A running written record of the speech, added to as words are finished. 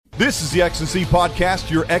This is the X&C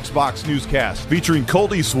Podcast, your Xbox newscast, featuring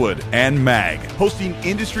Colt Eastwood and Mag, hosting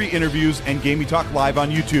industry interviews and gaming talk live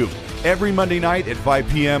on YouTube every Monday night at 5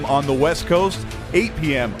 p.m. on the West Coast, 8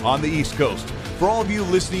 p.m. on the East Coast. For all of you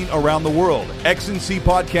listening around the world, X&C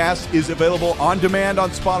Podcast is available on demand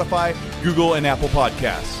on Spotify, Google, and Apple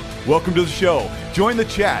Podcasts. Welcome to the show. Join the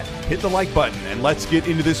chat, hit the like button, and let's get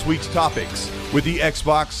into this week's topics with the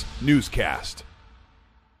Xbox Newscast.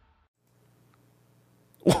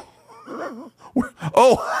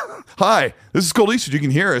 Oh, hi. This is Colt Eastwood. You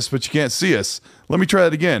can hear us, but you can't see us. Let me try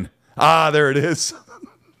that again. There it is.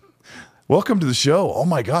 Welcome to the show. Oh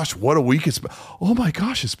my gosh, what a week it's been. Oh my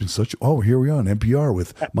gosh, it's been such. Oh, here we are on NPR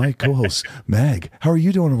with my co-host Mag. How are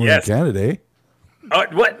you doing over in Canada?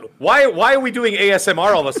 What? Why are we doing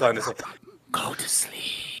ASMR all of a sudden? It's like, go to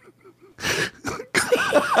sleep.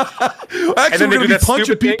 Actually, we're going to be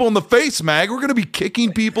punching people in the face, Mag. We're going to be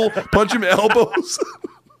kicking people, punching elbows.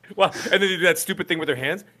 Well, and then they do that stupid thing with their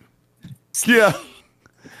hands. Yeah.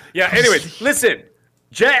 Yeah. Anyways, listen.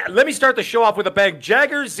 Let me start the show off with a bang.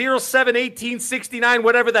 Jagger 071869,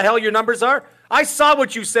 whatever the hell your numbers are. I saw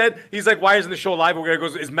what you said. He's like, why isn't the show live? We're going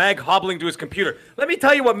to go, is Mag hobbling to his computer? Let me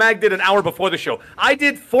tell you what Mag did an hour before the show. I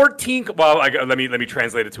did 14, let me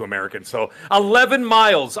translate it to American. So 11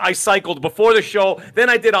 miles I cycled before the show. Then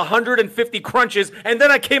I did 150 crunches. And then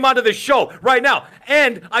I came onto the show right now.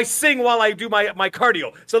 And I sing while I do my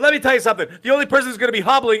cardio. So let me tell you something. The only person who's going to be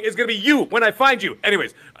hobbling is going to be you when I find you.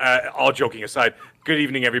 Anyways, all joking aside. Good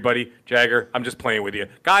evening, everybody. Jagger, I'm just playing with you.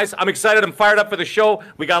 Guys, I'm excited. I'm fired up for the show.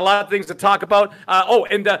 We got a lot of things to talk about.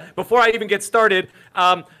 Before I even get started,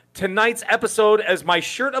 tonight's episode as my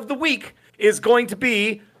shirt of the week is going to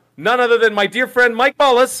be none other than my dear friend Mike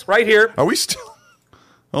Mullis right here. Are we still?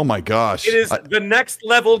 Oh, my gosh. It is the Next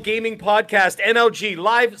Level Gaming Podcast, NLG,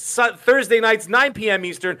 live Thursday nights, 9 p.m.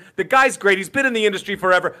 Eastern. The guy's great. He's been in the industry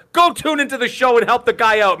forever. Go tune into the show and help the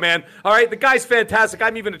guy out, man. All right? The guy's fantastic.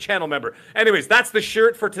 I'm even a channel member. Anyways, that's the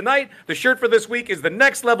shirt for tonight. The shirt for this week is the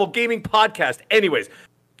Next Level Gaming Podcast. Anyways,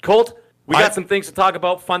 Colt, we got some things to talk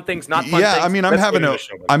about, fun things, not fun things. Yeah, I mean,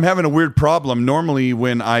 I'm having a weird problem. Normally,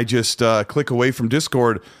 when I just click away from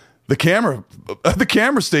Discord, the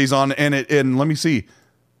camera stays on, and let me see.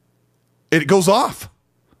 It goes off.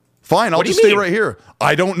 Fine, I'll just stay right here.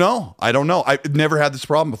 I don't know. I've never had this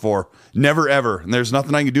problem before. Never, ever. And there's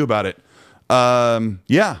nothing I can do about it.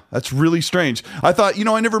 Yeah, that's really strange. I thought,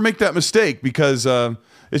 I never make that mistake because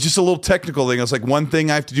it's just a little technical thing. It's like one thing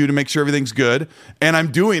I have to do to make sure everything's good. And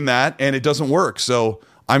I'm doing that, and it doesn't work. So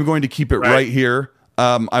I'm going to keep it right here.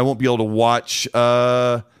 I won't be able to watch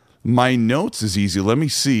my notes as easy. Let me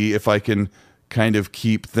see if I can kind of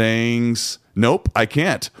keep things... Nope, I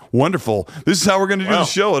can't. Wonderful. This is how we're going to do the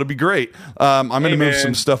show. It'll be great. I'm going to move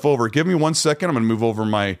some stuff over. Give me 1 second. I'm going to move over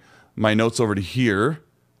my notes over to here.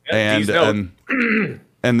 And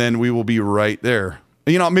then we will be right there.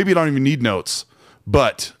 Maybe I don't even need notes,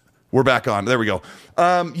 but we're back on. There we go.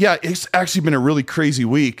 Yeah, it's actually been a really crazy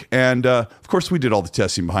week. And, of course, we did all the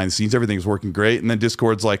testing behind the scenes. Everything's working great. And then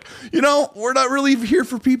Discord's like, we're not really here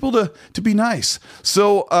for people to be nice.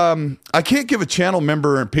 So I can't give a channel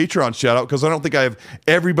member and Patreon shout out because I don't think I have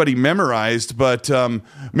everybody memorized. But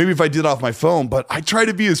maybe if I did off my phone. But I try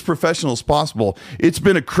to be as professional as possible. It's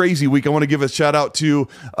been a crazy week. I want to give a shout out to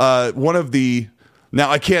one of the... Now,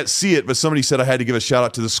 I can't see it, but somebody said I had to give a shout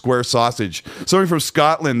out to the Square Sausage. Somebody from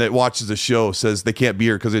Scotland that watches the show says they can't be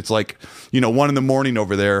here because it's like, 1 a.m.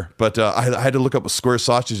 over there. But I had to look up a Square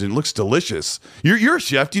Sausage, and it looks delicious. You're a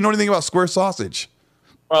chef. Do you know anything about Square Sausage?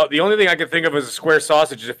 Well, the only thing I can think of is a Square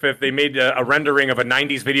Sausage if they made a rendering of a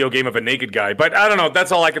 90s video game of a naked guy. But I don't know.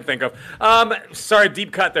 That's all I can think of. Sorry,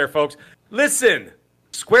 deep cut there, folks. Listen,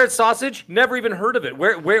 Square Sausage, never even heard of it.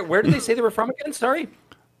 Where did they say they were from again? Sorry.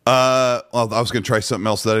 I was going to try something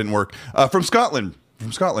else that didn't work. From Scotland.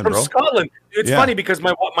 From Scotland, bro. From Scotland. It's funny because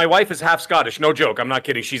my wife is half Scottish. No joke. I'm not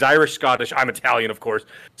kidding. She's Irish, Scottish. I'm Italian, of course.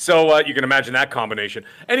 So you can imagine that combination.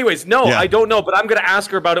 Anyways, I don't know, but I'm going to ask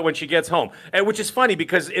her about it when she gets home. Which is funny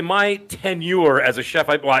because in my tenure as a chef,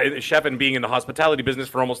 chef and being in the hospitality business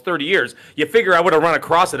for almost 30 years, you figure I would have run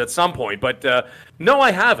across it at some point. But no,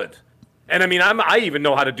 I haven't. And I mean, I even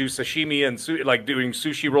know how to do sashimi and doing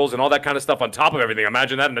sushi rolls and all that kind of stuff on top of everything.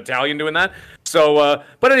 Imagine that, an Italian doing that. So,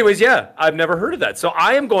 but anyways, yeah, I've never heard of that. So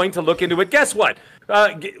I am going to look into it. Guess what?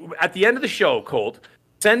 At the end of the show, Colt,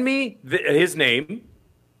 send me his name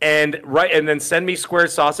and then send me Squared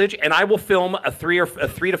Sausage, and I will film a 3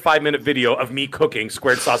 to 5 minute video of me cooking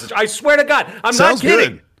Squared Sausage. I swear to God, I'm not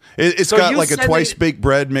kidding. Good. It's got like a twice baked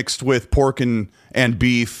bread mixed with pork and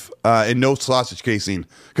beef and no sausage casing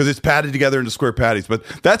because it's patted together into square patties. But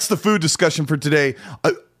that's the food discussion for today.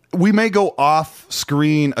 we may go off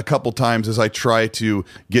screen a couple times as I try to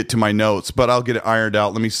get to my notes, but I'll get it ironed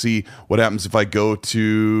out. Let me see what happens if I go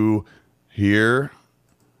to here.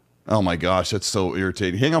 Oh my gosh, that's so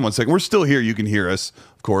irritating. Hang on one second. We're still here. You can hear us,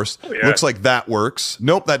 of course. Oh, yeah. Looks like that works.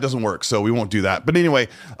 Nope, that doesn't work, so we won't do that. But anyway,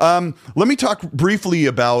 let me talk briefly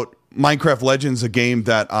about Minecraft Legends, a game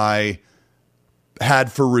that I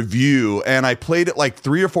had for review, and I played it like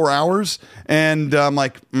 3 or 4 hours, and I'm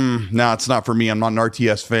like, nah, it's not for me. I'm not an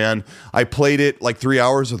RTS fan. I played it like 3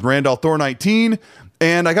 hours with Randall Thor 19,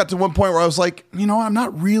 and I got to one point where I was like, I'm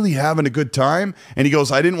not really having a good time. And he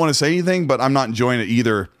goes, I didn't want to say anything, but I'm not enjoying it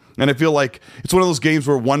either. And I feel like it's one of those games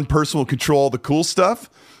where one person will control all the cool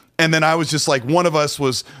stuff, and then I was just like, one of us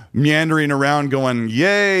was meandering around going,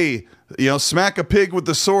 yay, smack a pig with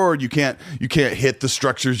the sword. You can't hit the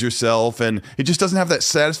structures yourself, and it just doesn't have that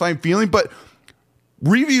satisfying feeling. But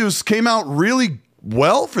reviews came out really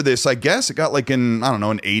well for this. I guess it got like an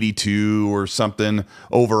 82 or something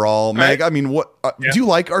overall. Meg, I mean, what do you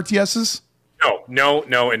like RTSs? No,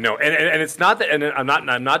 and it's not that. And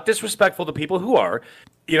I'm not disrespectful to people who are.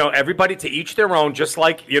 Everybody to each their own. Just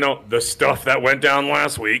like the stuff that went down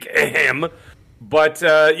last week. But,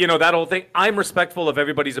 that whole thing, I'm respectful of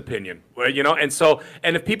everybody's opinion,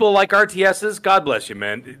 and if people like RTSs, God bless you,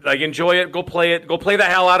 man. Like, enjoy it. Go play it. Go play the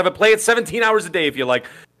hell out of it. Play it 17 hours a day if you like.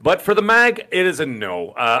 But for the mag, it is a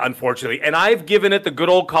no, unfortunately. And I've given it the good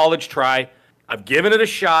old college try. I've given it a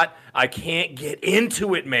shot. I can't get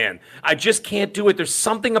into it, man. I just can't do it. There's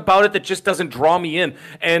something about it that just doesn't draw me in.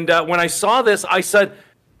 And when I saw this, I said,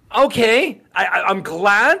 okay, I'm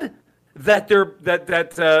glad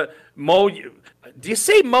that Mo... Do you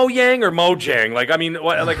say Mojang or Mojang? Like, I mean,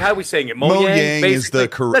 how are we saying it? Mojang is the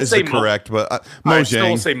correct, but Mojang. Right, still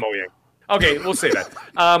we'll say Mojang. Okay, we'll say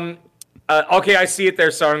that. Okay, I see it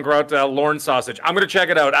there, Sauerkraut, Lorne Sausage. I'm going to check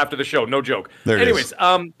it out after the show. No joke. Anyways,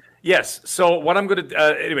 yes. So what I'm going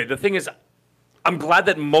to anyway, the thing is, I'm glad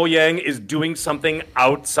that Mojang is doing something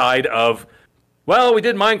outside of. Well, we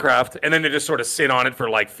did Minecraft, and then they just sort of sit on it for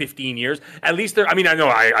like 15 years. At least I know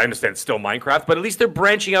I understand it's still Minecraft, but at least they're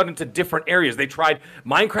branching out into different areas. They tried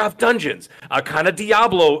Minecraft Dungeons, a kind of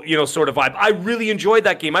Diablo, sort of vibe. I really enjoyed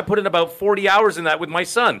that game. I put in about 40 hours in that with my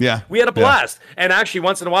son. Yeah. We had a blast. Yeah. And actually,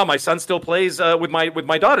 once in a while, my son still plays with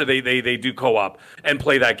my daughter. They do co-op and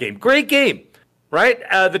play that game. Great game. Right?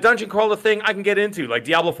 The dungeon crawler thing I can get into. Like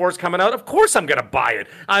Diablo 4 is coming out. Of course I'm going to buy it.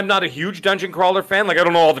 I'm not a huge dungeon crawler fan. Like, I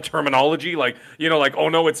don't know all the terminology. Like, oh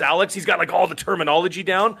no, it's Alex. He's got like all the terminology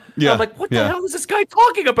down. Yeah. I'm like, what the hell is this guy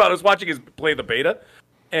talking about? I was watching his play the beta.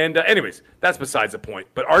 And anyways, that's besides the point.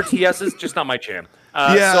 But RTS is just not my jam.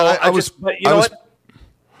 I was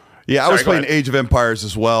playing Age of Empires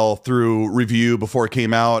as well through review before it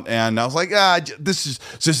came out. And I was like, this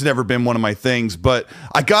has never been one of my things. But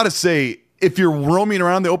I got to say, if you're roaming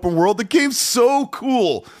around the open world, the game's so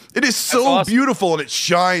cool. It is so awesome. Beautiful, and it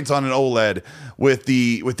shines on an OLED with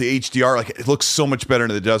the HDR. Like, it looks so much better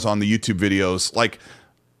than it does on the YouTube videos. Like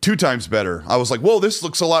 2 times better. I was like, whoa, this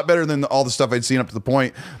looks a lot better than all the stuff I'd seen up to the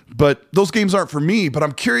point. But those games aren't for me. But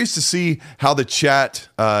I'm curious to see how the chat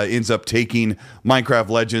ends up taking Minecraft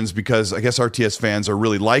Legends, because I guess RTS fans are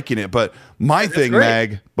really liking it. But my thing,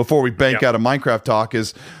 Mag, before we bank out of Minecraft talk,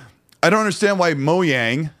 is I don't understand why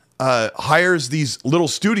Mojang hires these little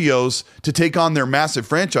studios to take on their massive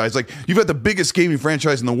franchise. Like, you've got the biggest gaming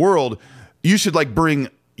franchise in the world. You should like bring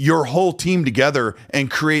your whole team together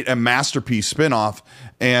and create a masterpiece spinoff.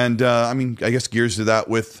 And I guess Gears did that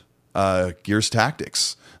with Gears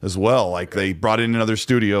Tactics as well. Like, they brought in another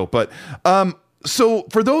studio. But so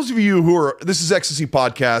for those of you who are, this is Ecstasy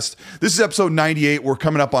Podcast. This is episode 98. We're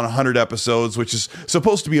coming up on 100 episodes, which is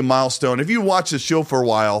supposed to be a milestone. If you watch the show for a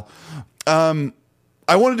while,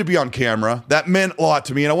 I wanted to be on camera. That meant a lot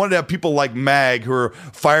to me. And I wanted to have people like Mag, who are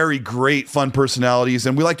fiery, great, fun personalities.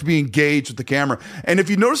 And we like to be engaged with the camera. And if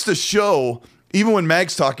you notice the show, even when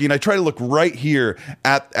Mag's talking, I try to look right here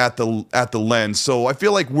at the lens. So I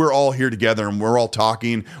feel like we're all here together and we're all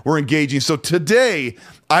talking. We're engaging. So today,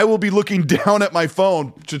 I will be looking down at my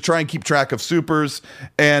phone to try and keep track of supers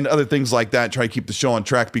and other things like that. Try to keep the show on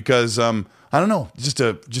track because, I don't know, just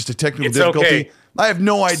a technical difficulty. Okay. I have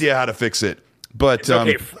no idea how to fix it. But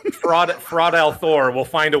okay, Fraud Al Thor will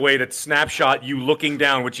find a way to snapshot you looking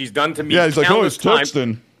down, which he's done to me. Yeah, he's like, oh, he's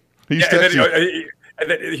texting. He's texting. And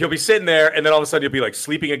then he'll be sitting there, and then all of a sudden he'll be like,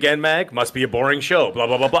 sleeping again, Mag? Must be a boring show, blah,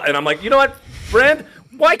 blah, blah, blah. And I'm like, you know what, friend?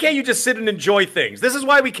 Why can't you just sit and enjoy things? This is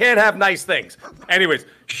why we can't have nice things. Anyways,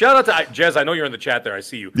 shout out to Jez. I know you're in the chat there. I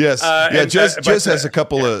see you. Yes. Jez has a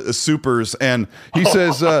couple of supers, and he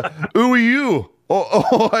says, ooh, you.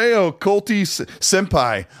 Ohio, Colty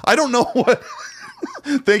Senpai. I don't know what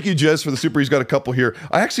Thank you, Jez, for the super. He's got a couple here.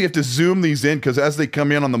 I actually have to zoom these in because as they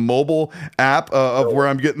come in on the mobile app of where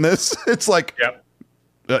I'm getting this, it's like, Yep.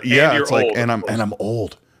 Yeah, it's like, old, and I'm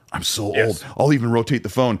old. I'm so Yes. old. I'll even rotate the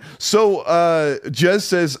phone. So Jez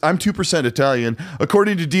says, I'm 2% Italian.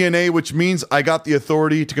 According to DNA, which means I got the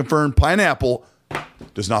authority to confirm pineapple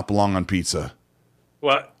does not belong on pizza.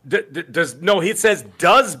 Well, he says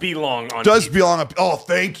does belong on Does pizza. belong on, oh,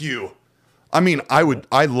 thank you. I mean,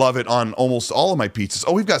 I love it on almost all of my pizzas.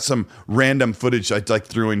 Oh, we've got some random footage I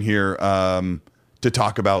threw in here to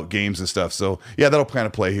talk about games and stuff. So yeah, that'll kind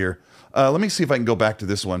of play here. Let me see if I can go back to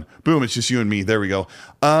this one. Boom, it's just you and me. There we go.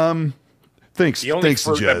 Thanks. The only Thanks,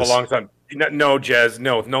 fruit that Jez. belongs on. No, Jez,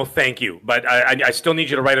 no, thank you. But I still need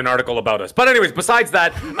you to write an article about us. But anyways, besides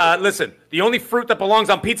that, listen, the only fruit that belongs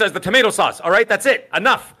on pizza is the tomato sauce. All right, that's it.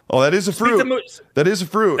 Enough. Oh, that is a fruit. That is a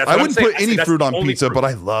fruit. That's I what I'm wouldn't saying. put any That's fruit the on only pizza, fruit. but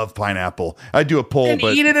I love pineapple. I'd do a poll, Then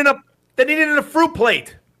but eat it in a fruit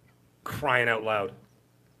plate. Crying out loud.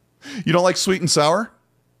 you don't like sweet and sour?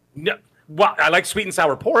 No. Well, I like sweet and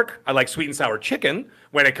sour pork. I like sweet and sour chicken.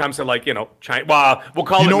 When it comes to China, well, we'll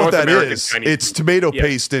call You it know North what that American is? Chinese It's food. tomato Yes.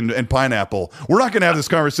 paste and pineapple. We're not going to have this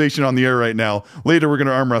conversation on the air right now. Later, we're going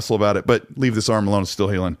to arm wrestle about it, but leave this arm alone. It's still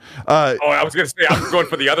healing. Oh, I was going to say I'm going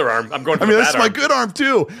for the other arm. I'm going for I mean, the that's bad my arm. good arm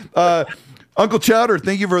too. Uncle Chowder,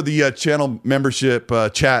 thank you for the channel membership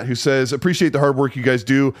chat. Who says appreciate the hard work you guys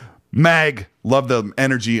do. Mag, love the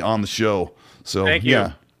energy on the show. So Thank you.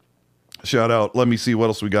 yeah, shout out. Let me see what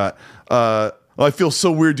else we got. I feel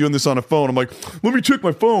so weird doing this on a phone. I'm like, let me check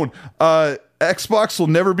my phone. Xbox will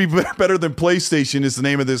never be better than PlayStation is the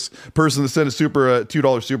name of this person that sent a super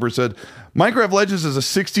 $2 super. Said Minecraft Legends is a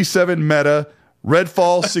 67 meta.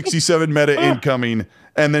 Redfall 67 meta incoming,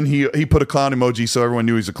 and then he put a clown emoji so everyone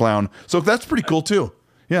knew he's a clown. So that's pretty cool too.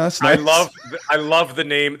 Yeah, that's nice. I love the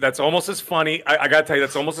name. That's almost as funny. I got to tell you,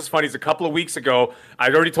 that's almost as funny as a couple of weeks ago.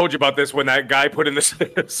 I'd already told you about this when that guy put in this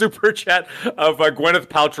super chat of Gwyneth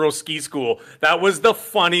Paltrow ski school. That was the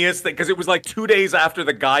funniest thing because it was like 2 days after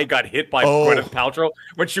the guy got hit by Gwyneth Paltrow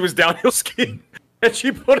when she was downhill skiing, and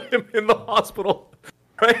she put him in the hospital.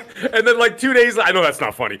 Right? And then like 2 days, I know that's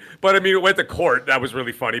not funny, but I mean, it went to court. That was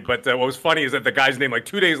really funny. But what was funny is that the guy's name, like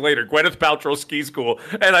 2 days later, Gwyneth Paltrow ski school.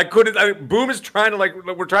 And Boom is trying to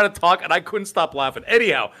we're trying to talk and I couldn't stop laughing.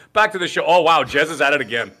 Anyhow, back to the show. Oh, wow. Jez is at it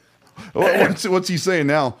again. What's he saying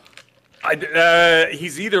now?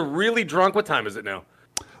 He's either really drunk. What time is it now?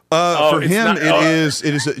 For him, it is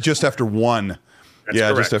just after 1.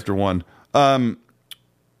 Yeah, correct. just after 1.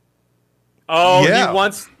 Oh, Yeah.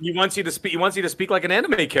 he wants you to speak. He wants you to speak like an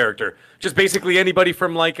anime character. Just basically anybody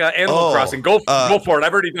from like Animal Crossing. Go for it.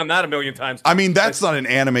 I've already done that a million times. I mean, that's not an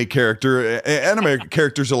anime character. Anime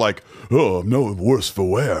characters are like, oh, no worse for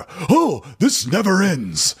wear. Oh, this never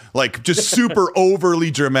ends. Like, just super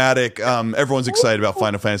overly dramatic. Everyone's excited about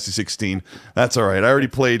Final Fantasy 16. That's all right. I already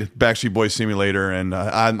played Backstreet Boys Simulator, and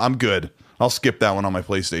I'm good. I'll skip that one on my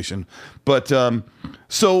PlayStation. But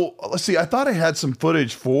so let's see. I thought I had some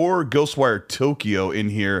footage for Ghostwire Tokyo in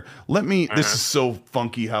here. Let me. This is so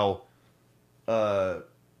funky how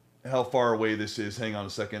far away this is. Hang on a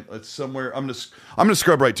second. It's somewhere. I'm gonna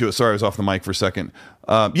scrub right to it. Sorry, I was off the mic for a second.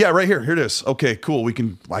 Yeah, right here. Here it is. Okay, cool.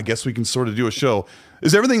 I guess we can sort of do a show.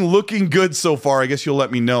 Is everything looking good so far? I guess you'll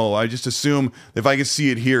let me know. I just assume if I can see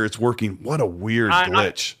it here, it's working. What a weird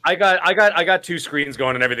glitch. I got 2 screens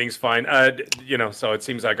going and everything's fine. So it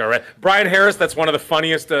seems like all right. Brian Harris, that's one of the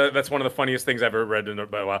funniest. That's one of the funniest things I've ever read in a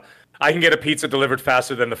while. I can get a pizza delivered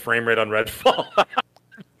faster than the frame rate on Redfall.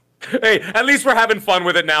 Hey, at least we're having fun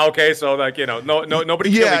with it now, okay? So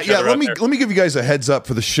nobody kill each other Let out me there. let me give you guys a heads up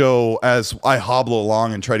for the show as I hobble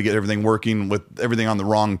along and try to get everything working with everything on the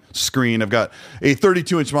wrong screen. I've got a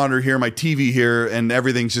 32-inch monitor here, my TV here, and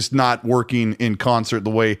everything's just not working in concert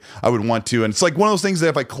the way I would want to. And it's like one of those things that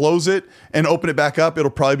if I close it and open it back up,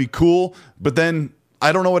 it'll probably be cool. But then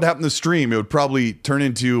I don't know what happened to the stream. It would probably turn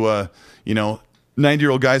into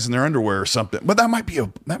 90-year-old guys in their underwear or something. But that might be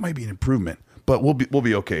an improvement. But we'll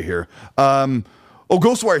be okay here.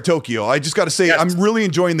 Ghostwire Tokyo. I just got to say, Yes. I'm really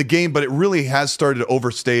enjoying the game, but it really has started to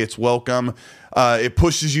overstay its welcome. It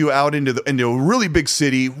pushes you out into a really big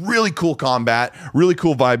city, really cool combat, really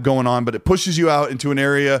cool vibe going on, but it pushes you out into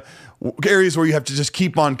areas where you have to just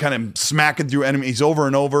keep on kind of smacking through enemies over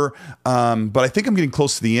and over. But I think I'm getting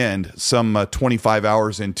close to the end, some 25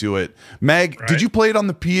 hours into it. Mag, Right. did you play it on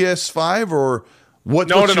the PS5 or what's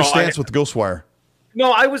your stance with Ghostwire?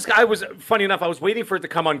 No, I was funny enough, I was waiting for it to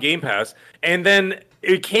come on Game Pass, and then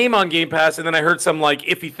it came on Game Pass, and then I heard some like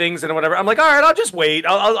iffy things and whatever. I'm like, all right, I'll just wait.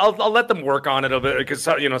 I'll let them work on it a bit because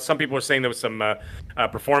some people were saying there was some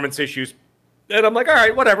performance issues, and I'm like, all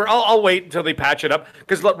right, whatever. I'll wait until they patch it up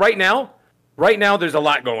because right now right now there's a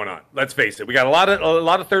lot going on. Let's face it. We got a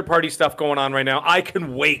lot of third-party stuff going on right now. I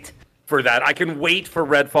can wait for that. I can wait for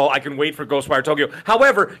Redfall. I can wait for Ghostwire Tokyo.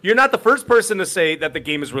 However, you're not the first person to say that the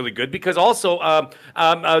game is really good, because also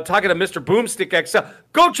talking to Mr. Boomstick XL,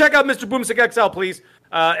 go check out Mr. Boomstick XL, please.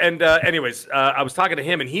 Anyways, I was talking to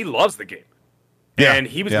him, and he loves the game. Yeah, and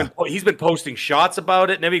he's been posting shots about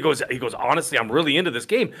it, and then he goes, honestly, I'm really into this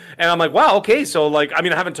game. And I'm like, wow, okay. So, like, I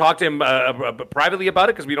mean, I haven't talked to him privately about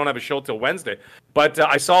it because we don't have a show till Wednesday. But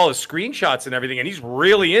I saw his screenshots and everything, and he's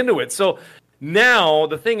really into it. So now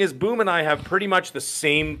the thing is, Boom and I have pretty much the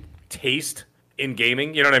same taste in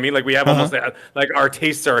gaming. You know what I mean? Like, we have almost like our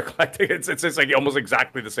tastes are eclectic. It's like almost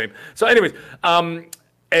exactly the same. So, anyways,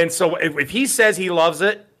 and so if he says he loves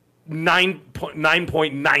it,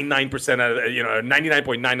 9.99% of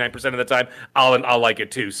 99.99% of the time, I'll like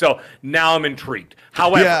it too. So now I'm intrigued.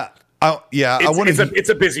 However, it's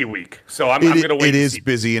a busy week, so I'm going to wait. It is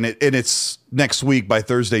busy, and it's next week by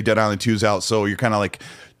Thursday. Dead Island 2's out, so you're kind of like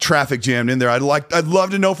traffic jammed in there. I'd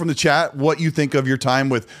love to know from the chat what you think of your time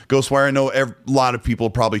with Ghostwire. I know a lot of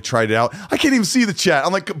people probably tried it out. I can't even see the chat.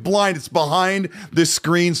 I'm like blind. It's behind this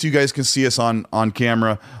screen, so you guys can see us on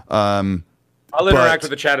camera. I'll interact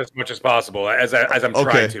with the chat as much as possible as I'm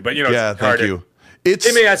trying to. But thank you.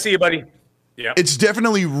 Timmy, I see you, buddy. Yeah, it's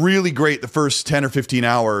definitely really great the first 10 or 15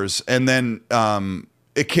 hours, and then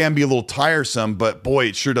it can be a little tiresome. But boy,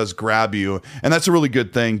 it sure does grab you, and that's a really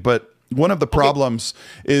good thing. But one of the problems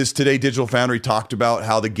is today Digital Foundry talked about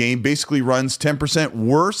how the game basically runs 10%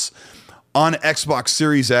 worse on Xbox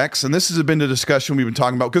Series X, and this has been a discussion we've been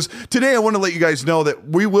talking about, because today I want to let you guys know that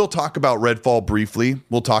we will talk about Redfall briefly.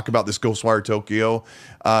 We'll talk about this Ghostwire Tokyo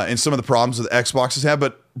and some of the problems that Xboxes have,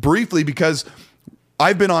 but briefly, because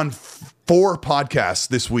I've been on 4 podcasts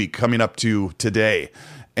this week coming up to today,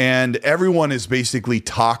 and everyone has basically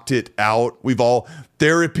talked it out. We've all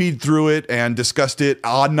therapied through it and discussed it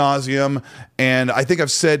ad nauseum, and I think I've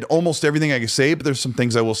said almost everything I can say, but there's some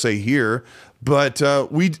things I will say here. But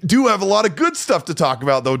we do have a lot of good stuff to talk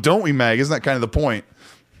about, though, don't we, Mag? Isn't that kind of the point?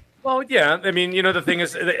 Well, yeah. I mean, the thing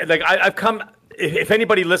is, like, I've come. If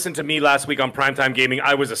anybody listened to me last week on Primetime Gaming,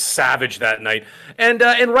 I was a savage that night, and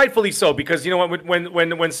rightfully so, because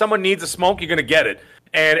when someone needs a smoke, you're gonna get it.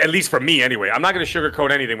 And at least for me, anyway, I'm not going to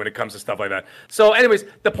sugarcoat anything when it comes to stuff like that. So anyways,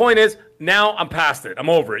 the point is, now I'm past it. I'm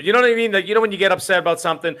over it. You know what I mean? Like, when you get upset about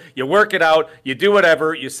something, you work it out, you do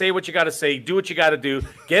whatever, you say what you got to say, do what you got to do,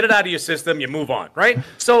 get it out of your system, you move on, right?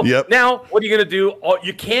 So Now, what are you going to do?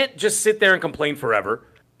 You can't just sit there and complain forever.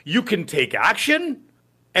 You can take action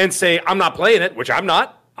and say, I'm not playing it, which I'm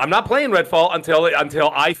not. I'm not playing Redfall until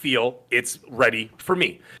I feel it's ready for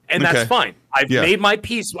me. And that's fine. I've made my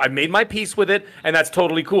peace. I've made my peace with it, and that's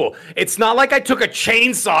totally cool. It's not like I took a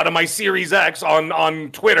chainsaw to my Series X on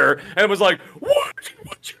Twitter and was like, "What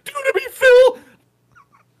you do to me, Phil?"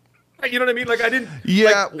 You know what I mean? Like, I didn't.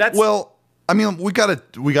 Yeah. Well, I mean, we gotta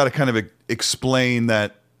kind of explain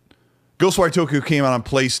that Ghostwire Tokyo came out on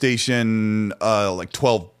PlayStation like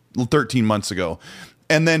 13 months ago,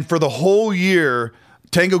 and then for the whole year,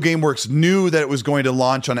 Tango Gameworks knew that it was going to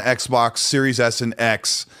launch on Xbox Series S and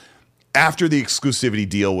X after the exclusivity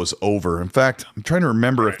deal was over. In fact, I'm trying to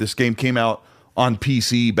remember if this game came out on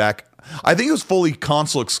PC back. I think it was fully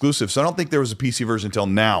console exclusive, so I don't think there was a PC version until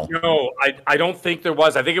now. No, I don't think there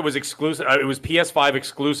was. I think it was exclusive. It was PS5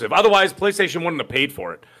 exclusive. Otherwise, PlayStation wouldn't have paid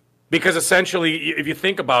for it. Because essentially, if you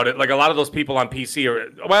think about it, like, a lot of those people on PC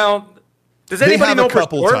are, well, does anybody know? A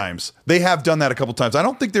couple times. They have done that a couple times. I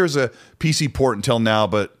don't think there's a PC port until now,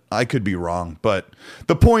 but I could be wrong. But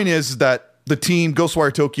the point is that the team,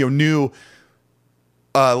 Ghostwire Tokyo, knew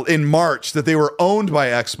in March that they were owned by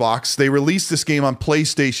Xbox. They released this game on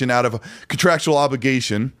PlayStation out of a contractual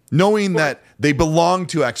obligation, knowing that they belonged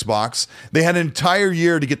to Xbox. They had an entire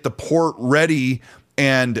year to get the port ready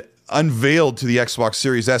and unveiled to the Xbox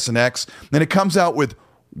Series S and X. Then it comes out with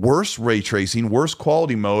worse ray tracing, worse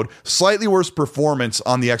quality mode, slightly worse performance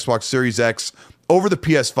on the Xbox Series X over the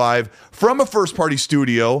PS5 from a first-party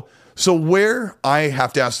studio. So where, I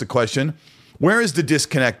have to ask the question, where is the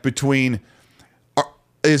disconnect between,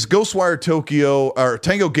 is Ghostwire Tokyo or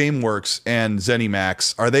Tango Gameworks and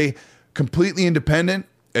ZeniMax, are they completely independent?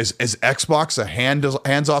 Is Xbox a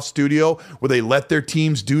hands-off studio where they let their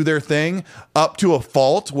teams do their thing up to a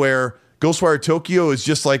fault where Ghostwire Tokyo is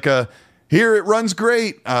just like here it runs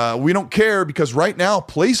great. We don't care, because right now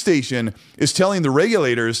PlayStation is telling the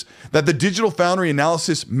regulators that the Digital Foundry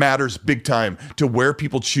analysis matters big time to where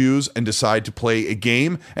people choose and decide to play a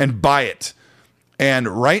game and buy it. And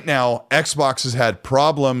right now, Xbox has had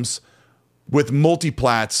problems with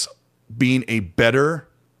multiplats being a better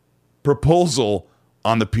proposal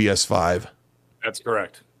on the PS5. That's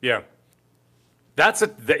correct. Yeah.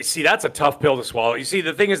 That's a tough pill to swallow. You see,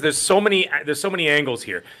 the thing is, there's so many angles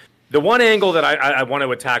here. The one angle that I want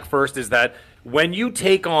to attack first is that when you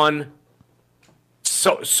take on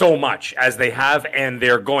so much as they have, and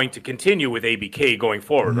they're going to continue with ABK going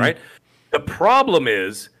forward, right? The problem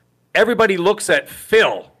is everybody looks at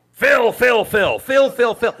Phil. Phil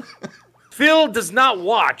does not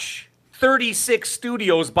watch 36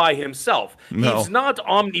 studios by himself. No. He's not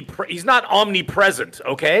omnipresent,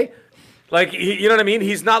 okay? Like, you know what I mean?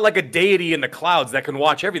 He's not like a deity in the clouds that can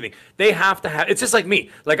watch everything. They have to have. It's just like me.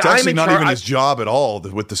 Like, it's actually not even his job at all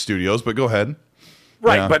with the studios. But go ahead.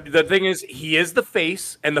 Right, yeah. But the thing is, he is the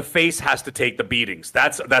face, and the face has to take the beatings.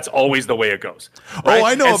 That's always the way it goes. Right? Oh,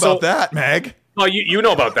 I know about that, Mag. Well, you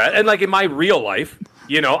know about that, and like in my real life,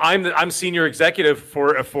 you know, I'm senior executive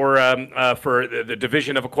for the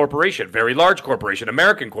division of a corporation, very large corporation,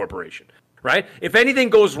 American corporation. Right? If anything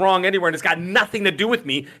goes wrong anywhere and it's got nothing to do with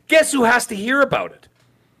me, guess who has to hear about it?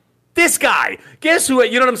 This guy. Guess who?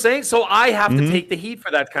 You know what I'm saying? So I have to take the heat for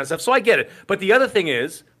that kind of stuff. So I get it. But the other thing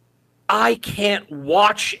is, I can't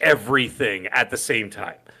watch everything at the same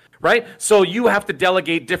time. Right? So you have to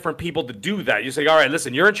delegate different people to do that. You say, all right,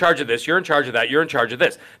 listen, you're in charge of this, you're in charge of that, you're in charge of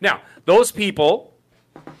this. Now, those people,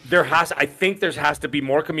 I think there has to be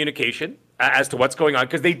more communication as to what's going on,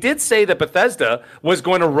 because they did say that Bethesda was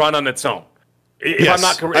going to run on its own. If I'm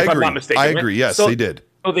not mistaken. I agree. Yes, they did.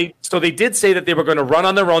 So they did say that they were going to run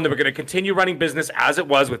on their own. They were going to continue running business as it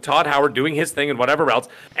was, with Todd Howard doing his thing and whatever else,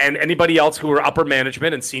 and anybody else who are upper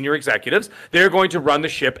management and senior executives. They're going to run the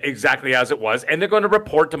ship exactly as it was, and they're going to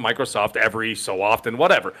report to Microsoft every so often,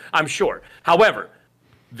 whatever, I'm sure. However,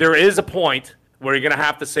 there is a point where you're going to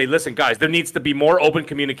have to say, listen, guys, there needs to be more open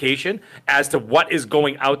communication as to what is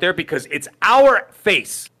going out there, because it's our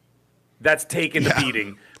face that's taking the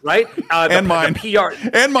beating. Right? And mine. The PR.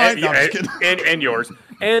 And mine. And yours.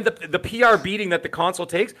 And the PR beating that the console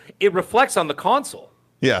takes, it reflects on the console.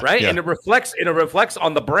 Yeah. Right? Yeah. And it reflects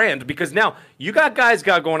on the brand, because now you got guys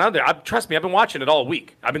going out there. Trust me, I've been watching it all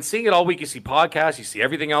week. I've been seeing it all week. You see podcasts, you see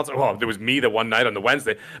everything else. Well, there was me the one night on the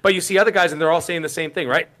Wednesday. But you see other guys, and they're all saying the same thing,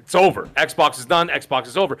 right? It's over. Xbox is done. Xbox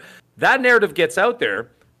is over. That narrative gets out there.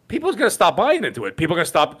 People are going to stop buying into it. People are going to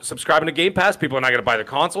stop subscribing to Game Pass. People are not going to buy the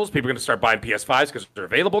consoles. People are going to start buying PS5s because they're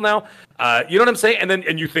available now. You know what I'm saying?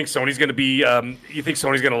 And you think Sony's going to be? You think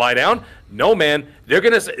Sony's going to lie down? No, man. They're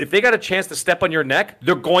going to. If they got a chance to step on your neck,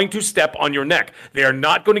 they're going to step on your neck. They are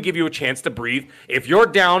not going to give you a chance to breathe. If you're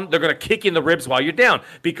down, they're going to kick you in the ribs while you're down,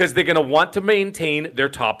 because they're going to want to maintain their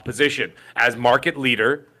top position as market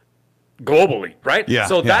leader globally, right? Yeah.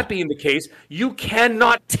 So that being the case, you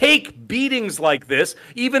cannot take beatings like this,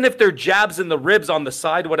 even if they're jabs in the ribs on the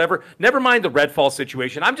side, whatever. Never mind the Redfall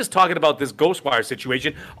situation. I'm just talking about this Ghostwire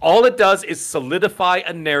situation. All it does is solidify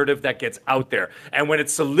a narrative that gets out there. And when it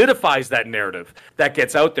solidifies that narrative that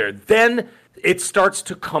gets out there, then it starts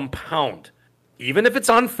to compound. Even if it's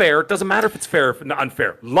unfair, it doesn't matter if it's fair or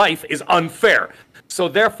unfair. Life is unfair. So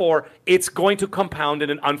therefore, it's going to compound in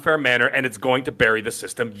an unfair manner, and it's going to bury the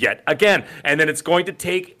system yet again. And then it's going to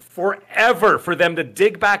take forever for them to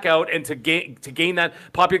dig back out and to gain that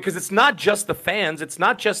popular, because it's not just the fans, it's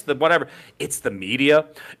not just the whatever, it's the media,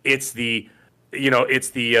 it's the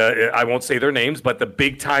I won't say their names, but the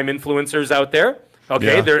big time influencers out there.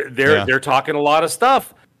 Okay, they're talking a lot of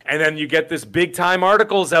stuff. And then you get this big time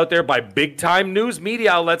articles out there by big time news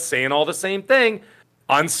media outlets saying all the same thing.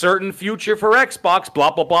 Uncertain future for Xbox,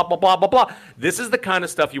 blah, blah, blah, blah, blah, blah, blah. This is the kind of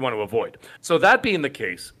stuff you want to avoid. So that being the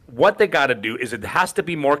case, what they got to do is it has to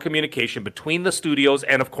be more communication between the studios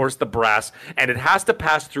and, of course, the brass. And it has to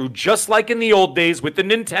pass through, just like in the old days with the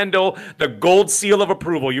Nintendo, the gold seal of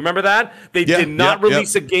approval. You remember that? They did not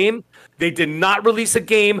release a game. They did not release a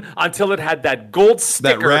game until it had that gold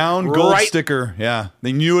sticker. That round gold sticker. Yeah.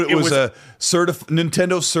 They knew it was a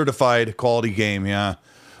Nintendo certified quality game. Yeah.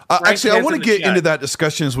 Actually, I want to get into that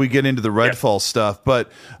discussion as we get into the Redfall stuff,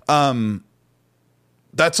 but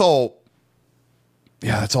that's all.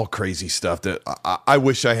 Yeah, that's all crazy stuff that I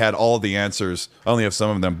wish I had all the answers. I only have some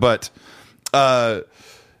of them, but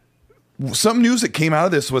some news that came out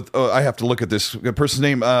of this with I have to look at this person's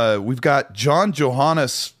name. We've got John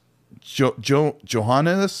Johannes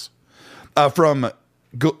from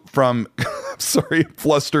sorry,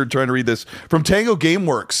 flustered trying to read this. From Tango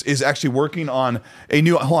Gameworks is actually working on a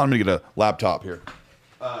new. Hold on, I'm gonna get a laptop here.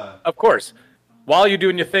 Of course. While you're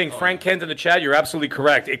doing your thing, Frank Kent in the chat, you're absolutely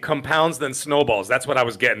correct. It compounds then snowballs. That's what I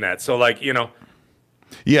was getting at. So, like, you know.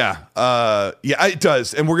 Yeah, it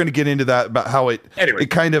does, and we're going to get into that about how it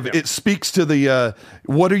kind of it speaks to the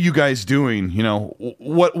what are you guys doing? You know,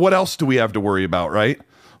 what else do we have to worry about, right?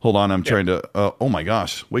 Hold on, I'm trying to. Oh my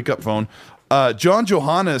gosh, wake up, phone. John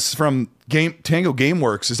Johannes from Tango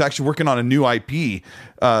Gameworks is actually working on a new IP.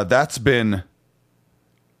 That's been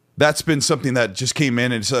something that just came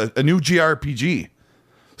in. It's a new JRPG.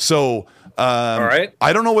 So all right.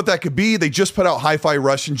 I don't know what that could be. They just put out Hi-Fi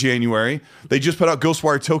Rush in January. They just put out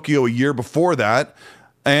Ghostwire Tokyo a year before that.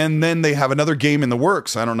 And then they have another game in the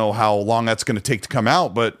works. I don't know how long that's going to take to come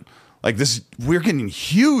out, but like this, we're getting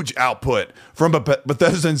huge output from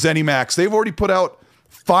Bethesda and ZeniMax. They've already put out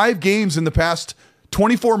 5 games in the past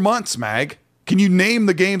 24 months, Mag. Can you name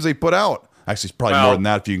the games they put out? Actually, it's probably more than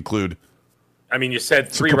that if you include. I mean, you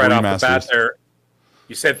said 3 right off the bat there.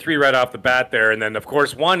 You said 3 right off the bat there, and then of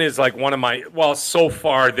course one is like one of my so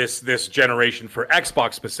far this generation for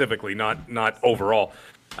Xbox specifically, not overall,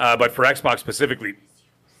 but for Xbox specifically.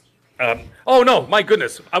 Oh no, my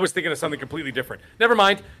goodness, I was thinking of something completely different. Never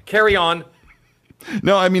mind. Carry on.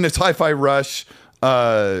 No, I mean it's Hi-Fi Rush,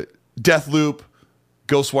 Deathloop,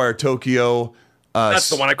 Ghostwire Tokyo. That's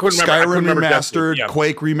the one I couldn't remember. Skyrim remastered, yeah.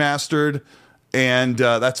 Quake remastered, and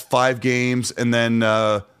that's 5 games, and then.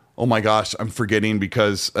 Oh my gosh, I'm forgetting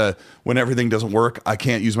because when everything doesn't work, I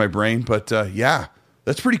can't use my brain. But yeah,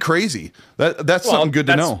 that's pretty crazy. That's something good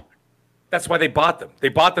to know. That's why they bought them. They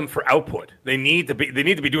bought them for output. They need to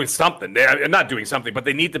be doing something. They're not doing something, but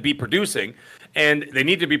they need to be producing, and they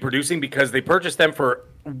need to be producing because they purchased them for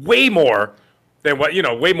way more than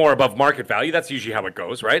way more above market value. That's usually how it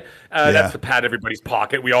goes, right? That's to pad everybody's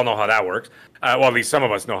pocket. We all know how that works. Well, at least some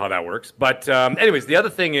of us know how that works. But anyways, the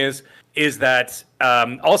other thing is that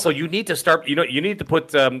also you need to start. You need to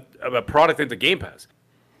put a product into Game Pass.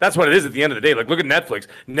 That's what it is at the end of the day. Like, look at Netflix.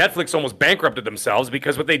 Netflix almost bankrupted themselves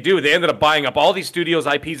because what they do, they ended up buying up all these studios,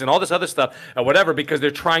 IPs, and all this other stuff, whatever, because they're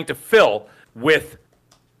trying to fill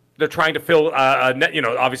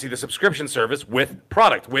obviously the subscription service with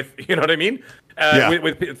product, with, you know what I mean?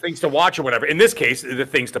 With things to watch or whatever. In this case, the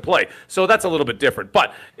things to play. So that's a little bit different.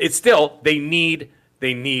 But it's still, they need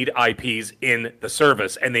IPs in the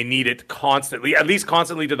service, and they need it constantly, at least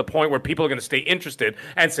constantly to the point where people are going to stay interested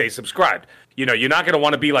and stay subscribed. You're not going to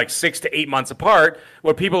want to be like 6 to 8 months apart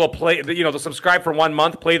where people will play, they'll subscribe for 1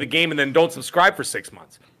 month, play the game, and then don't subscribe for 6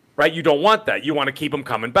 months, right? You don't want that. You want to keep them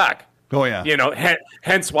coming back. Oh, yeah.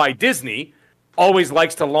 Hence why Disney always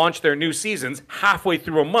likes to launch their new seasons halfway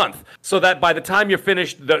through a month, so that by the time you're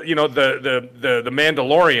finished the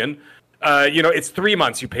Mandalorian, it's 3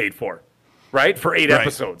 months you paid for. Right? For 8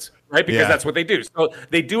 episodes, right? Because that's what they do. So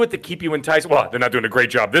they do it to keep you enticed. Well, they're not doing a great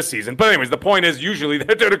job this season. But anyways, the point is usually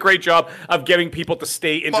they're doing a great job of getting people to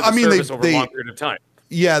stay into the service over a long period of time.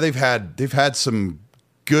 Yeah, they've had some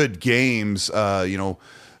good games, and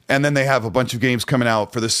then they have a bunch of games coming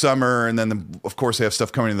out for the summer, and then of course they have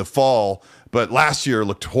stuff coming in the fall. But last year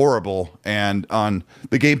looked horrible and on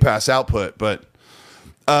the Game Pass output, but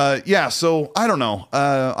so I don't know.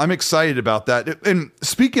 I'm excited about that. And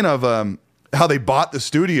speaking of how they bought the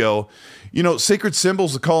studio, Sacred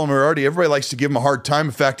Symbols of Colin Moriarty, everybody likes to give him a hard time.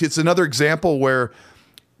 In fact, it's another example where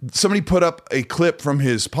somebody put up a clip from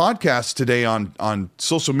his podcast today on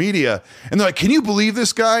social media, and they're like, "Can you believe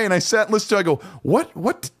this guy?" And I sat and listened to it. I go,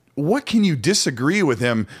 what can you disagree with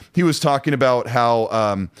him? He was talking about how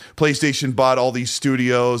PlayStation bought all these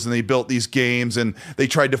studios and they built these games and they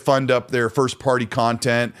tried to fund up their first party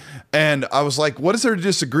content. And I was like, what is there to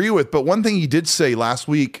disagree with? But one thing he did say last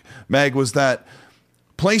week, Mag, was that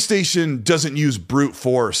PlayStation doesn't use brute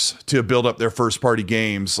force to build up their first party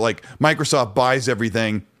games. Like Microsoft buys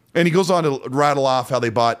everything. And he goes on to rattle off how they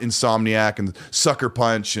bought Insomniac and Sucker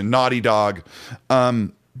Punch and Naughty Dog.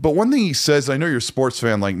 But one thing he says, I know you're a sports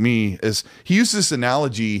fan like me, is he uses this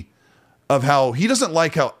analogy of how he doesn't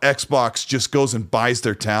like how Xbox just goes and buys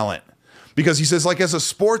their talent. Because he says, like, as a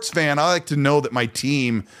sports fan, I like to know that my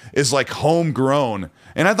team is like homegrown.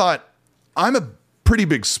 And I thought, I'm a pretty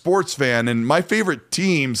big sports fan, and my favorite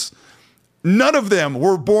teams, none of them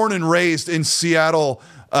were born and raised in Seattle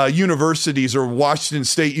universities or Washington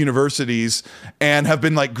State universities and have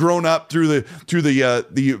been like grown up through the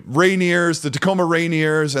Rainiers, the Tacoma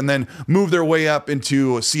Rainiers, and then moved their way up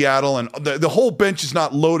into Seattle. And the whole bench is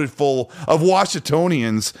not loaded full of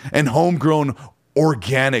Washingtonians and homegrown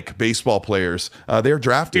organic baseball players. They're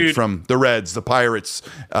drafted from the Reds, the Pirates,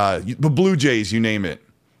 the Blue Jays, you name it.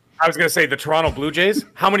 I was going to say the Toronto Blue Jays.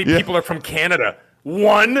 How many people are from Canada?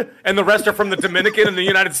 One, and the rest are from the Dominican and the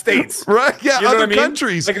United States. Right? Yeah, you know other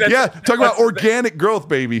countries. Like talk about organic growth,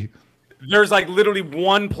 baby. There's like literally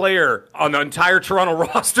one player on the entire Toronto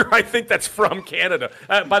roster, I think, that's from Canada.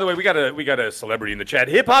 By the way, we got a celebrity in the chat.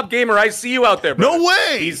 Hip Hop Gamer, I see you out there, brother. No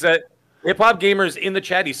way! He's Hip Hop Gamer's in the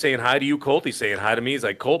chat. He's saying hi to you, Colt. He's saying hi to me. He's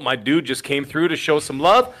like, Colt, my dude just came through to show some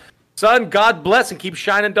love. Son, God bless and keep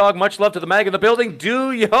shining, dog. Much love to the mag in the building.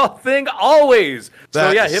 Do your thing always.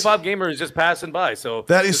 Hip Hop Gamer is just passing by. So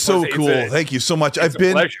that is so cool. Thank you so much.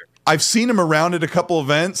 I've seen him around at a couple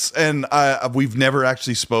events, and we've never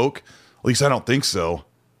actually spoke. At least I don't think so.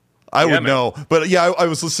 I would know, but yeah, I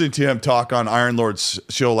was listening to him talk on Iron Lord's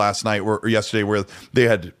show last night or yesterday, where they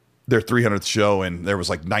had their 300th show, and there was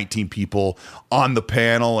like 19 people on the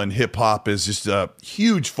panel, and hip hop is just a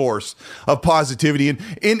huge force of positivity. And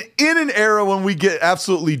in an era when we get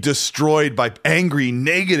absolutely destroyed by angry,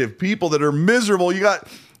 negative people that are miserable, you got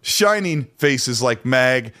shining faces like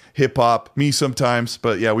Mag, hip hop, me sometimes,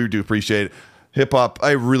 but yeah, we do appreciate it. Hip hop,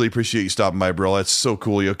 I really appreciate you stopping by, bro. That's so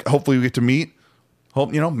cool. Hopefully we get to meet.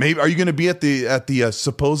 Hope, maybe, are you going to be at the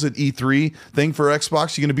supposed E3 thing for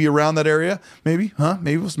Xbox? You going to be around that area? Maybe, huh?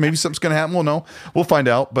 Maybe something's going to happen. We'll know. We'll find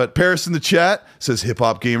out. But Paris in the chat says Hip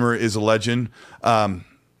Hop Gamer is a legend.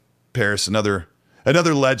 Paris, another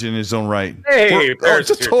legend in his own right. Hey, Paris,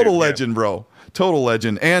 it's a total legend, bro. Total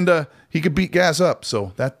legend, and he could beat Gas up,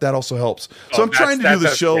 so that also helps. So I'm trying to do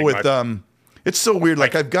the show with It's so weird.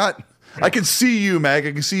 Like I can see you, Mag.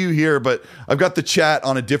 I can see you here, but I've got the chat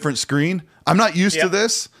on a different screen. I'm not used to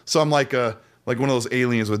this, so I'm like one of those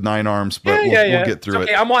aliens with 9 arms. But we'll get through it.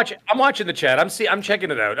 I'm watching the chat. I'm checking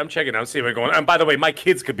it out. See what's going on. And by the way, my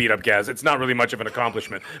kids could beat up Gaz. It's not really much of an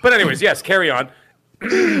accomplishment. But anyways, yes, carry on.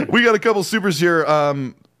 We got a couple supers here.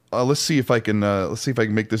 Let's see if I can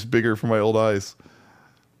make this bigger for my old eyes.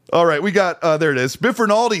 All right, we got, there it is. Biff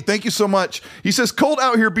Rinaldi, thank you so much. He says, Colt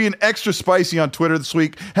out here being extra spicy on Twitter this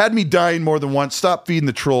week. Had me dying more than once. Stop feeding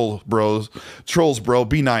the trolls, bro.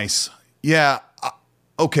 Be nice. Yeah,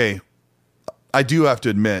 okay. I do have to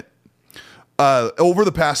admit, over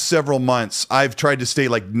the past several months, I've tried to stay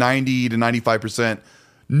like 90 to 95%,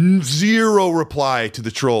 zero reply to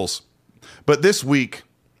the trolls. But this week,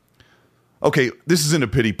 okay, this isn't a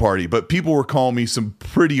pity party, but people were calling me some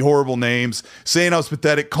pretty horrible names, saying I was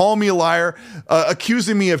pathetic, calling me a liar,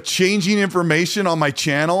 accusing me of changing information on my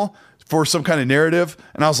channel for some kind of narrative.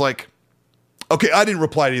 And I was like, okay, I didn't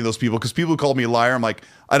reply to any of those people because people called me a liar. I'm like,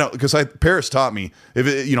 I don't, because Paris taught me if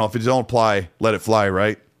it don't apply, let it fly,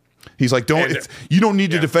 right? He's like, you don't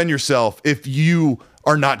need to defend yourself if you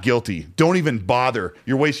are not guilty. Don't even bother.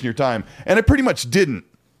 You're wasting your time. And I pretty much didn't.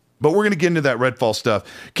 But we're going to get into that Redfall stuff.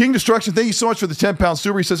 King Destruction, thank you so much for the 10-pound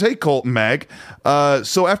super. He says, hey, Colt and Mag.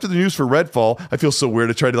 So after the news for Redfall, I feel so weird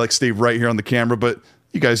to try to stay right here on the camera, but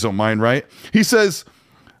you guys don't mind, right? He says,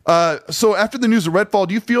 so after the news of Redfall,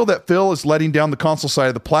 do you feel that Phil is letting down the console side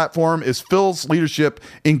of the platform? Is Phil's leadership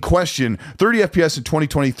in question? 30 FPS in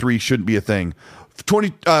 2023 shouldn't be a thing.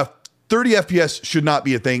 30 FPS should not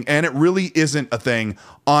be a thing, and it really isn't a thing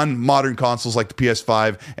on modern consoles like the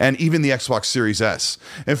PS5 and even the Xbox Series S.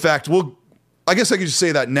 In fact, I guess I could just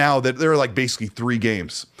say that now that there are like basically 3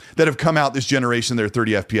 games that have come out this generation that are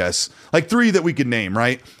 30 FPS, like 3 that we could name,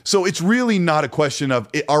 right? So it's really not a question of,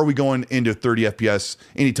 are we going into 30 FPS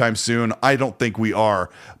anytime soon? I don't think we are.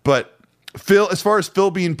 But Phil, as far as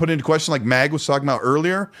Phil being put into question, like Mag was talking about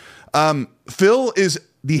earlier, Phil is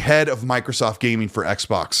the head of Microsoft Gaming for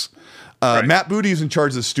Xbox. Right. Matt Booty is in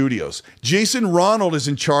charge of the studios. Jason Ronald is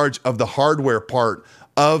in charge of the hardware part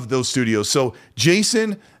of those studios. So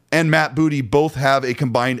Jason and Matt Booty both have a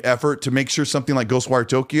combined effort to make sure something like Ghostwire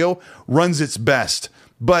Tokyo runs its best.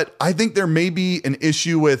 But I think there may be an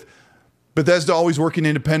issue with Bethesda always working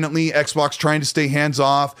independently, Xbox trying to stay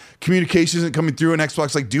hands-off, communication isn't coming through, and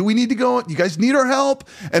Xbox like, do we need to go? You guys need our help?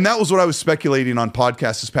 And that was what I was speculating on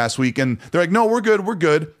podcasts this past week. And they're like, no, we're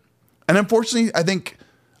good. And unfortunately, I think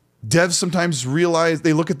devs sometimes realize,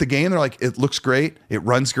 they look at the game, they're like, it looks great, it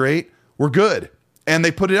runs great, we're good. And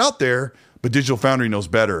they put it out there, but Digital Foundry knows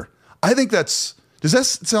better. I think does that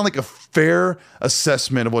sound like a fair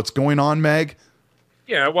assessment of what's going on, Meg?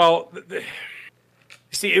 Yeah, well,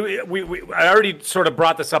 see, I already sort of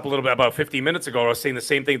brought this up a little bit about 15 minutes ago. I was saying the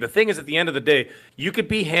same thing. The thing is, at the end of the day, you could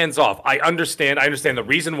be hands off. I understand the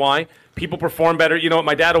reason why people perform better. You know,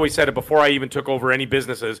 my dad always said it before I even took over any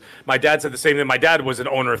businesses. My dad said the same thing. My dad was an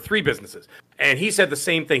owner of 3 businesses. And he said the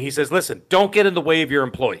same thing. He says, listen, don't get in the way of your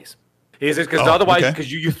employees. He says, because otherwise,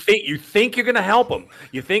 because you think you're going to help them.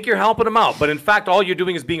 You think you're helping them out. But in fact, all you're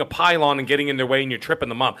doing is being a pylon and getting in their way, and you're tripping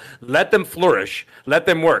them up. Let them flourish. Let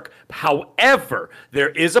them work. However, there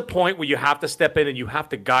is a point where you have to step in and you have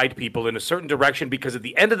to guide people in a certain direction, because at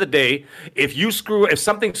the end of the day, if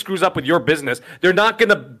something screws up with your business, they're not going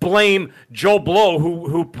to blame Joe Blow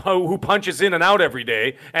who punches in and out every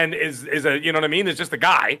day and is a, you know what I mean? Is just a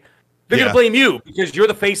guy. They're going to blame you because you're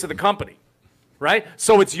the face of the company. Right?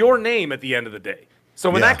 So it's your name at the end of the day. So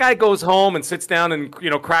when that guy goes home and sits down and,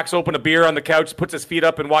 cracks open a beer on the couch, puts his feet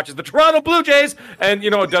up and watches the Toronto Blue Jays and,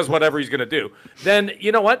 does whatever he's going to do, then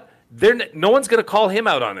you know what? No one's going to call him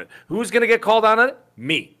out on it. Who's going to get called out on it?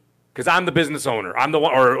 Me. Because I'm the business owner. I'm the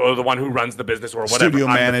one, or the one who runs the business, or whatever. Studio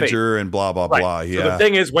manager and blah blah blah. Yeah. So the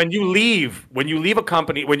thing is, when you leave a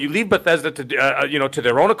company, when you leave Bethesda to to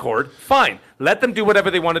their own accord, fine. Let them do whatever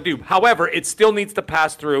they want to do. However, it still needs to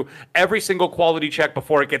pass through every single quality check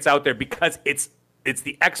before it gets out there, because it's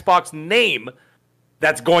the Xbox name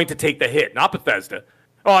that's going to take the hit, not Bethesda.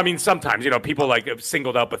 Oh, I mean, sometimes, people like have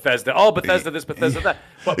singled out Bethesda. Oh, Bethesda this, Bethesda that.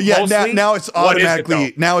 But mostly, now it's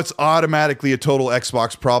automatically a total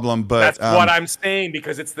Xbox problem. But that's what I'm saying,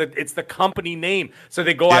 because it's the company name. So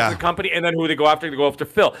they go after the company, and then who they go after? They go after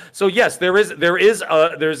Phil. So yes, there's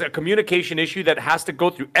a communication issue that has to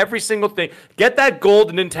go through every single thing. Get that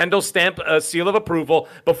gold Nintendo stamp seal of approval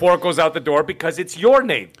before it goes out the door, because it's your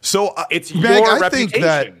name. So it's your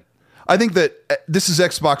reputation. I think that this is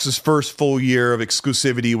Xbox's first full year of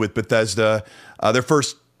exclusivity with Bethesda. Their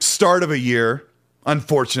first start of a year,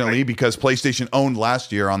 unfortunately, because PlayStation owned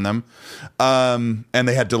last year on them, and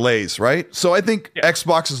they had delays, right? So I think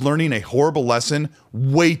Xbox is learning a horrible lesson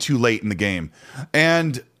way too late in the game.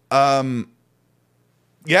 And, I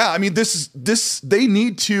mean, they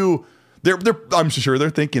need to... I'm sure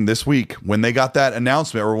they're thinking this week when they got that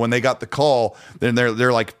announcement, or when they got the call, then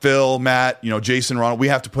they're like, Phil, Matt, Jason, Ronald, we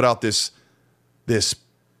have to put out this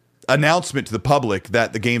announcement to the public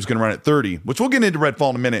that the game's going to run at 30, which we'll get into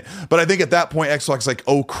Redfall in a minute. But I think at that point, Xbox is like,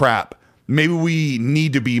 oh crap, maybe we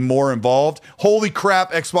need to be more involved. Holy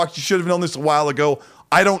crap, Xbox, you should have known this a while ago.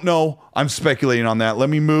 I don't know. I'm speculating on that. Let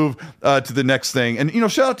me move to the next thing. And,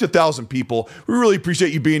 shout out to 1,000 people. We really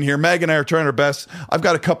appreciate you being here. Mag and I are trying our best. I've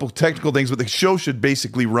got a couple technical things, but the show should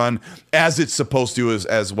basically run as it's supposed to,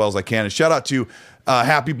 as well as I can. And shout out to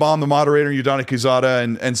Happy Bomb, the moderator, Udana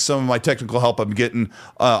Kizada, and some of my technical help I'm getting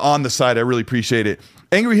on the side. I really appreciate it.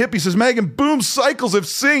 Angry Hippie says, Megan, boom, cycles have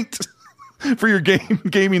synced for your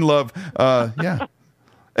gaming love. Yeah.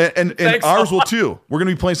 And ours will too. We're going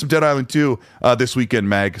to be playing some Dead Island 2 this weekend,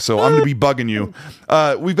 Mag. So I'm going to be bugging you.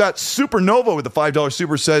 We've got Supernova with the $5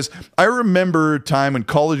 super says, I remember a time when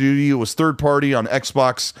Call of Duty was third party on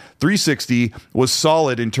Xbox 360, was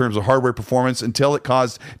solid in terms of hardware performance until it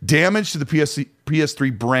caused damage to the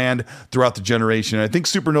PS3 brand throughout the generation. And I think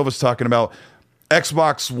Supernova's talking about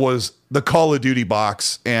Xbox was the Call of Duty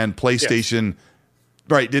box, and PlayStation,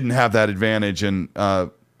 didn't have that advantage. And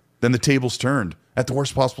then the tables turned at the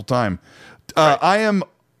worst possible time. I am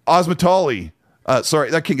Osmatali.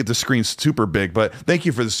 Sorry, I can't get the screen super big, but thank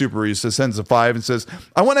you for the super. He says, sends a 5 and says,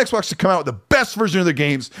 I want Xbox to come out with the best version of their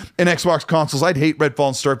games in Xbox consoles. I'd hate Redfall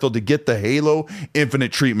and Starfield to get the Halo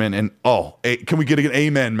Infinite treatment. And can we get an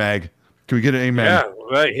amen, Mag? Can we get an amen? Yeah,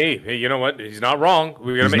 right. Hey, you know what? He's not wrong.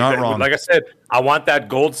 He's not wrong. Like I said, I want that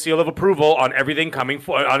gold seal of approval on everything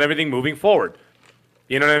on everything moving forward.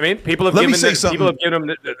 You know what I mean? People have given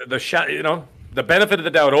him the shot, the benefit of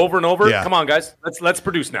the doubt over and over. Yeah. Come on, guys. Let's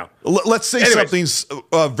produce now. Let's say something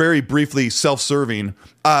very briefly self-serving.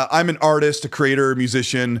 I'm an artist, a creator, a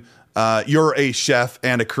musician. You're a chef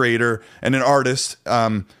and a creator and an artist.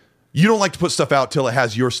 You don't like to put stuff out till it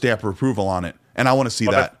has your stamp of approval on it. And I want to see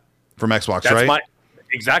that from Xbox, right?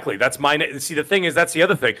 Exactly. That's mine. See, the thing is, that's the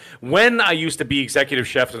other thing. When I used to be executive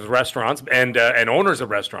chefs of restaurants and owners of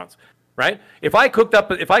restaurants, right? If I cooked a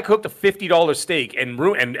 $50 steak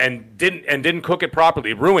and didn't cook it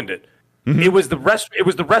properly, ruined it. Mm-hmm. It was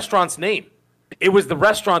the restaurant's name. It was the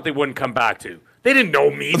restaurant they wouldn't come back to. They didn't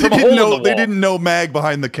know me. They didn't know Mag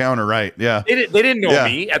behind the counter, right? Yeah. They didn't know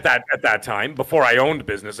me at that time before I owned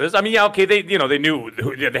businesses. I mean, they knew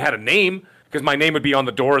they had a name because my name would be on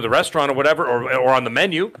the door of the restaurant or whatever, or on the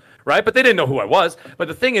menu, right? But they didn't know who I was. But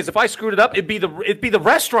the thing is, if I screwed it up, it'd be the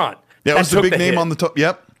restaurant. Yeah, it was the big name on the top.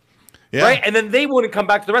 Yep. Yeah. Right? And then they wouldn't come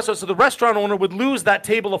back to the restaurant. So the restaurant owner would lose that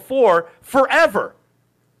table of 4 forever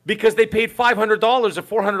because they paid $500 or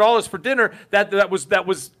 $400 for dinner that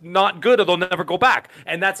was not good, or they'll never go back.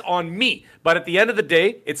 And that's on me. But at the end of the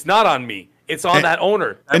day, it's not on me. It's on that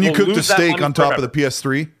owner. And you cooked a steak on top of the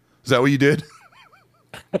PS3? Is that what you did?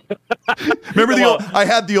 Remember I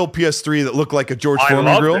had the old PS3 that looked like a George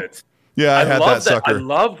Foreman grill? It. Yeah, I had that sucker. I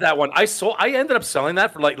loved that one. I ended up selling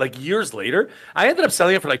that for like years later. I ended up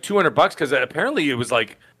selling it for like $200 because apparently it was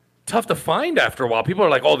like tough to find after a while. People are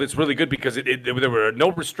like, "Oh, it's really good because there were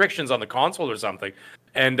no restrictions on the console or something,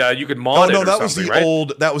 and you could mod it." Oh no, that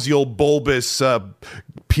was the old bulbous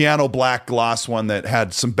piano black gloss one that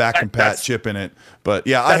had some back compat chip in it. But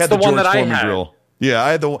yeah, I had the George Foreman grill. Yeah,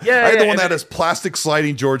 I had the one that has plastic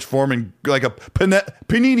sliding George Foreman, like a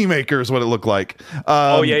panini maker is what it looked like.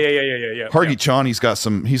 Yeah. Hargeet Chan, he's got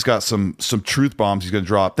some truth bombs he's going to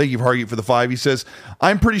drop. Thank you, Hargeet, for the 5. He says,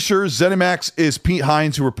 I'm pretty sure ZeniMax is Pete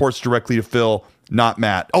Hines, who reports directly to Phil, not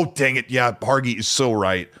Matt. Oh, dang it. Yeah, Hargeet is so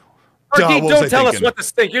right. Hargeet, don't tell us what to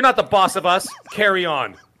think. You're not the boss of us. Carry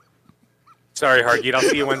on. Sorry, Hargeet. I'll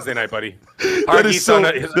see you Wednesday night, buddy. That is so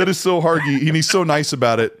Hargeet, and he's so nice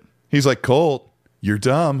about it. He's like, Colt, you're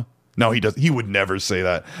dumb. No, he doesn't. He would never say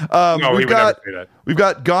that. No, he would never say that. We've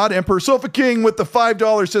got God Emperor Sofa King with the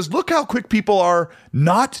 $5 says, look how quick people are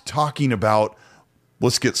not talking about.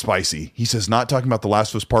 Let's get spicy. He says, not talking about The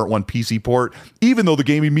Last of Us Part 1 PC port. Even though the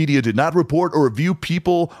gaming media did not report or review,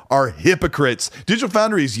 people are hypocrites. Digital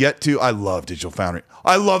Foundry is yet to. I love Digital Foundry.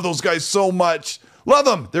 I love those guys so much. Love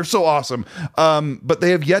them. They're so awesome. But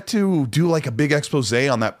they have yet to do like a big expose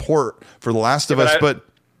on that port for The Last of Us. But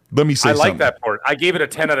let me say something. I like that port. I gave it a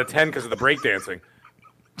 10 out of 10 because of the breakdancing.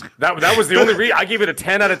 That was the only reason. I gave it a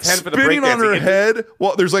 10 out of 10 for the breakdancing. Spinning on her head.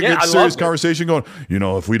 Well, there's like a serious conversation going,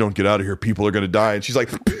 if we don't get out of here, people are going to die. And she's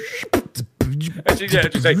like... and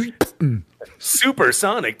she's like,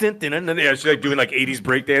 supersonic. Yeah, she's like doing like 80s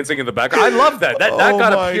breakdancing in the background. I love that. That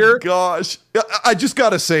got a pure... Oh, my gosh. I just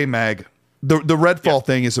got to say, Mag... The Redfall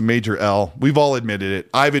thing is a major L. We've all admitted it.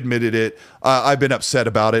 I've admitted it. I've been upset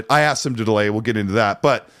about it. I asked them to delay. We'll get into that.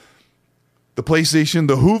 But the PlayStation,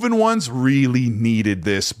 the Hooven ones really needed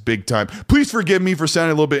this big time. Please forgive me for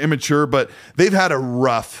sounding a little bit immature, but they've had a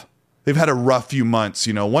rough few months.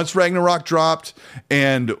 Once Ragnarok dropped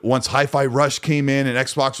and once Hi-Fi Rush came in and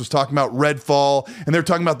Xbox was talking about Redfall and they're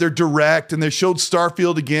talking about their Direct and they showed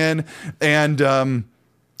Starfield again and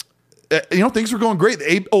things were going great.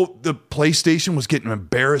 The PlayStation was getting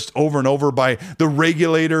embarrassed over and over by the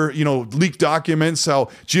regulator, leaked documents, how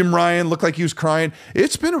Jim Ryan looked like he was crying.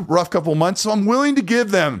 It's been a rough couple of months, so I'm willing to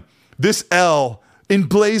give them this L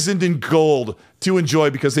emblazoned in gold to enjoy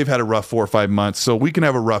because they've had a rough 4 or 5 months. So we can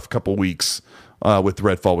have a rough couple weeks with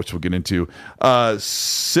Redfall, which we'll get into.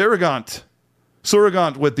 Surrogant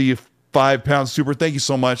with the £5 super. Thank you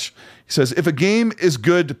so much. He says, if a game is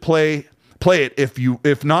good to play it.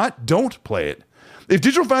 If not, don't play it. If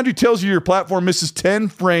Digital Foundry tells you your platform misses 10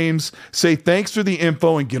 frames, say thanks for the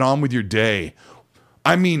info and get on with your day.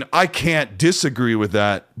 I mean, I can't disagree with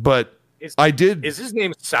that, but I did. Is his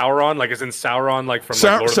name Sauron? Like, is in Sauron, like from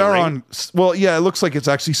Lord of the Rings? Well, yeah, it looks like it's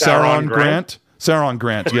actually Sauron Grant. Sauron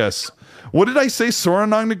Grant, yes. What did I say?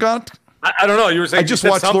 Sauron Grant? I don't know. You were saying I just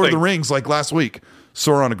watched Lord of the Rings like last week.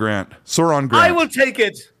 Sauron Grant. I will take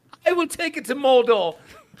it. I will take it to Moldor.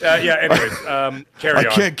 Anyways, carry on. I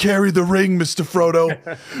can't carry the ring, Mr. Frodo,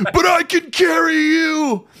 but I can carry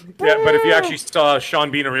you. Yeah, but if you actually saw Sean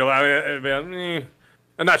Bean in real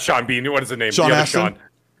not Sean Bean, what is the name? Sean Astin.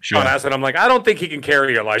 Sean Astin. I'm like, I don't think he can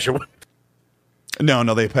carry Elijah Wood. No,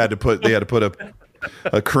 they had to put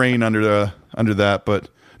a crane under that, but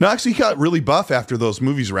no, actually he got really buff after those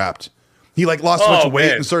movies wrapped. He lost a bunch of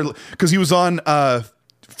weight and started because he was on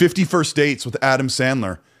 50 First Dates with Adam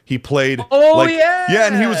Sandler. He played.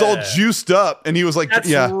 And he was all juiced up, and he was like,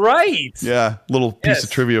 "That's right." Yeah, little piece of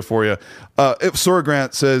trivia for you. If Sora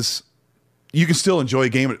Grant says you can still enjoy a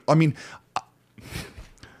game. I mean,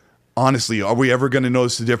 honestly, are we ever going to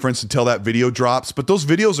notice the difference until that video drops? But those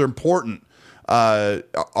videos are important.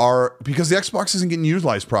 Because the Xbox isn't getting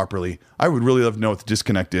utilized properly. I would really love to know what the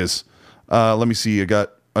disconnect is. Let me see. I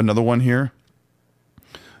got another one here.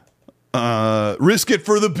 Risk it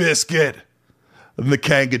for the biscuit. The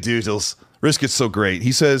Kangadoodles. Risk it's so great.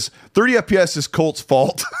 He says 30 FPS is Colt's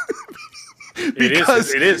fault. It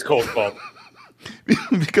is Colt's fault.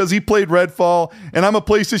 Because he played Redfall, and I'm a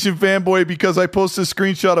PlayStation fanboy because I posted a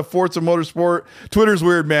screenshot of Forza Motorsport. Twitter's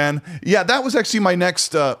weird, man. Yeah, that was actually my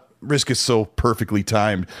next Risk is so perfectly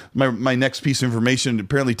timed. My next piece of information,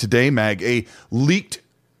 apparently today, Mag, a leaked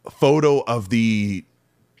photo of the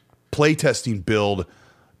playtesting build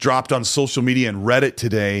dropped on social media and Reddit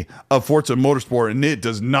today of Forza Motorsport, and it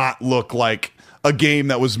does not look like a game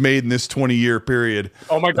that was made in this 20-year period.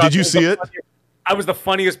 Oh my God. Did you see it? That was the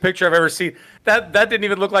funniest picture I've ever seen. That didn't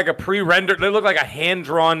even look like a pre-rendered. It looked like a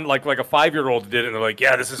hand-drawn, like a 5-year-old did, and they're like,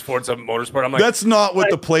 yeah, this is Forza Motorsport. I'm like, that's not what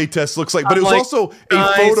the playtest looks like, but it was also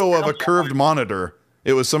a photo of a curved monitor.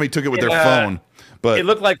 It was somebody took it with their phone. But it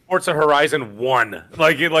looked like Forza Horizon 1.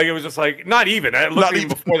 Like it was just like, not even. It looked even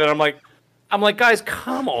before that. I'm like, guys,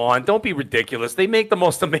 come on. Don't be ridiculous. They make the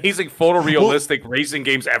most amazing photorealistic racing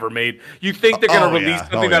games ever made. You think they're going to release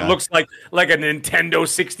something that looks like a Nintendo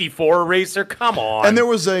 64 racer? Come on. And there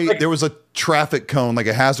was a traffic cone, like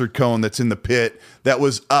a hazard cone that's in the pit that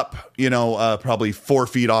was up, probably 4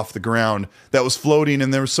 feet off the ground that was floating.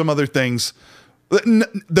 And there were some other things.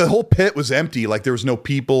 The whole pit was empty. Like there was no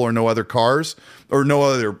people or no other cars or no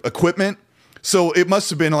other equipment. So it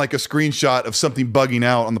must have been like a screenshot of something bugging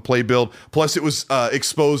out on the play build. Plus it was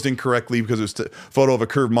exposed incorrectly because it was a photo of a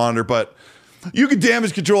curved monitor. But you can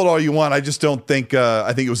damage control it all you want. I just don't think,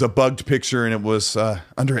 I think it was a bugged picture and it was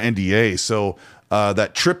under NDA. So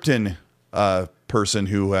that Tripton person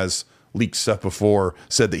who has leaked stuff before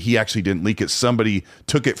said that he actually didn't leak it. Somebody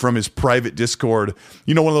took it from his private Discord.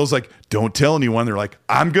 You know, one of those like, don't tell anyone. They're like,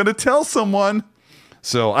 I'm going to tell someone.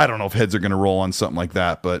 So I don't know if heads are going to roll on something like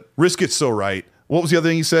that, but Risk It's So Right. What was the other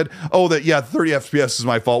thing he said? Oh, that, yeah, 30 FPS is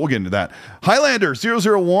my fault. We'll get into that.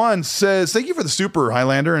 Highlander001 says, thank you for the super,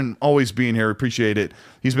 Highlander, and always being here. Appreciate it.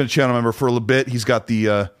 He's been a channel member for a little bit. He's got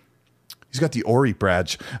the Ori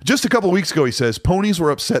badge. Just a couple of weeks ago, he says, ponies were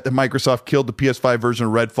upset that Microsoft killed the PS5 version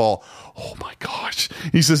of Redfall. Oh my gosh.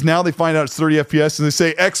 He says, now they find out it's 30 FPS and they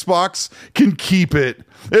say Xbox can keep it.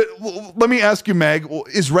 Let me ask you, Mag,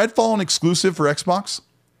 is Redfall an exclusive for Xbox?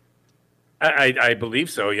 I believe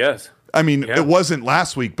so, yes. I mean, It wasn't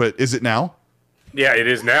last week, but is it now? Yeah, it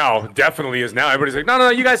is now. Definitely is now. Everybody's like, no,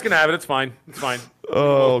 you guys can have it. It's fine. It's fine.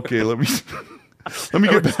 Oh, okay. Let me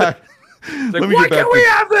get back. Like, why can't we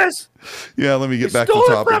have this? Yeah, let me get back to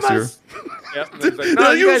topics here. Yep. Like,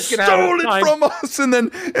 no, you stole it from us, and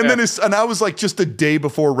then I was like, just a day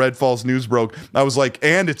before Redfall's news broke, I was like,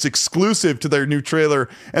 and it's exclusive to their new trailer,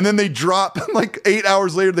 and then they drop like 8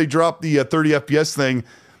 hours later, they drop the 30 FPS thing,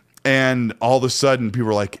 and all of a sudden people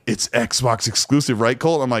were like, it's Xbox exclusive, right,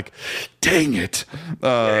 Colt? I'm like, dang it.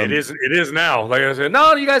 It is now. Like I said,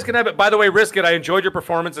 no, you guys can have it. By the way, Risk It. I enjoyed your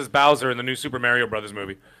performance as Bowser in the new Super Mario Brothers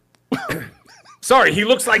movie. Sorry, he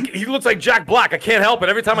looks like Jack Black. I can't help it.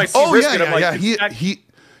 Every time I see Risk It, I'm like,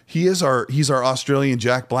 he's our Australian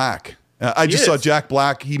Jack Black. I just saw Jack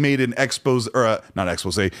Black. He made an expose, or not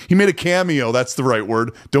expose. He made a cameo. That's the right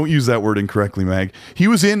word. Don't use that word incorrectly, Mag. He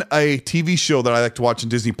was in a TV show that I like to watch on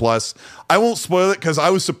Disney Plus. I won't spoil it because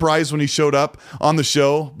I was surprised when he showed up on the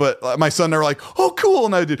show. But my son and I were like, "Oh, cool!"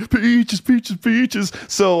 And I did peaches, peaches, peaches.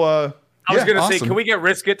 So I was gonna say, can we get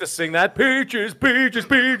Risk It to sing that peaches, peaches,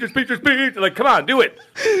 peaches, peaches, peaches? Like, come on, do it.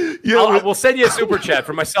 Yeah, we'll send you a super chat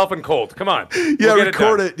for myself and Colt. Come on. Yeah,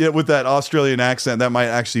 record it with that Australian accent. That might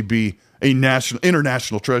actually be a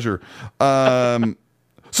international treasure.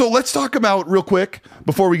 So let's talk about real quick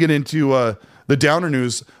before we get into the downer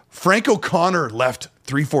news. Frank O'Connor left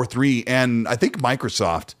 343 and I think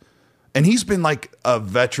Microsoft, and he's been like a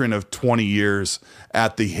veteran of 20 years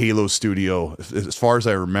at the Halo studio. As far as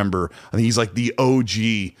I remember, I think he's like the OG,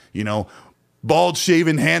 you know, bald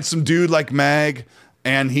shaven, handsome dude like Mag.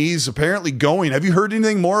 And he's apparently going. Have you heard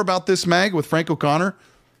anything more about this, Mag, with Frank O'Connor?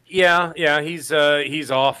 Yeah, he's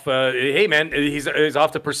off. Hey, man, he's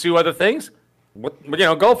off to pursue other things.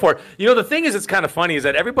 Go for it. You know, the thing is, it's kind of funny is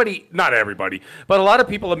that not everybody, but a lot of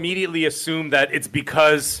people immediately assume that it's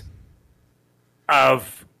because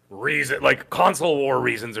of reason, like console war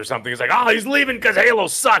reasons or something. It's like, oh, he's leaving because Halo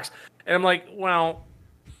sucks. And I'm like, well,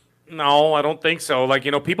 no, I don't think so. Like,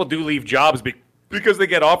 people do leave jobs because they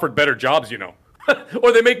get offered better jobs,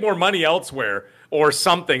 or they make more money elsewhere. Or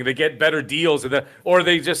something, they get better deals, or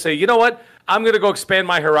they just say, you know what, I'm going to go expand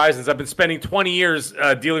my horizons. I've been spending 20 years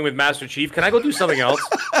dealing with Master Chief. Can I go do something else?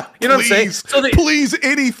 You know what I'm saying? So please,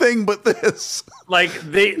 anything but this.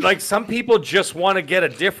 Like some people just want to get a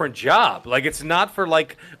different job. Like it's not for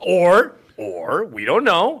or we don't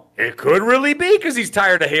know. It could really be because he's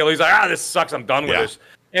tired of Halo. He's like, this sucks. I'm done with this.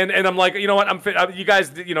 And I'm like, you know what? You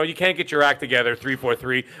guys, you can't get your act together.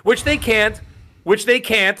 343, which they can't.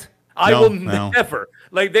 I will never.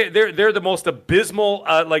 Like they're the most abysmal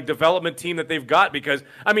development team that they've got because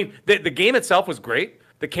I mean the game itself was great,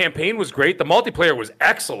 the campaign was great, the multiplayer was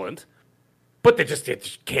excellent, but they just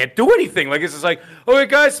can't do anything. Like it's just like, okay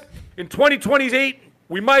guys, in 2028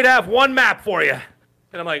 we might have one map for you,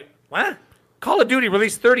 and I'm like, what? Call of Duty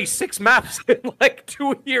released 36 maps in like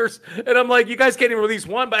 2 years, and I'm like, you guys can't even release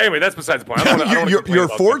one. But anyway, that's besides the point. Your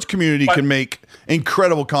Forge community can make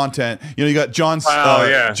incredible content. You got John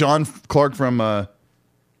Clark from.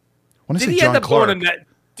 Did he end up going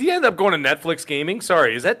to Netflix Gaming?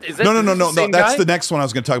 Sorry, is that no? That's the next one I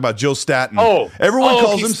was going to talk about. Joe Staten. Everyone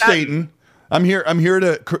calls him Staten. I'm here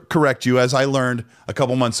to correct you, as I learned a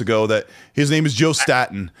couple months ago that his name is Joe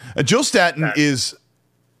Staten. Joe Staten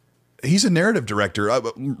he's a narrative director.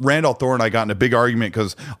 Randall Thor and I got in a big argument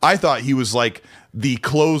because I thought he was like the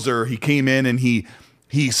closer. He came in and he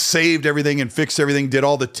saved everything and fixed everything, did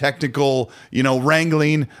all the technical,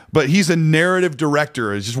 wrangling. But he's a narrative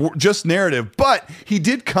director. It's just narrative. But he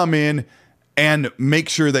did come in and make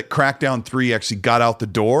sure that Crackdown 3 actually got out the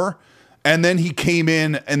door. And then he came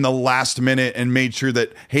in the last minute and made sure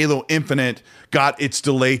that Halo Infinite got its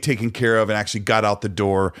delay taken care of and actually got out the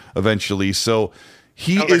door eventually. So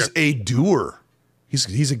he is a doer.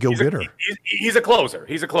 He's a go-getter. He's a closer.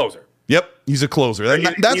 He's a closer. Yep, he's a closer. We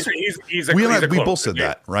both said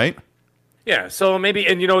that, right? Yeah, so maybe,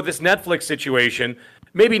 and this Netflix situation,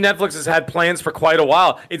 maybe Netflix has had plans for quite a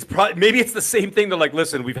while. Maybe it's the same thing. They're like,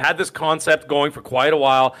 listen, we've had this concept going for quite a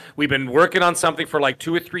while. We've been working on something for like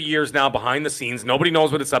 2 or 3 years now behind the scenes. Nobody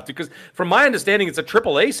knows what it's up to because, from my understanding, it's a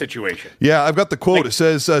AAA situation. Yeah, I've got the quote. It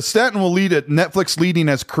says, Stanton will lead at Netflix leading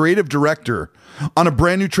as creative director on a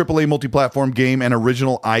brand new AAA multi-platform game and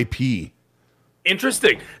original IP.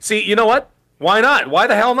 Interesting. See, you know what? Why not? Why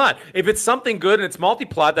the hell not? If it's something good and it's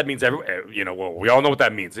multi-plot, that means we all know what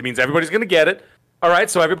that means. It means everybody's going to get it. All right,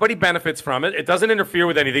 so everybody benefits from it. It doesn't interfere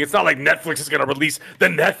with anything. It's not like Netflix is going to release the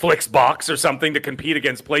Netflix box or something to compete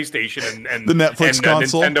against PlayStation and the Netflix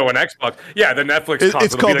console, Nintendo and Xbox. Yeah, the Netflix console.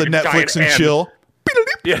 It's called the Netflix and chill.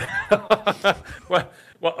 Yeah. Well,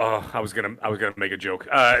 I was gonna make a joke,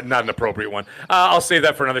 not an appropriate one. I'll save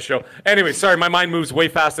that for another show. Anyway, sorry, my mind moves way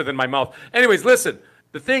faster than my mouth. Anyways, listen.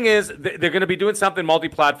 The thing is, they're going to be doing something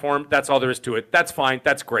multi-platform. That's all there is to it. That's fine.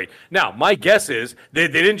 That's great. Now, my guess is they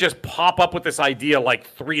didn't just pop up with this idea like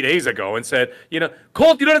 3 days ago and said,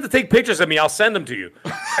 Colt, you don't have to take pictures of me. I'll send them to you.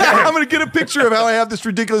 I'm going to get a picture of how I have this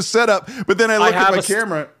ridiculous setup. But then I look at my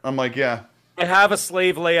camera. I'm like, yeah. I have a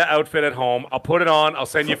Slave Leia outfit at home. I'll put it on. I'll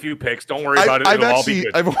send you a few pics. Don't worry about it. It'll all be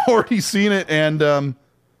good. I've already seen it, and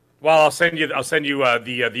well, I'll send you the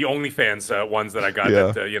OnlyFans ones that I got.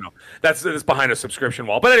 Yeah. That that's behind a subscription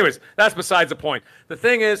wall. But anyways, that's besides the point. The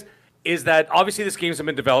thing is that obviously this game's been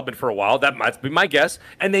in development for a while. That might be my guess,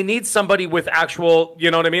 and they need somebody with actual,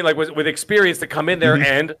 like with experience to come in there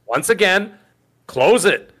and once again close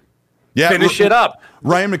it. Yeah, finish it up.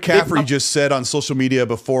 Ryan McCaffrey just said on social media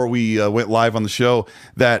before we went live on the show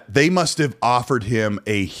that they must have offered him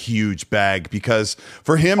a huge bag because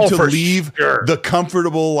for him to leave the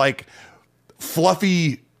comfortable, like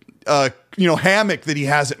fluffy, hammock that he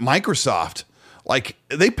has at Microsoft, like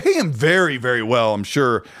they pay him very, very well, I'm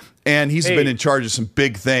sure. And he's been in charge of some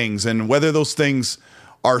big things. And whether those things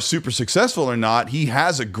are super successful or not, he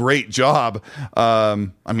has a great job.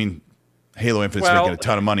 Halo Infinite's making a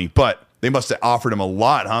ton of money, but they must have offered him a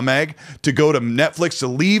lot, huh, Mag? To go to Netflix, to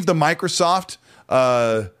leave the Microsoft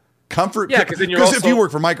comfort. Yeah, because if you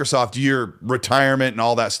work for Microsoft, your retirement and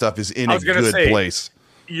all that stuff is in a good place.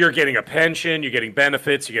 You're getting a pension, you're getting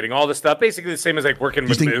benefits, you're getting all this stuff. Basically the same as like working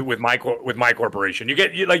with my corporation.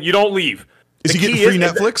 You don't leave. Is he getting free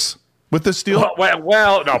Netflix with this deal?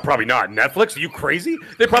 Well, no, probably not. Netflix? Are you crazy?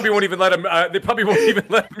 They probably won't even let him. They're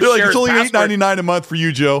like, it's only $8.99 a month for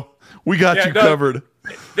you, Joe. We got you covered.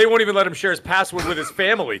 They won't even let him share his password with his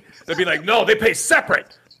family. They'd be like, no, they pay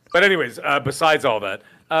separate. But anyways, besides all that,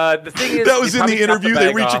 the thing is, that was in the interview.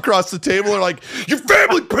 They reach across the table. They're like, your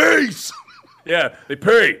family pays. Yeah, they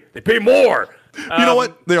pay. They pay more. You know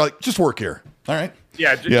what? They're like, just work here. All right.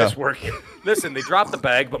 Yeah, just work here. Listen, they dropped the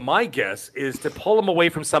bag, but my guess is to pull him away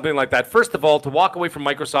from something like that. First of all, to walk away from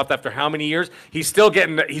Microsoft after how many years? He's still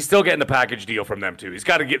getting the package deal from them too.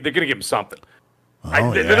 They're going to give him something.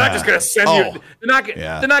 They're not just going to send you.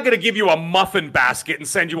 They're not going to give you a muffin basket and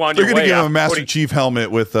send you on your way. They're going to give him a Master Chief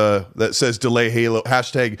helmet with that says "Delay Halo"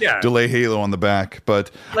 Delay Halo on the back.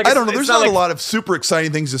 But I don't know. There's not a lot of super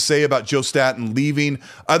exciting things to say about Joe Staten leaving,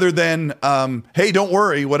 other than hey, don't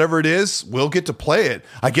worry, whatever it is, we'll get to play it.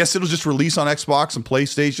 I guess it'll just release on Xbox and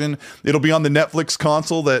PlayStation. It'll be on the Netflix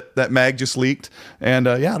console that Mag just leaked, and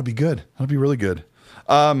it'll be good. It'll be really good.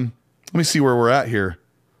 Let me see where we're at here.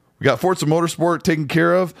 We got Forza Motorsport taken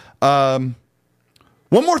care of. One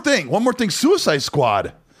more thing. Suicide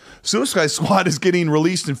Squad. Suicide Squad is getting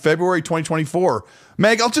released in February 2024.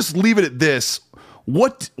 Meg, I'll just leave it at this.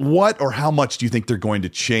 What or how much do you think they're going to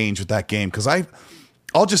change with that game? Because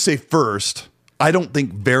I'll just say first, I don't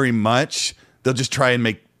think very much. They'll just try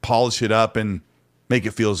and polish it up and make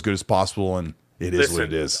it feel as good as possible, and it is what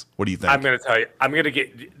it is. What do you think? I'm going to tell you. I'm going to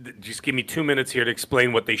just give me 2 minutes here to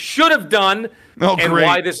explain what they should have done and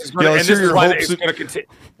why this is going to continue.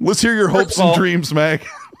 Let's hear your hopes and dreams, Mag.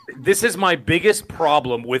 This is my biggest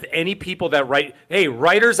problem with any people that write. Hey,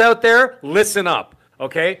 writers out there, listen up,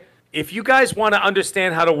 okay? If you guys want to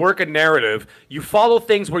understand how to work a narrative, you follow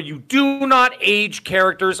things where you do not age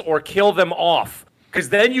characters or kill them off. Because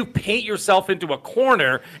then you paint yourself into a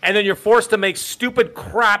corner, and then you're forced to make stupid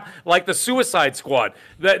crap like the Suicide Squad.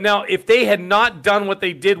 Now, if they had not done what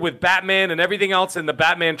they did with Batman and everything else in the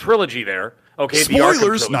Batman trilogy there, okay,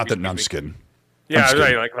 spoilers, I'm just kidding. Yeah,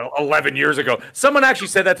 right, like 11 years ago. Someone actually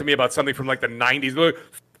said that to me about something from like the 90s. Like,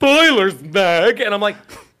 spoilers, Meg. And I'm like,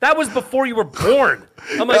 That was before you were born.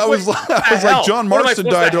 I'm like, I was like, John Marston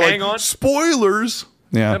died. They're like, spoilers.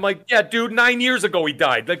 Yeah. I'm like, yeah, dude, 9 years ago he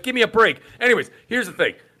died. Like, give me a break. Anyways, here's the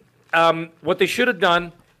thing. What they should have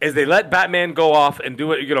done is they let Batman go off and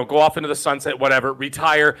do it, go off into the sunset, whatever,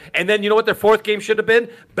 retire. And then you know what their fourth game should have been?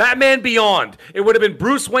 Batman Beyond. It would have been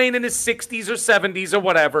Bruce Wayne in his 60s or 70s or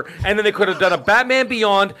whatever. And then they could have done a Batman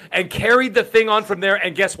Beyond and carried the thing on from there.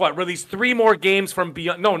 And guess what? Released 3 more games from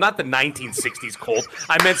Beyond. No, not the 1960s, Colt.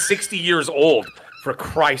 I meant 60 years old, for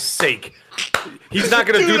Christ's sake. He's not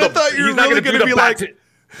going to do the... He's not going to do the... Like...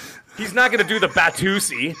 He's not going to do the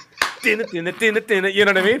Batusi. You know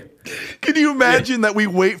what I mean? Can you imagine that we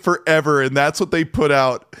wait forever and that's what they put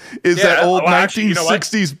out? Is that old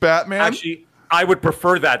 1960s Batman? Actually, I would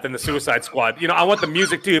prefer that than the Suicide Squad. I want the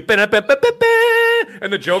music to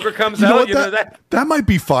and the Joker comes out. That might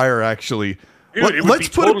be fire, actually. Dude, it would be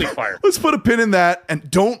totally fire. Let's put a pin in that and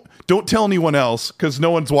don't tell anyone else because no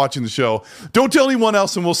one's watching the show. Don't tell anyone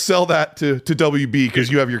else, and we'll sell that to WB because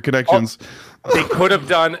you have your connections. They could have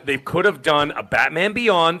done a Batman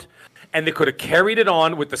Beyond, and they could have carried it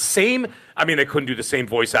on with the same. I mean, they couldn't do the same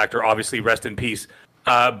voice actor, obviously. Rest in peace.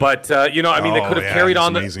 They could have carried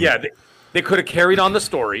on they could have carried on the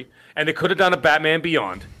story, and they could have done a Batman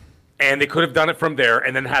Beyond. And they could have done it from there,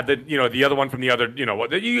 and then had the other one from the other.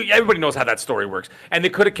 Everybody knows how that story works. And they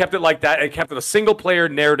could have kept it like that, and kept it a single-player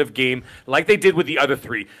narrative game, like they did with the other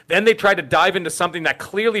 3. Then they tried to dive into something that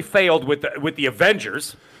clearly failed with the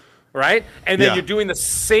Avengers, right? And then you're doing the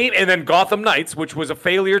same, and then Gotham Knights, which was a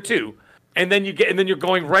failure too. And then you're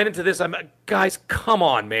going right into this. Guys, come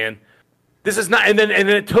on, man. This is not. And then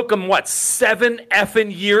it took them 7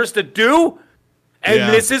 effing years to do,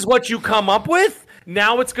 and this is what you come up with.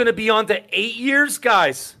 Now it's going to be on to 8 years,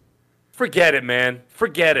 guys. Forget it, man.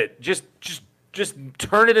 Forget it. Just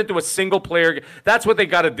turn it into a single player. That's what they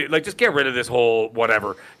got to do. Like, just get rid of this whole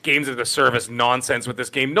whatever games as a service nonsense with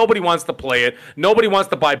this game. Nobody wants to play it. Nobody wants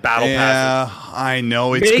to buy battle passes. Yeah, I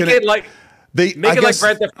know. Make it like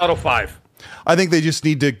Grand Theft Auto 5. I think they just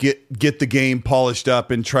need to get the game polished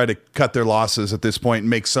up and try to cut their losses at this point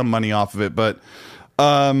and make some money off of it. But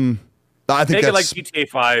I think make it like GTA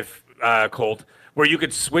 5, Colt. Where you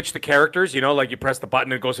could switch the characters, like you press the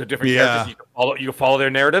button and it goes to different characters. You can follow their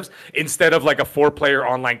narratives instead of like a 4-player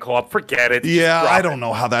online co-op. Forget it. Yeah, I don't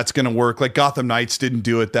know how that's going to work. Like Gotham Knights didn't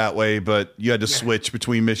do it that way, but you had to switch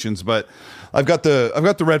between missions. But I've got the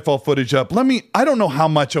Redfall footage up. I don't know how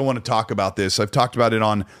much I want to talk about this. I've talked about it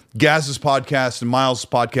on Gaz's podcast and Miles'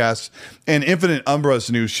 podcast and Infinite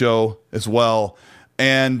Umbra's new show as well.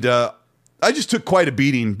 And I just took quite a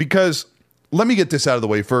beating because. Let me get this out of the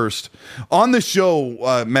way first. On the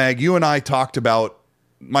show, Mag, you and I talked about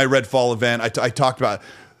my Redfall event. I talked about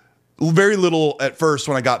very little at first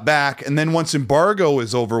when I got back. And then once embargo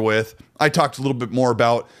is over with, I talked a little bit more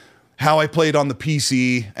about how I played on the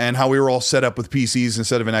PC and how we were all set up with PCs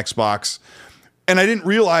instead of an Xbox. And I didn't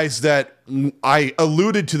realize that I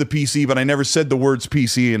alluded to the PC, but I never said the words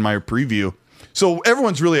PC in my preview. So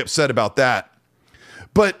everyone's really upset about that.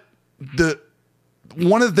 But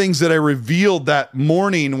one of the things that I revealed that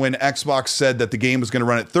morning when Xbox said that the game was going to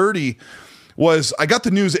run at 30 was I got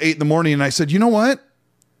the news at 8 in the morning and I said, you know what?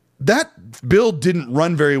 That build didn't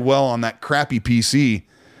run very well on that crappy PC.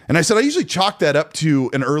 And I said, I usually chalk that up to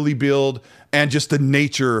an early build and just the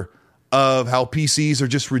nature of how PCs are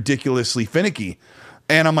just ridiculously finicky.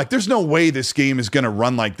 And I'm like, there's no way this game is going to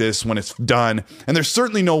run like this when it's done. And there's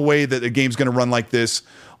certainly no way that a game's going to run like this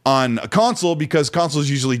on a console because consoles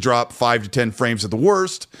usually drop 5 to 10 frames at the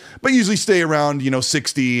worst, but usually stay around,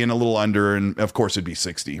 60 and a little under. And of course it'd be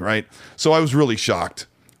 60, right? So I was really shocked.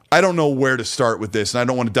 I don't know where to start with this and I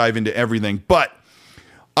don't want to dive into everything, but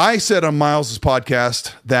I said on Miles'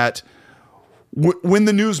 podcast that when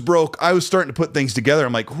the news broke, I was starting to put things together.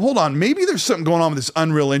 I'm like, hold on, maybe there's something going on with this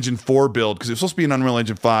Unreal Engine 4 build because it's supposed to be an Unreal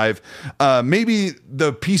Engine 5. Maybe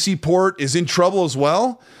the PC port is in trouble as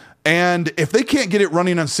well. And if they can't get it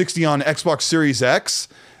running on 60 on Xbox Series X,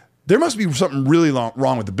 there must be something really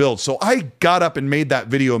wrong with the build. So I got up and made that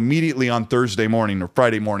video immediately on Thursday morning or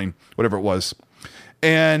Friday morning, whatever it was.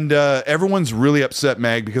 And everyone's really upset,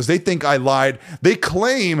 Mag, because they think I lied. They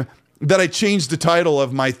claim that I changed the title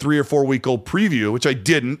of my 3 or 4 week old preview, which I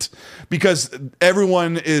didn't, because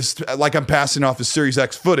everyone is like I'm passing off the Series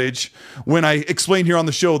X footage. When I explained here on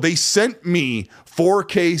the show, they sent me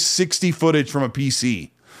 4K 60 footage from a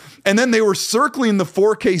PC. And then they were circling the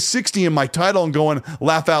 4K 60 in my title and going,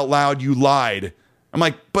 laugh out loud, you lied. I'm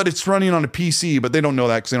like, but it's running on a PC, but they don't know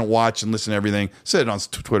that because they don't watch and listen to everything. Said it on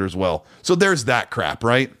Twitter as well. So there's that crap,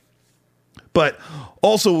 right? But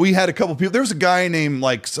also we had a couple people. There was a guy named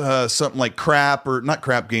something like Crap or not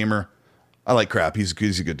Crap Gamer. I like Crap. He's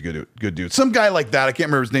a good dude. Some guy like that. I can't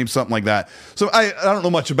remember his name. Something like that. So I don't know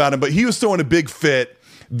much about him, but he was throwing a big fit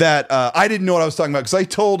that I didn't know what I was talking about because I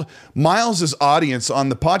told Miles's audience on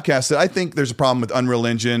the podcast that I think there's a problem with Unreal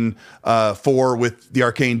Engine 4 with the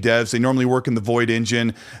Arcane devs. They normally work in the Void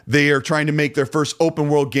engine. They are trying to make their first open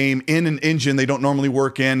world game in an engine they don't normally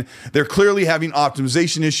work in. They're clearly having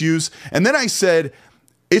optimization issues. And then I said,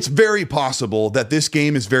 it's very possible that this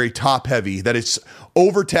game is very top heavy, that it's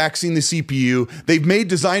overtaxing the CPU. They've made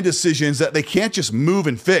design decisions that they can't just move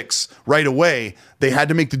and fix right away. They had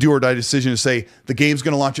to make the do or die decision to say the game's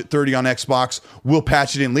going to launch at 30 on Xbox. We'll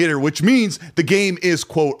patch it in later, which means the game is,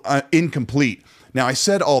 quote, incomplete. Now, I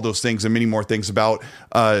said all those things and many more things about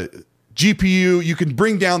GPU. You can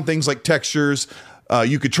bring down things like textures.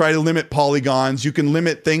 You could try to limit polygons. You can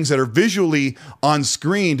limit things that are visually on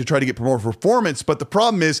screen to try to get more performance. But the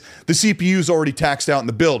problem is the CPU is already taxed out in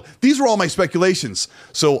the build. These were all my speculations.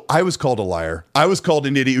 So I was called a liar. I was called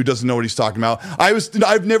an idiot who doesn't know what he's talking about.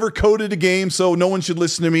 I've never coded a game, so no one should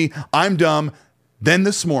listen to me. I'm dumb. Then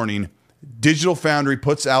this morning, Digital Foundry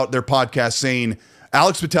puts out their podcast saying,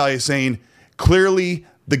 Alex Battaglia saying, clearly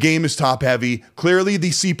the game is top heavy. Clearly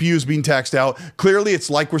the CPU is being taxed out. Clearly it's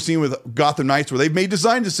like we're seeing with Gotham Knights where they've made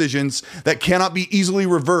design decisions that cannot be easily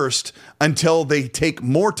reversed until they take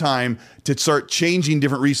more time to start changing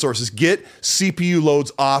different resources, get CPU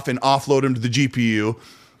loads off and offload them to the GPU,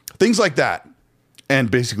 things like that. And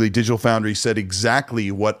basically Digital Foundry said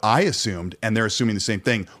exactly what I assumed, and they're assuming the same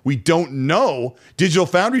thing. We don't know. Digital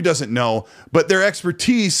Foundry doesn't know, but their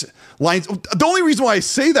expertise lines. The only reason why I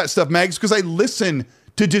say that stuff, Mag, is because I listen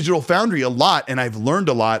to Digital Foundry a lot, and I've learned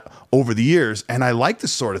a lot over the years, and I like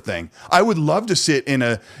this sort of thing. I would love to sit in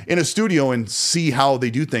a studio and see how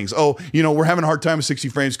they do things. Oh, we're having a hard time with 60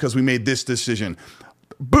 frames because we made this decision.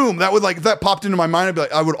 Boom, that would if that popped into my mind, I'd be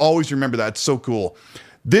like, I would always remember that. It's so cool.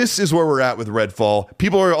 This is where we're at with Redfall.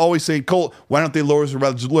 People are always saying, Colt, why don't they lower the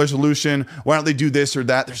resolution? Why don't they do this or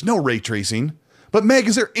that? There's no ray tracing. But Meg,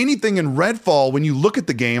 is there anything in Redfall when you look at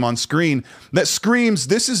the game on screen that screams,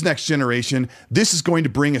 this is next generation, this is going to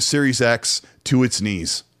bring a Series X to its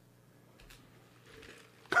knees?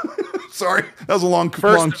 Sorry, that was a long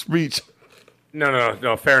speech.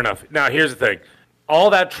 No, fair enough. Now, here's the thing. All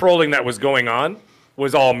that trolling that was going on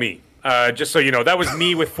was all me. Just so you know, that was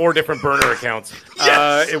me with 4 different burner accounts.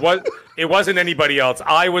 Yes! It wasn't anybody else.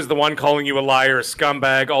 I was the one calling you a liar, a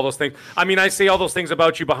scumbag, all those things. I mean, I say all those things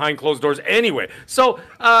about you behind closed doors anyway. So,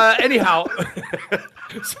 anyhow,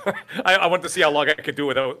 sorry, I want to see how long I could do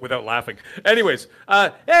without laughing. Anyways,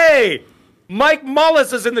 hey, Mike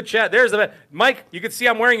Mullis is in the chat. There's the Mike. You can see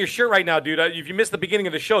I'm wearing your shirt right now, dude. If you missed the beginning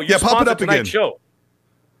of the show, you pop it up tonight's again. Show.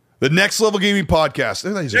 The Next Level Gaming Podcast.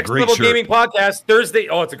 That's a great shirt. Gaming Podcast, Thursday.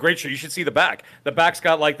 Oh, it's a great shirt. You should see the back. The back's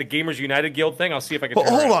got like the Gamers United Guild thing. I'll see if I can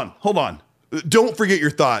Hold on. Don't forget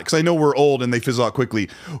your thought, because I know we're old and they fizzle out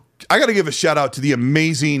quickly. I got to give a shout out to the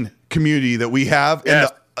amazing community that we have and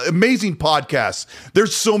the amazing podcasts.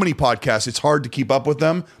 There's so many podcasts. It's hard to keep up with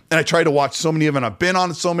them. And I try to watch so many of them. I've been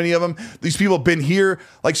on so many of them. These people have been here.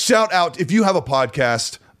 Like, shout out if you have a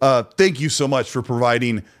podcast. Thank you so much for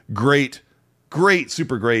providing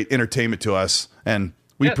super great entertainment to us, and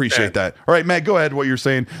we appreciate that. All right, Matt, go ahead. What you're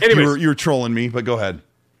saying? Anyways, you were trolling me, but go ahead.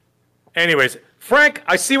 Anyways, Frank,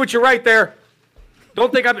 I see what you're right there.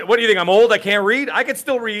 Don't think what do you think? I'm old. I can't read. I can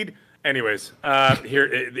still read. Anyways,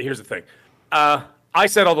 here's the thing. I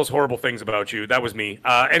said all those horrible things about you. That was me.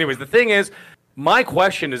 Anyways, the thing is, my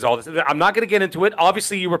question is all this. I'm not going to get into it.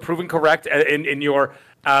 Obviously, you were proven correct in your.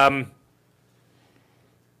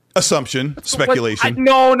 Assumption, speculation.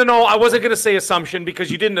 No. I wasn't going to say assumption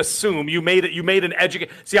because you didn't assume. You made an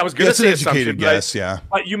educated. See, I was going to say assumption. Guess, yeah.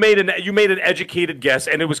 But you made an educated guess,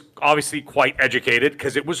 and it was obviously quite educated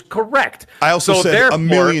because it was correct. I also said a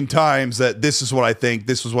million times that this is what I think.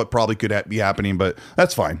 This is what probably could be happening, but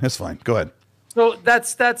that's fine. That's fine. Go ahead. So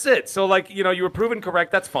that's it. So you were proven correct.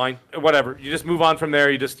 That's fine. Whatever. You just move on from there.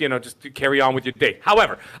 You just carry on with your day.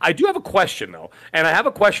 However, I do have a question though, and I have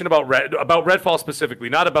a question about Redfall specifically,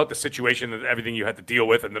 not about the situation and everything you had to deal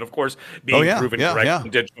with, and then of course being proven correct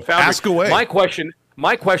in Digital Foundry. Ask away.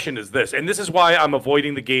 My question is this, and this is why I'm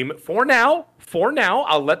avoiding the game for now.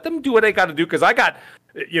 I'll let them do what they got to do because I got,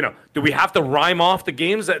 do we have to rhyme off the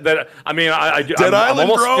games that I mean, I'm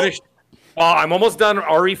almost finished. I'm almost done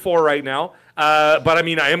RE4 right now. But I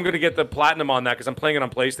mean, I am going to get the platinum on that because I'm playing it on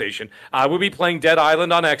PlayStation. We'll be playing Dead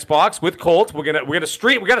Island on Xbox with Colt. We're gonna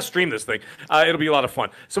stream. We got to stream this thing. It'll be a lot of fun.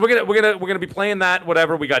 So we're gonna be playing that.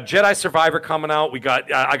 Whatever. We got Jedi Survivor coming out. We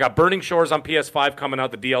got I got Burning Shores on PS5 coming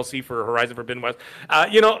out. The DLC for Horizon Forbidden West.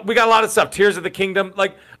 We got a lot of stuff. Tears of the Kingdom.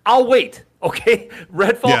 Like, I'll wait. Okay,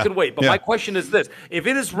 Redfall can wait. But my question is this: if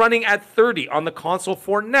it is running at 30 on the console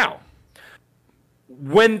for now,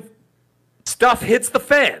 when stuff hits the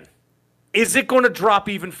fan, is it going to drop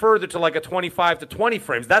even further to like a 25 to 20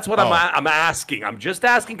 frames? That's what I'm asking. I'm just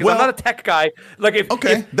asking because I'm not a tech guy. Like,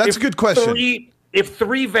 that's a good question. If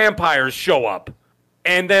 3 vampires show up,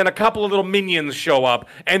 and then a couple of little minions show up,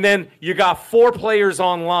 and then you got 4 players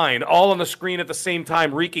online, all on the screen at the same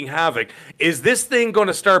time, wreaking havoc, is this thing going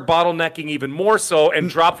to start bottlenecking even more so and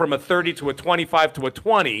drop from a 30 to a 25 to a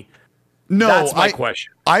 20? No, that's my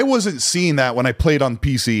question. I wasn't seeing that when I played on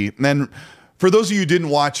PC. And then, for those of you who didn't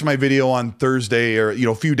watch my video on Thursday or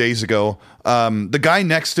a few days ago, the guy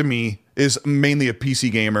next to me is mainly a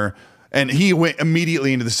PC gamer, and he went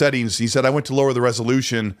immediately into the settings. He said, I went to lower the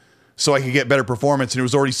resolution so I could get better performance, and it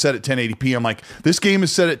was already set at 1080p. I'm like, this game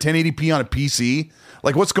is set at 1080p on a PC?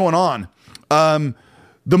 Like, what's going on?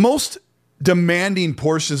 The most demanding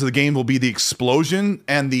portions of the game will be the explosion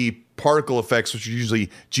and the particle effects, which are usually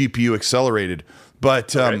GPU accelerated.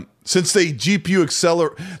 But since they use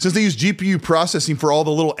GPU processing for all the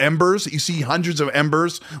little embers, you see hundreds of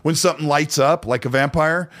embers when something lights up like a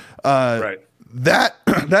vampire. That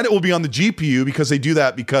it will be on the GPU because they do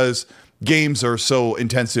that because games are so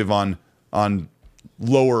intensive on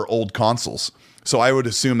lower old consoles. So I would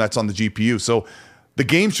assume that's on the GPU. So the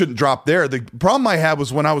game shouldn't drop there. The problem I had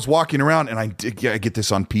was when I was walking around, and I get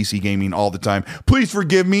this on PC gaming all the time. Please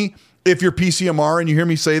forgive me if you're PCMR and you hear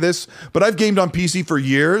me say this, but I've gamed on PC for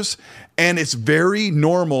years, and it's very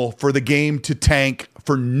normal for the game to tank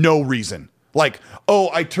for no reason. Like, oh,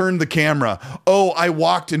 I turned the camera. Oh, I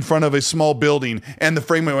walked in front of a small building, and the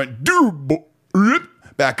frame rate went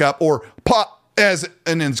back up, or pop, and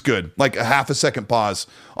then it's good. Like a half a second pause.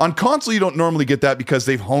 On console, you don't normally get that because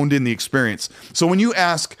they've honed in the experience. So when you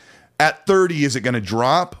ask, at 30, is it going to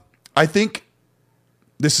drop? I think,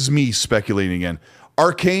 this is me speculating again,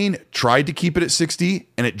 Arcane tried to keep it at 60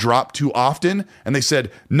 and it dropped too often, and they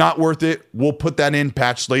said, not worth it. We'll put that in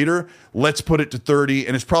patch later. Let's put it to 30,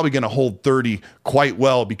 and it's probably going to hold 30 quite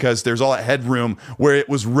well because there's all that headroom where it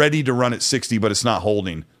was ready to run at 60, but it's not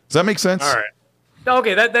holding. Does that make sense? All right.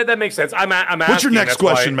 Okay, that makes sense. I'm asking. What's your next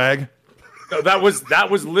question, Mag? No, that was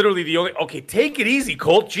literally the only. Okay, take it easy,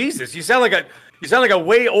 Colt. Jesus, you sound like a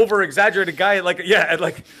way over exaggerated guy.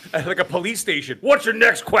 At a police station. What's your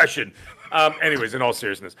next question? Anyways, in all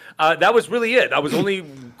seriousness, that was really it. I was only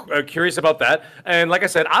curious about that. And like I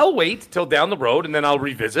said, I'll wait till down the road, and then I'll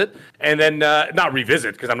revisit. And then not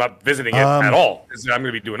revisit because I'm not visiting it at all. I'm going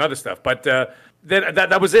to be doing other stuff. But then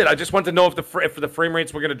that was it. I just wanted to know if the frame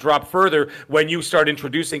rates were going to drop further when you start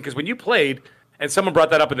introducing. Because when you played, and someone brought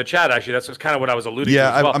that up in the chat, actually, that's kind of what I was alluding to.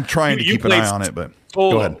 Yeah, I'm trying to keep an eye on it, but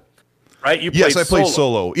solo, go ahead. Right? Yes, I played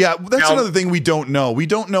solo. Yeah, that's another thing we don't know. We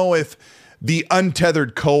don't know if the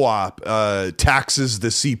untethered co-op taxes the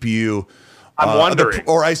CPU. I'm wondering,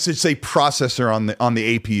 or I should say, processor on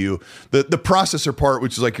the APU, the processor part,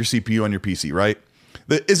 which is like your CPU on your PC, right?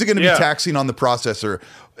 Is it going to be taxing on the processor?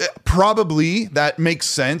 Probably. That makes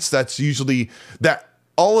sense. That's usually that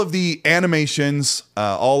all of the animations,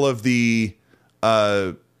 all of the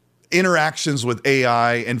interactions with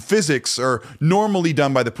AI and physics are normally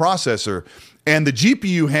done by the processor, and the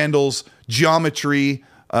GPU handles geometry.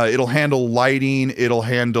 It'll handle lighting. It'll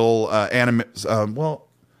handle well,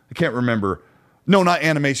 I can't remember. No, not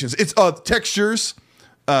animations. It's textures.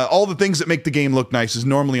 All the things that make the game look nice is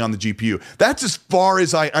normally on the GPU. That's as far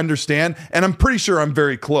as I understand, and I'm pretty sure I'm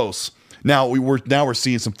very close. Now we're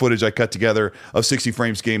seeing some footage I cut together of 60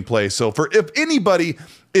 frames gameplay. So if anybody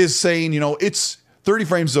is saying, it's 30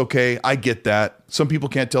 frames is okay, I get that. Some people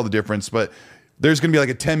can't tell the difference, but there's going to be like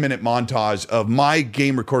a 10-minute montage of my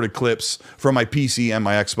game recorded clips from my PC and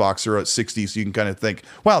my Xbox are at 60, so you can kind of think,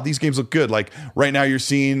 wow, these games look good. Like right now you're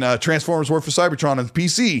seeing Transformers War for Cybertron on the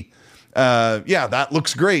PC. Yeah, that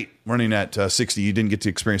looks great running at 60. You didn't get to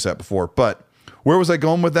experience that before. But where was I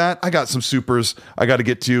going with that? I got some supers I got to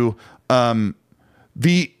get to. What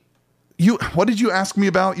did you ask me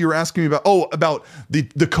about? You were asking me about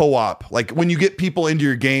the co-op. Like when you get people into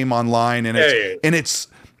your game online and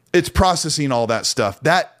it's processing all that stuff.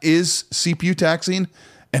 That is CPU taxing.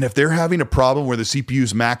 And if they're having a problem where the CPU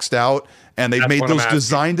is maxed out and they've made those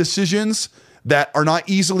design decisions that are not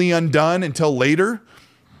easily undone until later,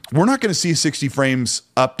 we're not going to see a 60 frames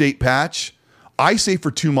update patch. I say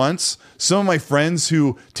for 2 months. Some of my friends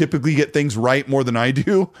who typically get things right more than I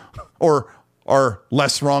do or are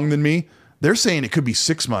less wrong than me, they're saying it could be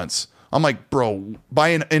 6 months. I'm like, bro,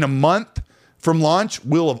 in a month from launch,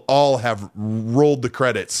 we'll all have rolled the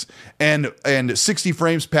credits, and 60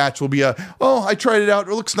 frames patch will be I tried it out.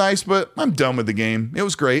 It looks nice, but I'm done with the game. It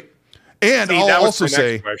was great. And I'll also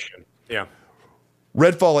say, question. Yeah,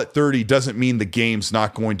 Redfall at 30 doesn't mean the game's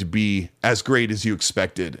not going to be as great as you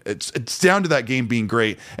expected. It's down to that game being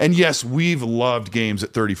great. And yes, we've loved games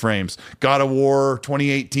at 30 frames. God of War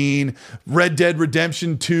 2018, Red Dead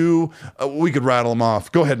Redemption 2. We could rattle them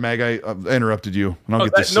off. Go ahead, Mag. I interrupted you, and I'll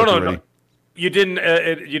get this ready. No. You didn't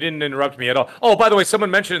interrupt me at all. Oh, by the way,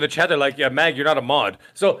 someone mentioned in the chat, they're like, yeah, Mag, you're not a mod.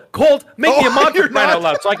 So, Colt, make me a mod for crying out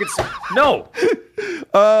loud so I can see. No.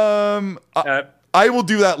 I will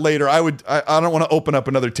do that later. I don't want to open up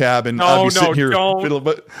another tab and I'll be sitting here.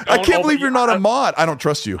 But I can't believe you're not a mod. I don't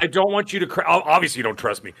trust you. I don't want you to obviously you don't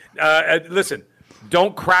trust me. Listen,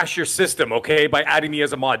 don't crash your system, okay, by adding me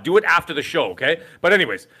as a mod. Do it after the show, okay? But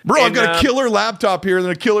anyways. Bro, I've got a killer laptop here and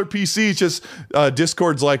a killer PC. It's just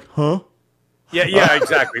Discord's like, huh? Yeah,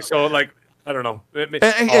 exactly. So, like, I don't know. Hey,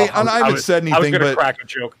 I haven't said anything, I was going to but crack a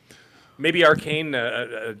joke. Maybe Arcane.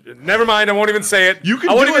 Never mind. I won't even say it. You can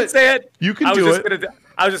I won't do even it. say it. You can do it.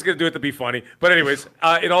 I was just going to do it to be funny. But anyways,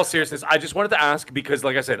 in all seriousness, I just wanted to ask because,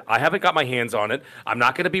 like I said, I haven't got my hands on it. I'm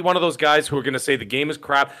not going to be one of those guys who are going to say the game is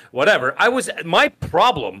crap, whatever. My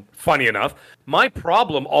problem, funny enough,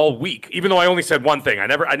 all week, even though I only said one thing, I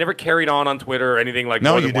never carried on Twitter or anything like that.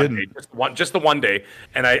 No, you didn't. Just the one day.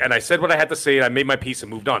 And I said what I had to say, and I made my peace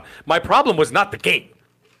and moved on. My problem was not the game.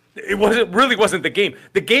 It really wasn't the game.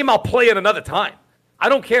 The game I'll play at another time. I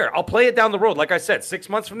don't care. I'll play it down the road. Like I said, 6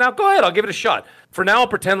 months from now, go ahead. I'll give it a shot. For now, I'll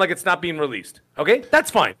pretend like it's not being released. Okay?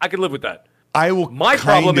 That's fine. I can live with that. I will My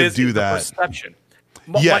problem is do that. The perception.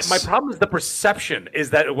 Yes. My problem is the perception is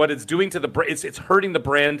that what it's doing to the brand, it's hurting the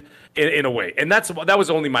brand in a way. And that was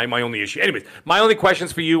only my only issue. Anyways, my only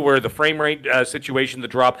questions for you were the frame rate situation, the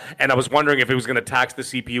drop, and I was wondering if it was going to tax the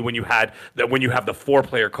CPU when you have the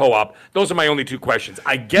 4-player co-op. Those are my only two questions.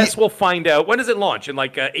 I guess we'll find out. When does it launch? In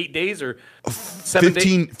like 8 days or 7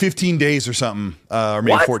 days? 15 days or something, or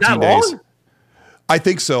maybe What? 14 That days. long? I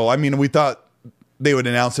think so. I mean, we thought they would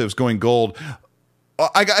announce it was going gold.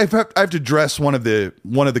 I have to address one of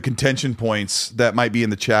the contention points that might be in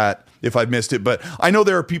the chat if I missed it, but I know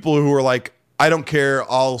there are people who are like, I don't care.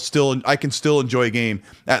 I can still enjoy a game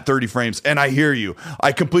at 30 frames, and I hear you.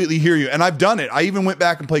 I completely hear you, and I've done it. I even went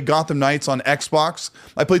back and played Gotham Knights on Xbox.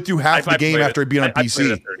 I played through half the game after I beat on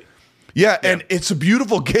PC. Yeah, and it's a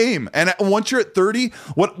beautiful game. And once you're at 30,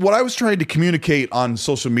 what I was trying to communicate on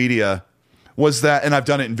social media was that, and I've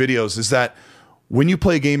done it in videos, is that when you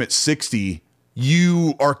play a game at 60,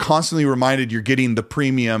 you are constantly reminded you're getting the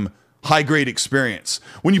premium high grade experience.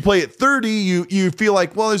 When you play at 30, you feel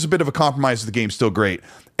like, well, there's a bit of a compromise. The game's still great.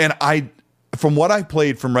 And from what I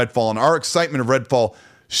played from Redfall, and our excitement of Redfall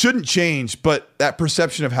shouldn't change, but that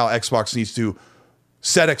perception of how Xbox needs to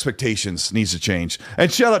set expectations needs to change. And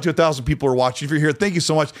shout out to 1,000 people who are watching. If you're here, thank you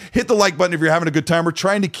so much. Hit the like button if you're having a good time. We're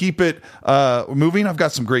trying to keep it moving. I've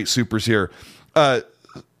got some great supers here.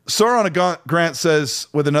 Sauron Grant says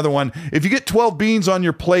with another one, if you get 12 beans on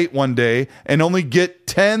your plate one day and only get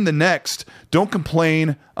 10 the next, don't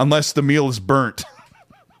complain unless the meal is burnt.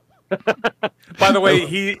 By the way,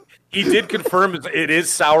 he did confirm it is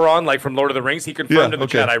Sauron, like from Lord of the Rings. He confirmed in the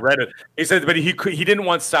chat. I read it. He said, but he didn't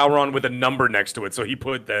want Sauron with a number next to it, so he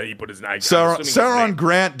put his name. Sauron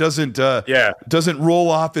Grant doesn't roll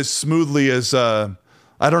off as smoothly as I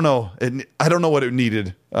don't know. I don't know what it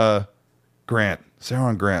needed. Grant.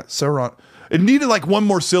 Sauron Grant. Sauron. It needed like one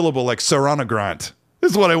more syllable, like Sarana Grant.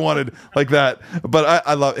 Is what I wanted, like that. But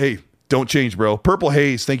I love. Hey, don't change, bro. Purple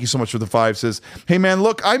Haze, thank you so much for the 5. Says, hey man,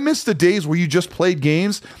 look, I miss the days where you just played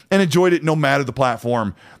games and enjoyed it no matter the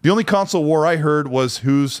platform. The only console war I heard was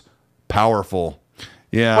who's powerful.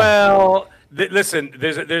 Yeah. Well, listen,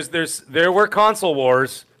 there were console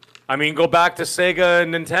wars. I mean, go back to Sega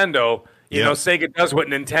and Nintendo. You know, Sega does what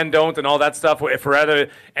Nintendo don't and all that stuff forever.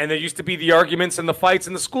 And there used to be the arguments and the fights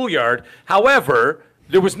in the schoolyard. However,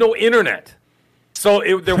 there was no internet. So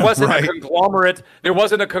there wasn't a conglomerate. There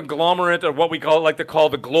wasn't a conglomerate of what we call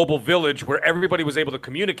the global village, where everybody was able to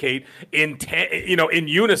communicate in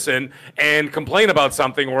unison and complain about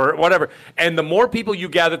something or whatever. And the more people you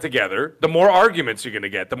gather together, the more arguments you're going to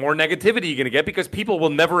get, the more negativity you're going to get, because people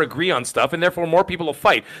will never agree on stuff, and therefore more people will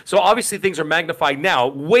fight. So obviously things are magnified now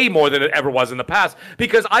way more than it ever was in the past,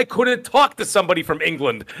 because I couldn't talk to somebody from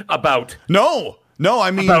England about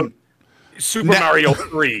about Super Mario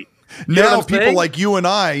 3. Now people like you and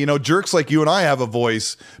I, jerks like you and I have a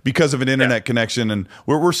voice because of an internet connection, and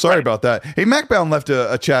we're sorry about that. Hey, MacBound left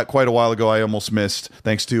a chat quite a while ago I almost missed,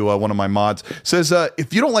 thanks to one of my mods. Says,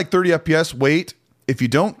 if you don't like 30 FPS, wait. If you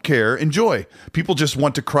don't care, enjoy. People just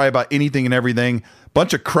want to cry about anything and everything.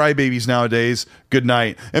 Bunch of crybabies nowadays. Good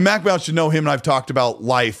night. And MacBound should know him, and I've talked about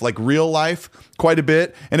life, like real life, quite a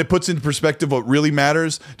bit, and it puts into perspective what really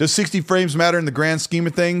matters. Does 60 frames matter in the grand scheme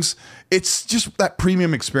of things? It's just that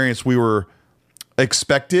premium experience we were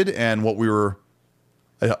expected and what we were,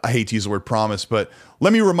 I hate to use the word promise, but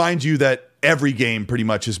let me remind you that every game pretty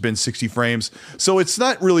much has been 60 frames. So it's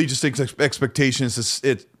not really just expectations.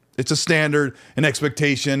 It's a standard, an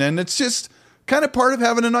expectation, and it's just kind of part of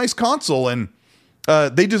having a nice console. And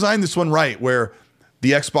they designed this one right, where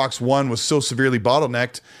the Xbox One was so severely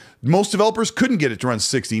bottlenecked, most developers couldn't get it to run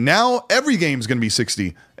 60. Now every game is going to be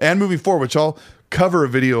 60. And moving forward, which I'll cover a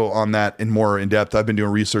video on that in more in depth. I've been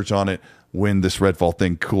doing research on it when this Redfall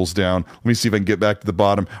thing cools down. Let me see if I can get back to the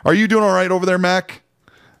bottom. Are you doing all right over there, Mac?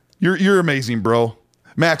 You're amazing, bro.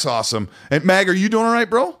 Mac's awesome. And Mag, are you doing all right,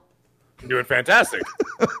 bro? I'm doing fantastic.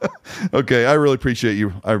 Okay, I really appreciate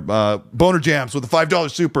you. Boner Jams with a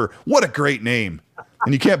 $5 super. What a great name.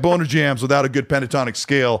 And you can't Boner Jams without a good pentatonic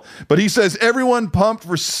scale. But he says, everyone pumped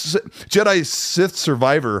for Jedi Sith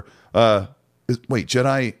Survivor. Wait,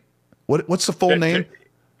 Jedi... What's the full name?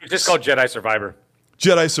 It's just called Jedi Survivor.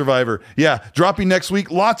 Jedi Survivor. Yeah, dropping next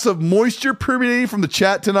week. Lots of moisture permeating from the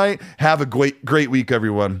chat tonight. Have a great week,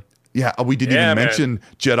 everyone. Yeah, we didn't even mention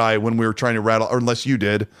Jedi when we were trying to rattle, or unless you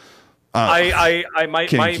did. Like I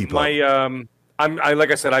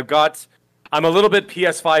said, I'm a little bit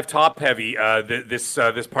PS5 top heavy this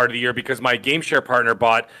part of the year because my GameShare partner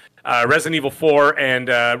bought Resident Evil 4 and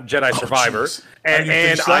Jedi Survivor,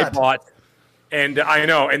 and I bought. And I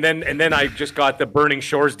know, and then I just got the Burning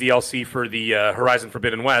Shores DLC for the Horizon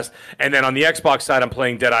Forbidden West, and then on the Xbox side, I'm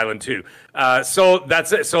playing Dead Island 2. So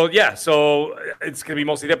that's it. So yeah, so it's gonna be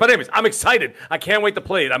mostly that. But anyways, I'm excited. I can't wait to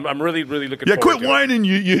play it. I'm really looking. Yeah, forward quit whining,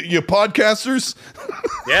 you podcasters.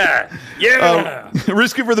 Yeah.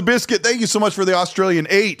 Risky for the biscuit. Thank you so much for the Australian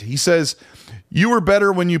 8. He says you were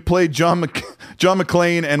better when you played John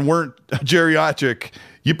McClane and weren't geriatric.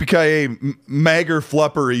 Yippee-ki-yay, Magger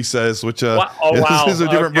Flupper, he says, which wow. This is a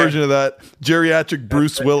different version of that. Geriatric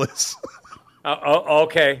Bruce Willis.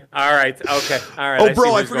 Okay. All right. Oh,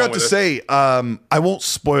 bro, I forgot to say, I won't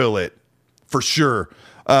spoil it for sure.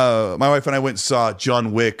 My wife and I went and saw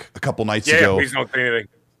John Wick a couple nights ago. Yeah, please don't say anything.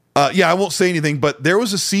 I won't say anything, but there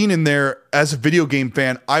was a scene in there as a video game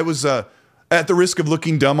fan. I was, at the risk of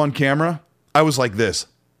looking dumb on camera, I was like this.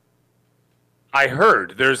 I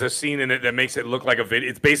heard there's a scene in it that makes it look like a video.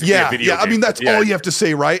 It's basically a video game. I mean, that's all you have to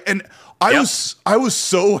say, right? And I was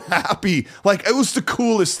so happy. Like, it was the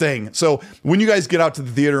coolest thing. So when you guys get out to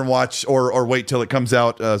the theater and watch, or wait till it comes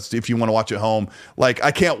out, if you want to watch at home, like,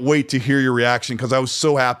 I can't wait to hear your reaction, because I was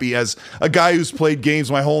so happy as a guy who's played games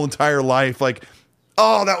my whole entire life. Like,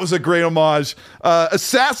 oh, that was a great homage.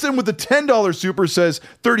 Assassin with the $10 super says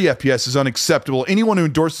 30 FPS is unacceptable. Anyone who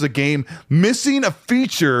endorses a game missing a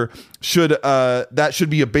feature should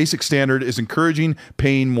be a basic standard, is encouraging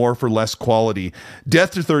paying more for less quality. Death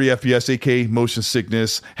to 30 FPS, aka motion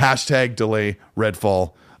sickness, #delay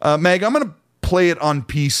Redfall. Mag, I'm going to play it on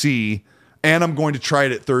PC, and I'm going to try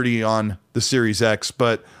it at 30 on the Series X,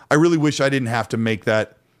 but I really wish I didn't have to make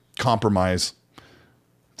that compromise.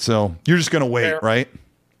 So you're just going to wait, right?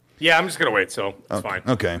 Yeah, I'm just going to wait, so it's fine.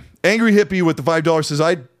 Okay. Angry Hippie with the $5 says,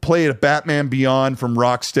 I'd play a Batman Beyond from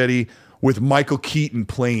Rocksteady with Michael Keaton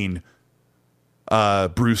playing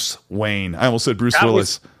Bruce Wayne. I almost said Bruce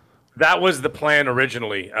Willis. That was the plan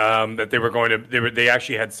originally, that they were going to. They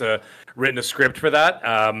actually had written a script for that.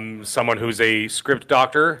 Someone who's a script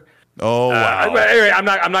doctor. Oh, wow. Anyway, I'm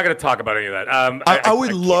not going to talk about any of that. I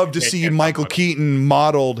would love to see Michael Keaton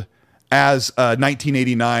modeled as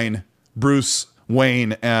 1989 Bruce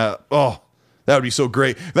Wayne. That would be so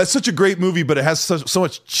great. That's such a great movie, but it has so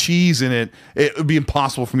much cheese in it. It would be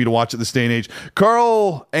impossible for me to watch at this day and age.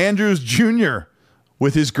 Carl Andrews Jr.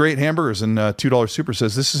 with his great hamburgers and $2 super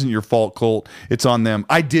says, this isn't your fault, Colt. It's on them.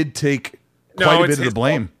 I did take quite a bit of the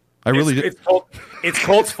blame. Fault. I really did. It's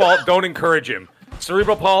Colt's fault. Don't encourage him.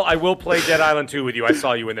 Cerebral Paul, I will play Dead Island 2 with you. I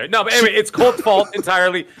saw you in there. No, but anyway, it's Colt's fault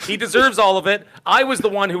entirely. He deserves all of it. I was the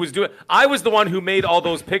one who made all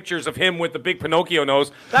those pictures of him with the big Pinocchio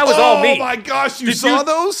nose. That was all me. Oh my gosh, you saw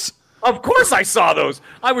those? Of course I saw those.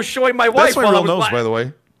 I was showing my wife. That's my real nose, by the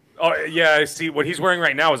way. Oh yeah, I see. What he's wearing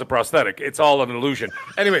right now is a prosthetic. It's all an illusion.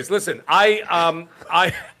 Anyways, listen,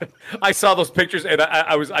 I saw those pictures, and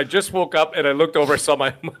I just woke up and I looked over, saw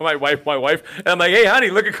my wife, and I'm like, hey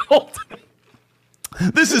honey, look at Colt.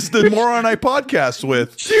 This is the Moron I podcast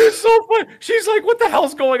with. She was so fun. She's like, "What the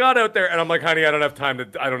hell's going on out there?" And I'm like, "Honey, I don't have time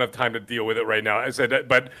to deal with it right now." I said,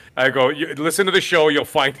 "But I go, listen to the show. You'll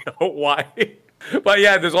find out why." But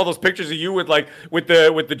yeah, there's all those pictures of you with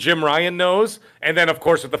the Jim Ryan nose, and then of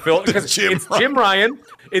course with the Phil, because it's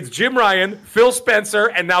Jim Ryan, Phil Spencer,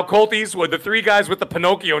 and now Colt Eastwood, the three guys with the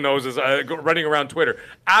Pinocchio noses running around Twitter.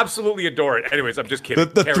 Absolutely adore it. Anyways, I'm just kidding.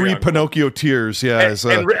 The three Pinocchio tears, yeah.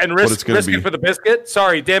 And risk it for the biscuit.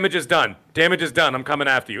 Sorry, damage is done. Damage is done. I'm coming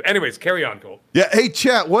after you. Anyways, carry on, Colt. Yeah. Hey,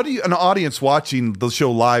 chat. What are you, an audience watching the show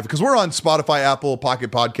live? Because we're on Spotify, Apple,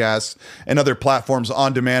 Pocket Podcasts, and other platforms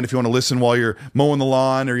on demand. If you want to listen while you're mowing the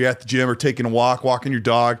lawn, or you're at the gym, or taking a walk, walking your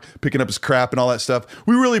dog, picking up his crap, and all that stuff,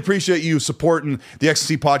 we really appreciate you supporting the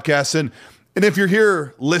XNC podcast. And if you're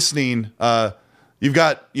here listening, you've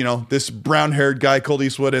got this brown-haired guy, Colt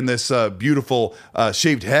Eastwood, and this beautiful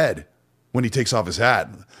shaved head when he takes off his hat.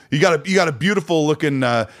 You got a beautiful looking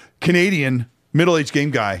Canadian middle-aged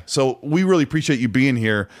game guy. So we really appreciate you being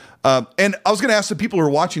here. And I was going to ask the people who are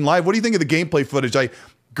watching live, what do you think of the gameplay footage? I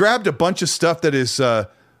grabbed a bunch of stuff that is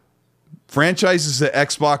franchises that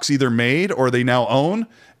Xbox either made or they now own.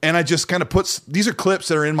 And I just kind of these are clips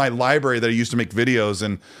that are in my library that I used to make videos.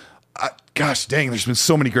 And gosh dang, there's been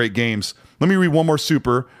so many great games. Let me read one more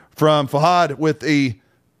super from Fahad with a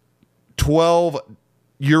 12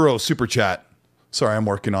 euro super chat. Sorry, I'm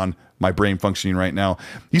working on my brain functioning right now.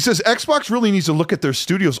 He says, Xbox really needs to look at their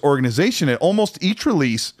studio's organization. At almost each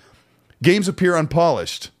release, games appear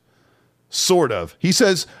unpolished. Sort of. He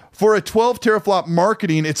says, for a 12 teraflop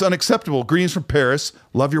marketing, it's unacceptable. Greetings from Paris.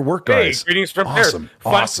 Love your work, guys. Hey, greetings from awesome.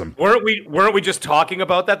 Paris. Awesome. Weren't we just talking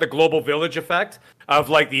about that? The global village effect of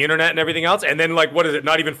the internet and everything else? And then what is it?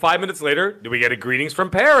 Not even 5 minutes later, do we get a greetings from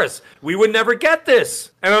Paris? We would never get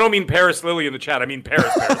this. And I don't mean Paris Lily in the chat. I mean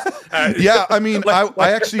Paris. Yeah, I mean, I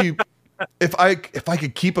actually, if I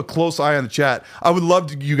could keep a close eye on the chat, I would love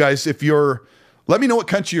to, you guys, let me know what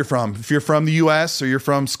country you're from. If you're from the US or you're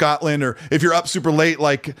from Scotland, or if you're up super late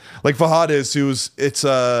like Fahad is, it's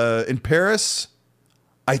in Paris.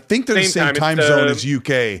 I think they're the same time zone as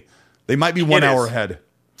UK. They might be 1 hour ahead.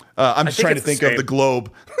 I'm just trying to think of the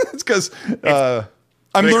globe. It's because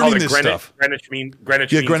I'm learning this stuff.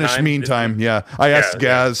 Greenwich Mean Time. Yeah. I asked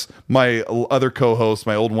Gaz, my other co-host,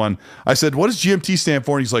 my old one, I said, what does GMT stand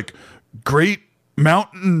for? And he's like, Great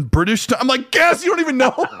Mountain British Time. I'm like, Gaz, you don't even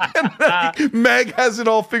know. And Mag has it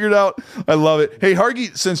all figured out. I love it. Hey,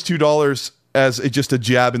 Hargy sends $2 as just a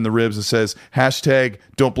jab in the ribs. It says, hashtag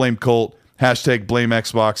don't blame Colt, hashtag blame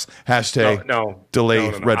Xbox, hashtag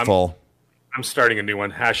delay Redfall. I'm starting a new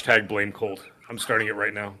one. Hashtag blame Colt. I'm starting it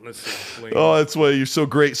right now. Let's see. Oh, that's why you're so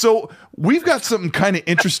great. So we've got something kind of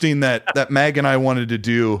interesting that Mag and I wanted to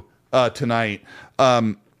do tonight.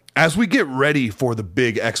 As we get ready for the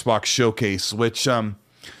big Xbox showcase, which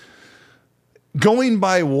going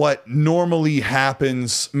by what normally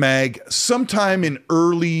happens, Mag, sometime in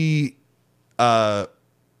early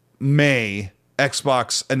May,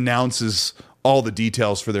 Xbox announces all the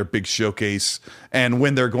details for their big showcase and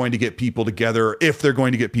when they're going to get people together, if they're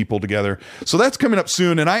going to get people together. So that's coming up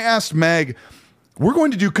soon. And I asked Mag, we're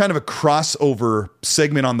going to do kind of a crossover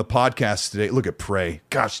segment on the podcast today. Look at Prey.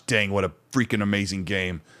 Gosh dang, what a freaking amazing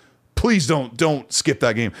game. Please don't skip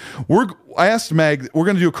that game. I asked Mag, we're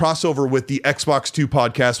going to do a crossover with the Xbox 2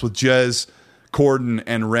 podcast with Jez Corden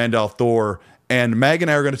and Randall Thor. And Mag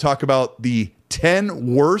and I are going to talk about the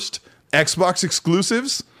 10 worst Xbox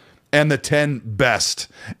exclusives and the 10 best.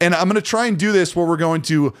 And I'm going to try and do this where we're going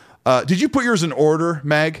to... did you put yours in order,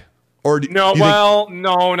 Mag? No,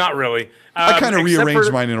 not really. I kind of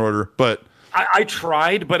rearranged mine in order, but... I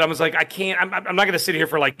tried, but I was like, I can't... I'm not going to sit here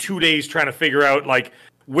for 2 days trying to figure out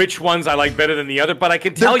which ones I like better than the other, but I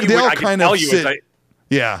can tell you.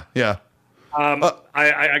 Yeah.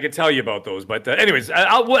 I can tell you about those, but anyways,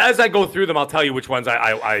 as I go through them, I'll tell you which ones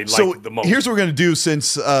I like the most. Here's what we're gonna do.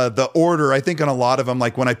 Since the order, I think on a lot of them,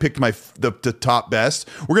 like when I picked the top best,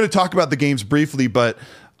 we're gonna talk about the games briefly, but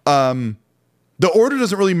the order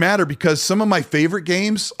doesn't really matter because some of my favorite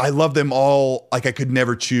games, I love them all. I could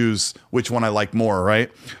never choose which one I like more.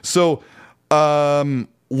 Right. So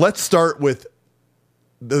let's start with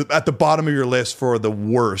at the bottom of your list for the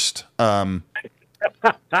worst.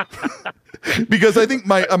 Because I think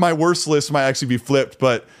my worst list might actually be flipped,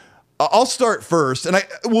 but I'll start first, and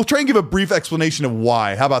we'll try and give a brief explanation of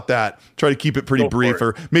why. How about that? Try to keep it pretty brief,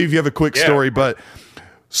 or maybe if you have a quick story. But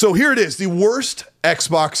so here it is: the worst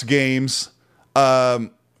Xbox games.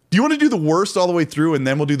 Do you want to do the worst all the way through, and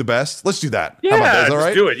then we'll do the best? Let's do that. Yeah, how about that? Is that all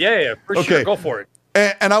right? Do it. Yeah, for sure. Go for it.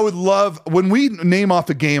 And I would love, when we name off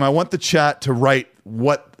a game, I want the chat to write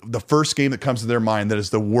what the first game that comes to their mind that is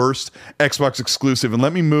the worst Xbox exclusive. And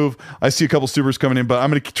let me move. I see a couple supers coming in, but I'm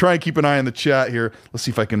going to try and keep an eye on the chat here. Let's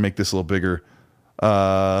see if I can make this a little bigger.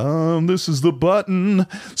 This is the button.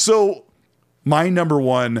 So my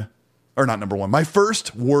my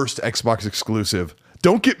first worst Xbox exclusive.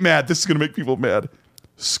 Don't get mad. This is going to make people mad.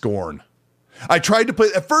 Scorn. I tried to play.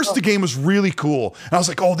 At first, the game was really cool. And I was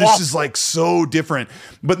like, oh, this is like so different.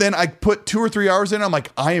 But then I put 2 or 3 hours in. I'm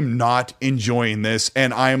like, I am not enjoying this.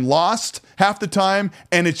 And I am lost half the time.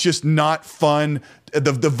 And it's just not fun.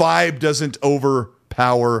 The vibe doesn't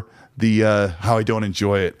overpower the how I don't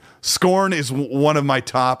enjoy it. Scorn is one of my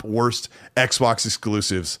top worst Xbox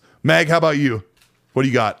exclusives. Mag, how about you? What do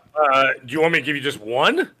you got? Do you want me to give you just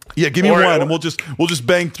one? Yeah, give me one, and we'll just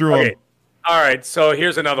bang through them. All right, so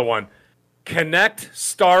here's another one. Connect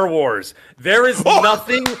Star Wars. There is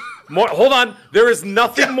nothing more. Hold on. There is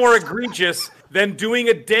nothing more egregious than doing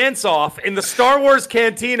a dance-off in the Star Wars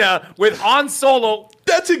cantina with Han Solo.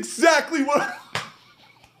 That's exactly what.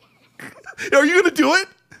 Are you going to do it?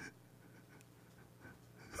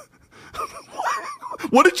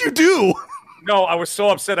 What did you do? No, I was so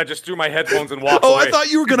upset I just threw my headphones and walked away. away. I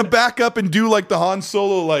thought you were going to back up and do like the Han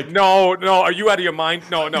Solo like... No, are you out of your mind?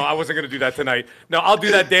 No, I wasn't going to do that tonight. No, I'll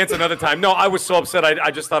do that dance another time. No, I was so upset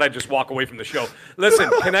I just thought I'd just walk away from the show.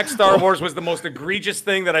 Listen, Connect Star Wars was the most egregious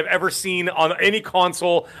thing that I've ever seen on any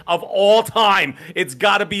console of all time. It's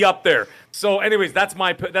got to be up there. So anyways, that's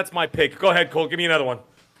my pick. Go ahead, Cole. Give me another one.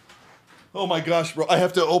 Oh my gosh, bro. I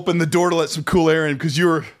have to open the door to let some cool air in because you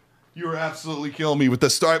were absolutely killing me with the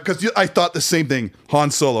Star, because I thought the same thing. Han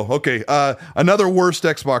Solo. Okay, another worst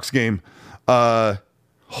Xbox game. The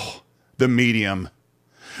Medium.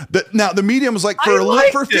 The Medium was like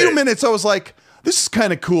for a few minutes I was like, this is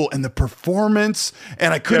kind of cool, and the performance,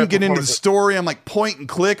 and I couldn't get into the story. I'm like point and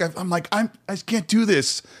click. I'm like I can't do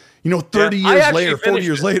this. 30 years later, 40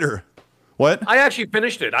 years later. What? I actually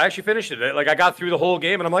finished it. Like I got through the whole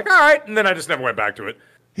game, and I'm like, all right, and then I just never went back to it.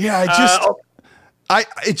 Yeah,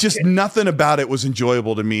 it's just nothing about it was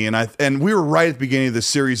enjoyable to me, and we were right at the beginning of the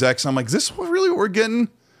Series X. I'm like, is this really what we're getting?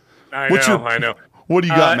 I know. What do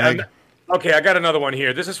you got, Meg? Okay, I got another one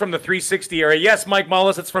here. This is from the 360 era. Yes, Mike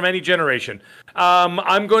Mullis, it's from any generation.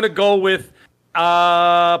 I'm going to go with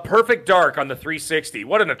Perfect Dark on the 360.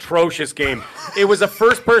 What an atrocious game. It was a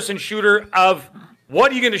first-person shooter of...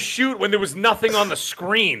 What are you going to shoot when there was nothing on the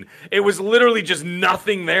screen? It was literally just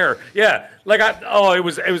nothing there. Yeah, it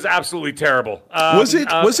was absolutely terrible. Was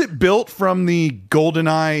it built from the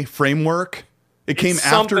GoldenEye framework? It came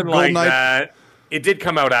after GoldenEye. Like that. It did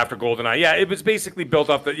come out after GoldenEye. Yeah, it was basically built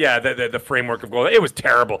off the framework of GoldenEye. It was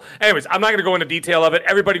terrible. Anyways, I'm not going to go into detail of it.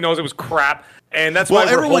 Everybody knows it was crap. And that's why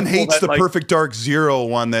everyone hates the Perfect Dark Zero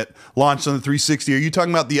one that launched on the 360. Are you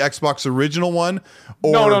talking about the Xbox original one?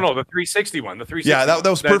 No, the 360 one. The 360. Yeah, that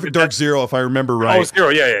was Perfect Dark Zero, if I remember right. Oh, Zero.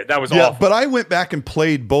 Yeah, that was awful. But I went back and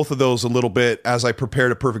played both of those a little bit as I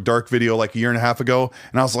prepared a Perfect Dark video like a year and a half ago,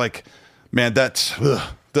 and I was like, man,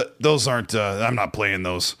 those aren't. I'm not playing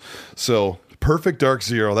those. So Perfect Dark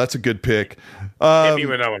Zero, that's a good pick. Hit me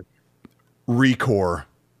with that one. Recore.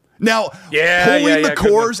 Now, pulling the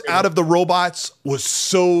cores out of the robots was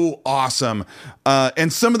so awesome.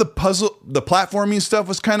 And some of the platforming stuff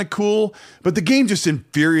was kind of cool, but the game just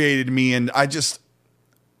infuriated me. And I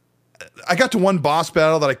got to one boss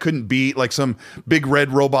battle that I couldn't beat, like some big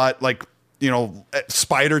red robot,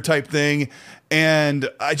 spider type thing. And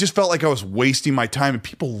I just felt like I was wasting my time, and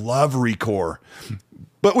people love Recore.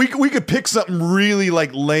 But we could pick something really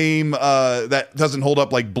lame that doesn't hold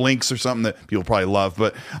up, like Blinks or something that people probably love.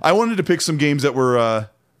 But I wanted to pick some games that were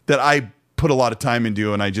that I put a lot of time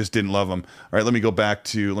into, and I just didn't love them. All right, let me go back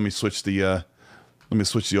to let me switch the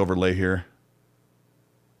overlay here.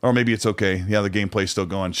 Or maybe it's okay. Yeah, the gameplay's still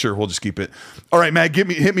going. Sure, we'll just keep it. All right, Matt,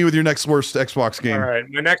 hit me with your next worst Xbox game. All right,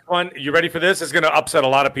 my next one. You ready for this? It's going to upset a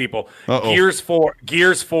lot of people. Uh-oh. Gears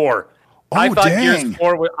 4. I thought Gears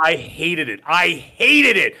 4 I hated it.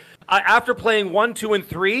 After playing 1, 2, and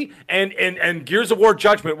 3, and Gears of War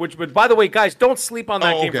Judgment, which, by the way, guys, don't sleep on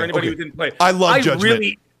that game for anybody who didn't play. I love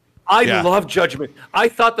Judgment. I love Judgment. I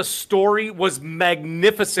thought the story was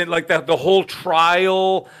magnificent, like the whole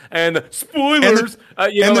trial and the spoilers. The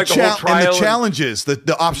whole trial and the challenges,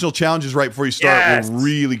 the optional challenges right before you start were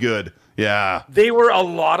really good. Yeah. They were a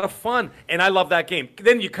lot of fun, and I love that game.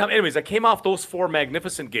 Then I came off those 4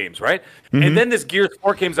 magnificent games, right? Mm-hmm. And then this Gears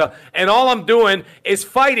 4 comes out, and all I'm doing is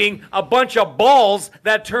fighting a bunch of balls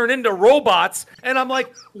that turn into robots, and I'm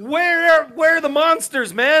like, where are the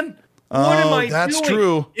monsters, man? What am I doing? That's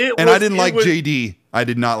true. I didn't like JD. I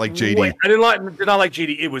did not like JD. I did not like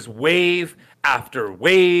JD. It was wave after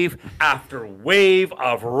wave after wave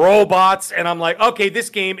of robots, and I'm like, okay, this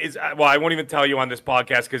game is. Well, I won't even tell you on this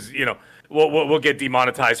podcast because we'll get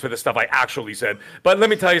demonetized for the stuff I actually said. But let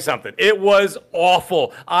me tell you something. It was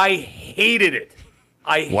awful. I hated it.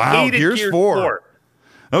 I hated Gears 4.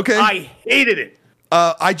 Okay. I hated it.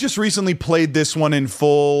 I just recently played this one in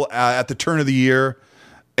full at the turn of the year,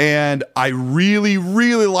 and I really,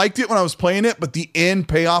 really liked it when I was playing it, but the end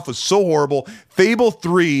payoff was so horrible. Fable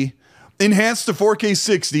 3, enhanced to 4K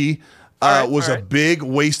 60, was a big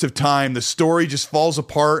waste of time. The story just falls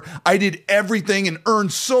apart. I did everything and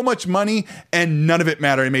earned so much money, and none of it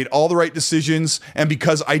mattered. I made all the right decisions, and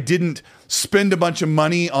because I didn't spend a bunch of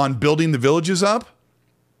money on building the villages up,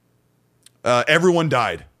 everyone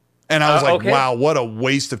died. And I was like, wow, what a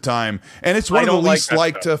waste of time. And it's one of the least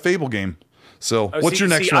liked Fable game. So what's your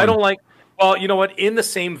next one? I don't like, well, you know what? In the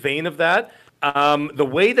same vein of that, the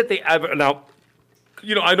way that they, now,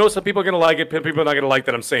 I know some people are going to like it, people are not going to like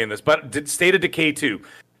that I'm saying this, but State of Decay 2.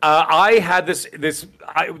 I had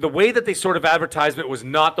the way that they sort of advertised it was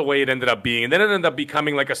not the way it ended up being. And then it ended up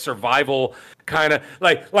becoming like a survival kind of,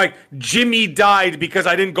 like Jimmy died because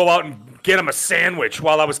I didn't go out and get him a sandwich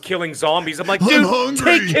while I was killing zombies. I'm like, dude,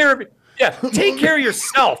 take care of it. Yeah, take care of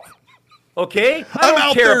yourself. Okay? I'm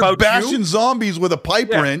out there bashing zombies with a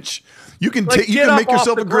pipe wrence. You can make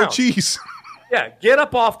yourself a grilled cheese. Yeah, get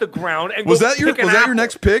up off the ground and was that your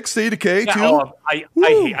next pick? State of Decay too? Oh, I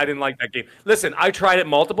didn't like that game. Listen, I tried it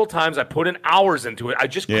multiple times. I put in hours into it. I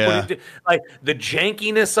just couldn't like the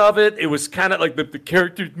jankiness of it. It was kind of like the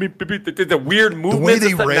characters, the weird movements. The way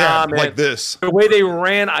they ran like this. The way they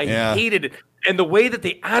ran, I hated it. And the way that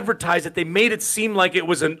they advertised it, they made it seem like it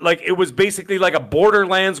was basically like a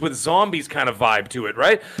Borderlands with zombies kind of vibe to it,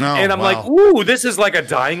 right? Oh, and I'm like, ooh, this is like a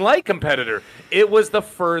Dying Light competitor. It was the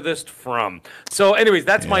furthest from. So, anyways,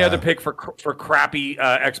 that's my other pick for crappy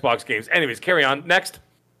Xbox games. Anyways, carry on. Next,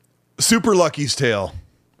 Super Lucky's Tale.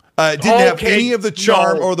 Didn't have any of the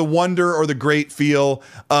charm or the wonder or the great feel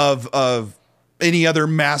of any other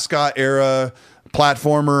mascot era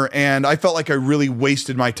platformer, and I felt like I really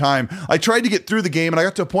wasted my time. I tried to get through the game, and I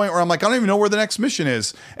got to a point where I'm like, I don't even know where the next mission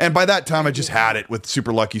is. And by that time, I just had it with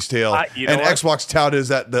Super Lucky's Tale. And Xbox touted as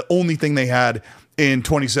that the only thing they had in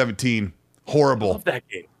 2017. Horrible. I love that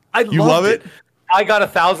game. You love it? I got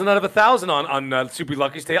 1,000 out of 1,000 on Super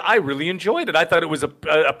Lucky's Tale. I really enjoyed it. I thought it was a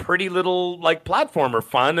pretty little like platformer,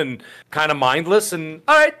 fun and kind of mindless. And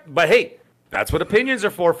all right, but hey, that's what opinions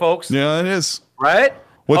are for, folks. Yeah, it is. Right?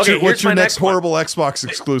 What's your next horrible Xbox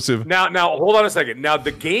exclusive? Now, hold on a second. Now,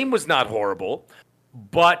 the game was not horrible,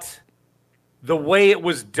 but the way it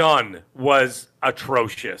was done was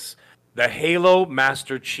atrocious. The Halo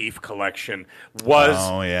Master Chief Collection was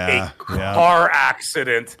a car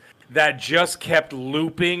accident that just kept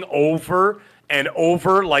looping over and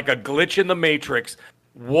over like a glitch in the Matrix.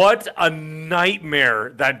 What a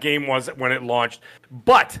nightmare that game was when it launched.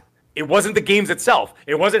 But it wasn't the games itself.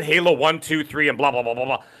 It wasn't Halo 1, 2, 3, and blah, blah, blah, blah,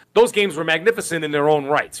 blah. Those games were magnificent in their own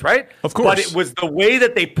rights, right? Of course. But it was the way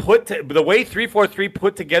that the way 343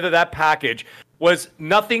 put together that package was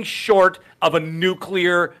nothing short of a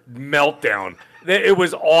nuclear meltdown. It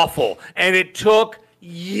was awful. And it took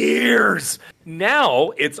years.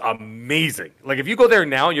 Now it's amazing. Like if you go there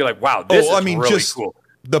now, you're like, wow, this is really just cool.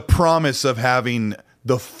 The promise of having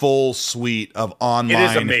the full suite of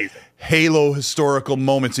online Halo historical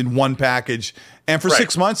moments in one package, and for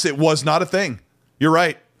 6 months it was not a thing. You're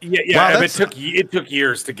right. Yeah. Wow, it took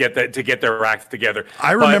years to get their act together.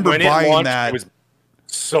 I remember buying that. It was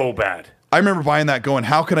so bad. I remember buying that, going,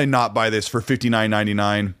 how could I not buy this for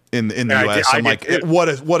 $59.99 in the US? I'm like,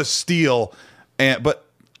 what a steal. But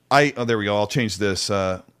there we go. I'll change this.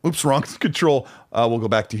 Oops, wrong control. We'll go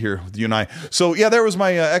back to here with you and I. So yeah, there was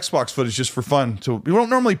my Xbox footage just for fun. So we don't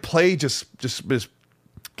normally play just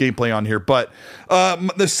gameplay on here, but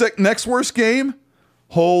the next worst game,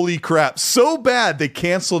 holy crap, so bad they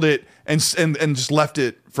canceled it and just left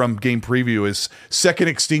it from game preview, is Second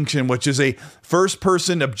Extinction, which is a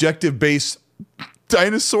first-person objective-based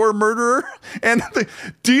dinosaur murderer. And the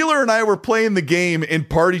dealer and I were playing the game in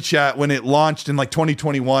party chat when it launched in like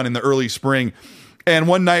 2021 in the early spring. And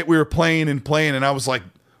one night we were playing, and I was like,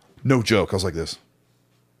 no joke, I was like this.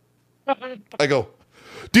 I go,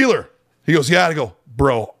 dealer. He goes, yeah. I go,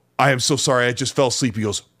 bro, I am so sorry. I just fell asleep. He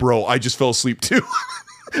goes, bro, I just fell asleep too.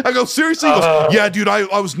 I go, seriously? He goes, yeah, dude,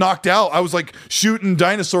 I was knocked out. I was like shooting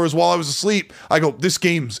dinosaurs while I was asleep. I go, this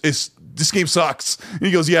game sucks. And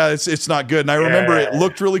he goes, yeah, it's not good. And I remember it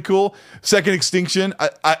looked really cool. Second Extinction.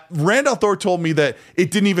 Randall Thor told me that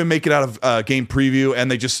it didn't even make it out of game preview, and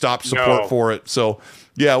they just stopped support for it. So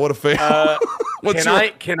yeah, what a fail.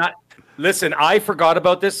 Can I listen? I forgot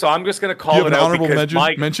about this, so I'm just going to call it out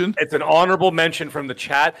because mention? It's an honorable mention from the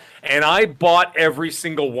chat, and I bought every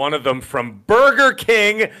single one of them from Burger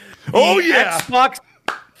King. Xbox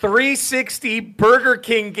 360 Burger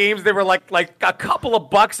King games. They were like a couple of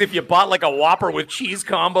bucks if you bought like a Whopper with cheese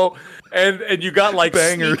combo, and you got like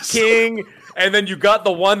Bangers. Sneak King. And then you got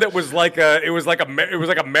the one that was like a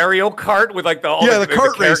Mario Kart with like the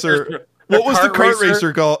kart racer. What was the kart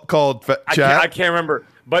racer called? Chat? I can't remember.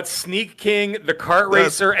 But Sneak King, the kart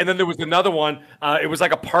racer, and then there was another one. It was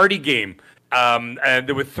like a party game. And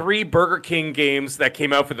there were 3 Burger King games that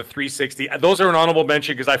came out for the 360. Those are an honorable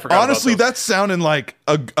mention because I forgot. Honestly, that's sounding like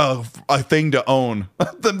a thing to own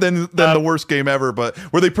than the worst game ever. But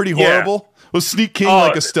were they pretty horrible? Yeah. Was Sneak King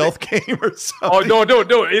like a stealth game or something? Oh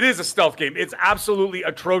no! It is a stealth game. It's absolutely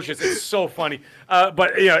atrocious. It's so funny,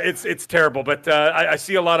 but it's terrible. But I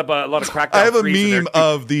see a lot of Crackdown. I have a meme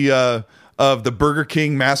of the Burger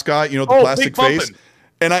King mascot. You know, the plastic face,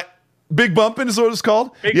 and Big Bumpin' is what it's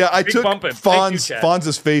called. I took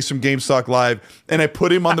Fonz's face from GameStop Live, and I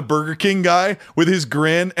put him on the Burger King guy with his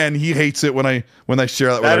grin, and he hates it when I share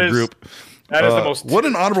that with our group. That is the most. What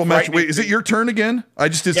an honorable mention! Wait, is it your turn again? I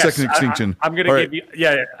just did Second Extinction. I'm gonna give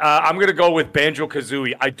you. I'm gonna go with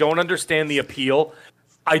Banjo-Kazooie. I don't understand the appeal.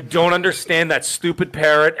 I don't understand that stupid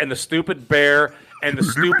parrot and the stupid bear and the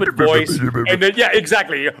stupid voice. And then,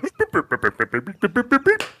 exactly.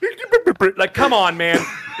 Like, come on, man.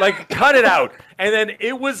 Like, cut it out. And then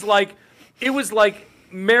it was like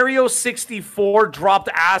Mario 64 dropped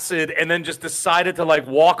acid and then just decided to like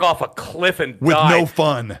walk off a cliff and with die. No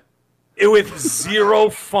fun. With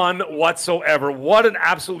zero fun whatsoever. What an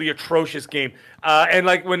absolutely atrocious game. And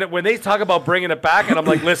like when they talk about bringing it back, and I'm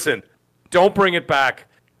like, listen, don't bring it back.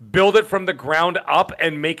 Build it from the ground up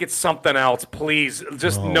and make it something else, please.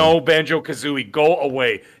 Just no Banjo-Kazooie. Go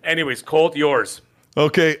away. Anyways, Colt, yours.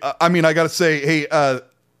 Okay. I mean, I got to say, hey,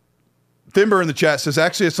 Thimber in the chat says,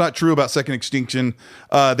 actually, it's not true about Second Extinction.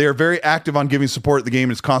 They are very active on giving support to the game,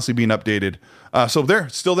 and it's constantly being updated. So they're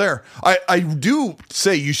still there. I do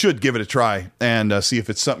say you should give it a try and see if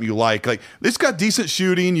it's something you like. Like, it's got decent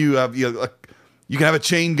shooting. You can have a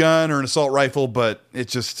chain gun or an assault rifle, but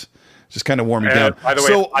it's just kind of warming down. By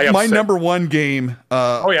the way, my number one game.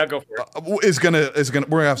 Go for it. Is gonna. We're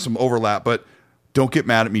gonna have some overlap, but don't get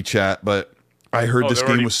mad at me, chat. But I heard this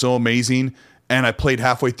game was so amazing, and I played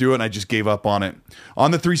halfway through it, and I just gave up on it.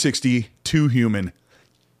 On the 360, Too Human.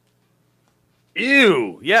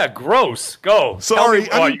 Ew. Yeah, gross. Go. Sorry.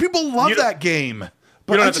 I mean, people love that game.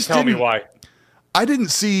 But you don't have to tell me why. I didn't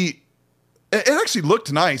see... It actually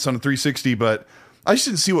looked nice on the 360, but I just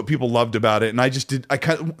didn't see what people loved about it.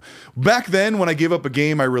 And back then, when I gave up a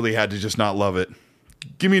game, I really had to just not love it.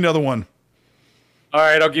 Give me another one. All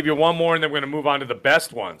right, I'll give you one more, and then we're going to move on to the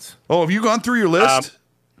best ones. Oh, have you gone through your list?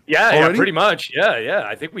 Yeah, pretty much. Yeah.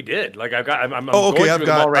 I think we did. Like I'm okay.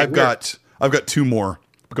 I've got 2 more.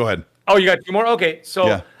 Go ahead. Oh, you got 2 more? Okay,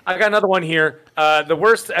 so I got another one here. The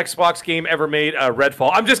worst Xbox game ever made,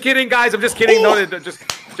 Redfall. I'm just kidding, guys. I'm just kidding. No,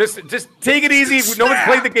 just take it easy. No one's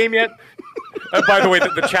played the game yet. By the way,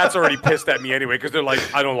 the chat's already pissed at me anyway because they're like,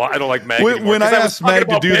 I don't like Mag anymore. When I asked Mag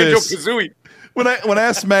to do this, Banjo-Kazooie. When I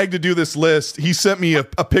asked Mag to do this list, he sent me a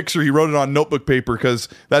picture. He wrote it on notebook paper because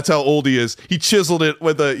that's how old he is. He chiseled it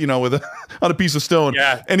with on a piece of stone.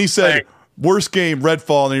 Yeah, and he said, "Worst game,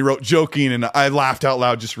 Redfall," and he wrote joking, and I laughed out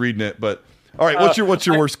loud just reading it. But all right, what's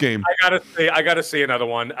your worst game? I gotta say another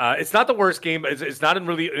one. It's not the worst game. It's not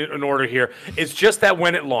in order here. It's just that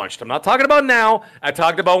when it launched, I'm not talking about now. I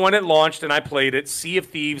talked about when it launched and I played it. Sea of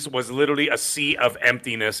Thieves was literally a sea of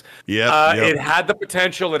emptiness. Yeah, It had the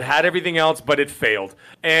potential. It had everything else, but it failed.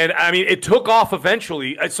 And I mean, it took off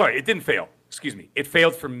eventually. Sorry, it didn't fail. Excuse me. It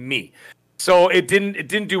failed for me. So it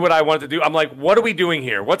didn't do what I wanted to do. I'm like, what are we doing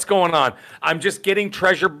here? What's going on? I'm just getting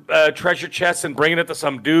treasure chests and bringing it to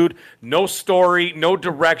some dude. No story, no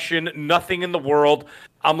direction, nothing in the world.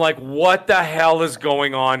 I'm like, what the hell is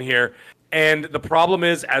going on here? And the problem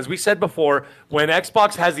is, as we said before, when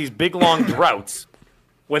Xbox has these big, long droughts,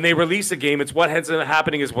 when they release a game, it's what ends up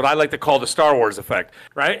happening is what I like to call the Star Wars effect,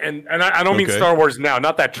 right? And I don't mean Star Wars now,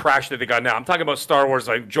 not that trash that they got now. I'm talking about Star Wars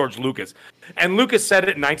like George Lucas. And Lucas said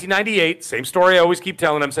it in 1998, same story I always keep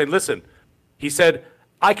telling him, saying, listen, he said,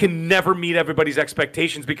 I can never meet everybody's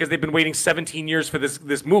expectations because they've been waiting 17 years for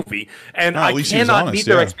this movie, and I cannot meet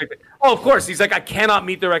their expectations. Oh, of course. He's like, I cannot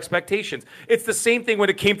meet their expectations. It's the same thing when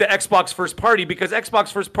it came to Xbox First Party, because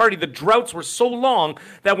Xbox First Party, the droughts were so long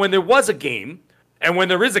that when there was a game, And when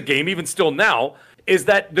there is a game, even still now, is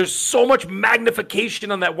that there's so much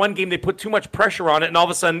magnification on that one game. They put too much pressure on it, and all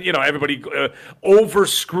of a sudden, everybody over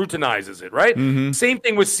scrutinizes it, right? Mm-hmm. Same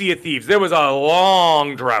thing with Sea of Thieves. There was a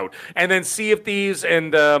long drought, and then Sea of Thieves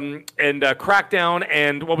and Crackdown,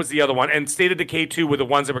 and what was the other one? And State of Decay 2 were the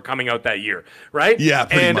ones that were coming out that year, right? Yeah,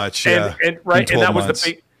 pretty much. Yeah, and that was the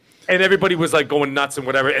big. And everybody was like going nuts and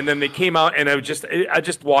whatever, and then they came out, and I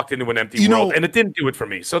just walked into an empty world, and it didn't do it for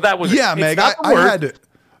me. So that was Meg. I had.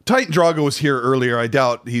 Titan Drago was here earlier. I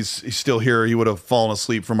doubt he's still here. He would have fallen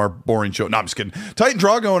asleep from our boring show. No, I'm just kidding. Titan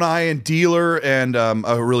Drago and I and Dealer and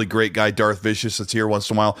a really great guy, Darth Vicious, that's here once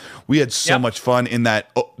in a while. We had so much fun in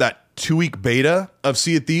that 2-week beta of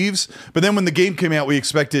Sea of Thieves. But then when the game came out, we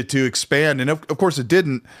expected it to expand, and of course it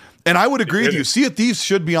didn't. And I would agree with you. Sea of Thieves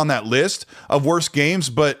should be on that list of worst games,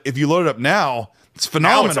 but if you load it up now, it's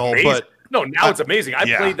phenomenal. Now it's amazing. I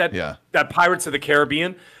played that Pirates of the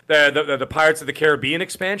Caribbean, the Pirates of the Caribbean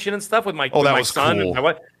expansion and stuff with my son and my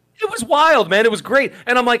wife. It was wild, man. It was great.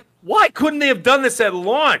 And I'm like, why couldn't they have done this at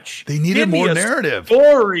launch? They needed more narrative.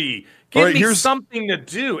 Story. Give me something to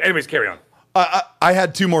do. Anyways, carry on. I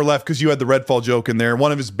had 2 more left because you had the Redfall joke in there.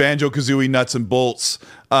 One of his Banjo-Kazooie nuts and bolts.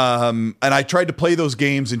 And I tried to play those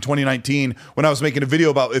games in 2019 when I was making a video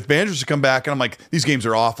about if Banjo should come back. And I'm like, these games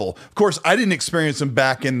are awful. Of course, I didn't experience them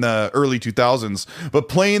back in the early 2000s. But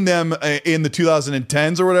playing them in the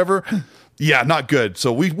 2010s or whatever, yeah, not good.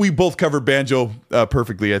 So we both covered Banjo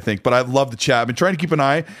perfectly, I think. But I love the chat. I've been trying to keep an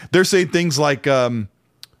eye. They're saying things like, what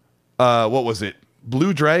was it?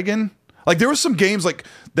 Blue Dragon? Like there were some games like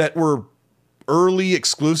that were early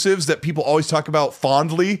exclusives that people always talk about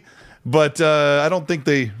fondly, but I don't think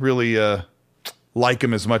they really like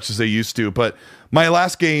them as much as they used to. But my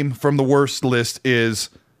last game from the worst list is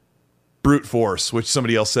Brute Force, which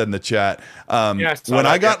somebody else said in the chat. When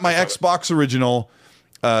I got my Xbox original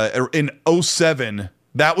in 2007,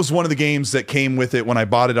 that was one of the games that came with it when I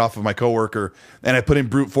bought it off of my coworker, and I put in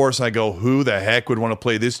Brute Force, and I go, who the heck would want to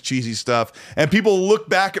play this cheesy stuff? And people look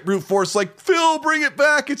back at Brute Force like, Phil, bring it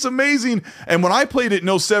back. It's amazing. And when I played it in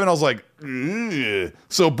 2007, I was like, ugh.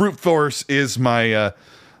 So Brute Force is my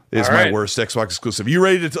worst Xbox exclusive. You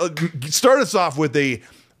ready to start us off with a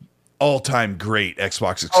all-time great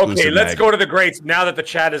Xbox exclusive? Okay, let's go to the greats now that the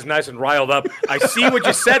chat is nice and riled up. I see what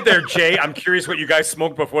you said there, Jay. I'm curious what you guys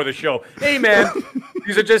smoked before the show. Hey, man,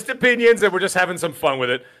 these are just opinions, and we're just having some fun with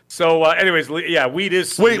it. So, anyways, yeah, weed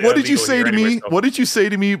is. Wait, what did you say to me? What did you say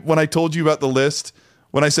to me when I told you about the list?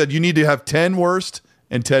 When I said you need to have 10 worst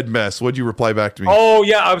and 10 best, what'd you reply back to me? Oh,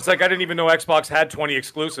 yeah, I was like, I didn't even know Xbox had 20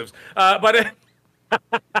 exclusives. But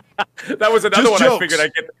that was another one. Jokes. I figured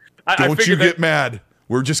I'd get. Don't you get mad.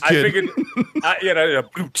 We're just kidding. I figured,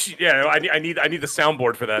 I need the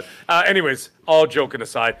soundboard for that. Anyways, all joking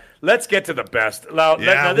aside, let's get to the best. Now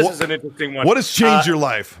this is an interesting one. What has changed your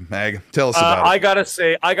life, Mag? Tell us about it.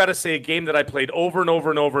 I gotta say, a game that I played over and over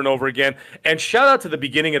and over and over again. And shout out to the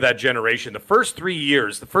beginning of that generation. The first 3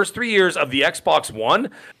 years of the Xbox One.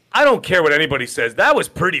 I don't care what anybody says. That was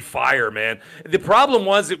pretty fire, man. The problem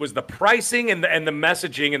was it was the pricing and the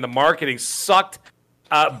messaging and the marketing sucked.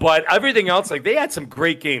 But everything else, like they had some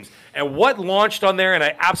great games. And what launched on there, and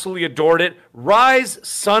I absolutely adored it, Rise: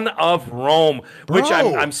 Son of Rome, which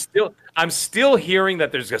I'm still hearing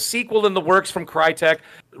that there's a sequel in the works from Crytek.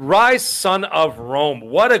 Rise: Son of Rome.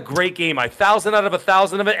 What a great game. 1,000 out of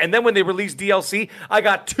 1,000 of it. And then when they released DLC, I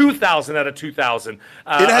got 2,000 out of 2,000.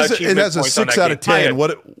 It has a 6 out of 10.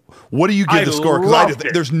 What do you give the score? Because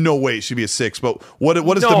there's no way it should be a 6. But what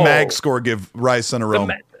does the Mag score give Rise: Son of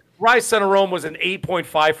Rome? Rise: Son of Rome was an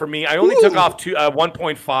 8.5 for me. I only took off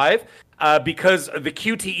 1.5 because the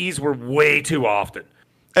QTEs were way too often.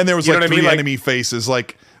 And there was like 3 enemy faces.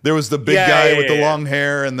 Like there was the big guy with the long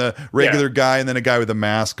hair and the regular guy and then a guy with a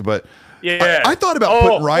mask. But I thought about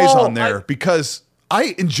putting Rise on there because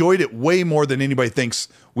I enjoyed it way more than anybody thinks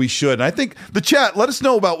we should. And I think the chat, let us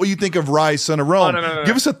know about what you think of Rise: Son of Rome.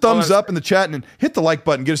 Give us a thumbs up in the chat and hit the like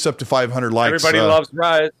button. Get us up to 500 likes. Everybody loves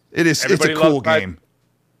Rise. It's a cool game.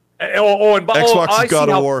 Xbox God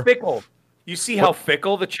of War. Fickle. You see how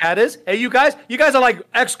fickle the chat is? Hey, you guys are like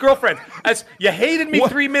ex-girlfriends. You hated me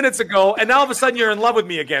 3 minutes ago, and now all of a sudden you're in love with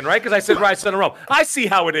me again, right? Because I said Rise: Son of Rome. I see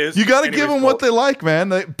how it is. You got to give them what they like,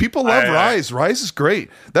 man. People love Rise. Rise is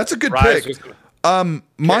great. That's a good pick.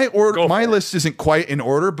 My list isn't quite in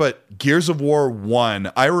order, but Gears of War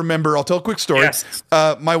 1. I remember. I'll tell a quick story. Yes.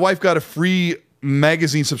 My wife got a free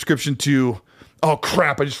magazine subscription to. Oh,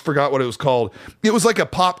 crap. I just forgot what it was called. It was like a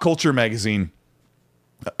pop culture magazine.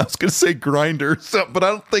 I was going to say Grindr, but I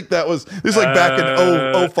don't think that was. This was like back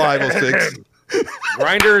in 05, 06.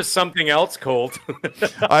 Grinder is something else, Colt.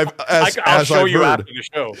 I'll show you after the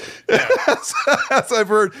show. Yeah. As I've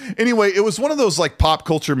heard. Anyway, it was one of those like pop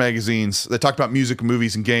culture magazines that talked about music,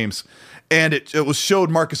 movies, and games, and it was showed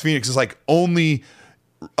Marcus Phoenix as like only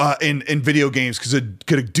in video games because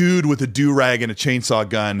could a dude with a do-rag and a chainsaw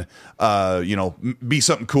gun, be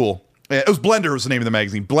something cool. It was Blender was the name of the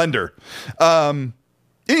magazine, Blender.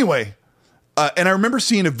 Anyway. And I remember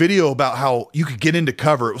seeing a video about how you could get into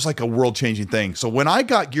cover. It was like a world-changing thing. So when I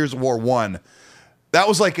got Gears of War 1, that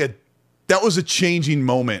was a changing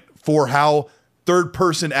moment for how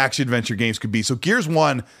third-person action-adventure games could be. So Gears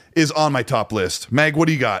 1 is on my top list. Mag, what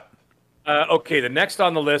do you got? Okay, the next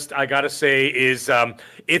on the list, I got to say, is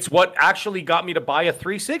it's what actually got me to buy a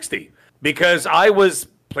 360. Because I was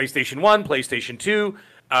PlayStation 1, PlayStation 2,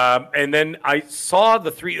 and then I saw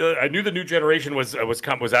I knew the new generation was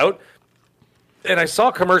out. And I saw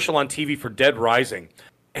a commercial on TV for Dead Rising,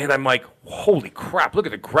 and I'm like, holy crap, look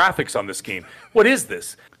at the graphics on this game. What is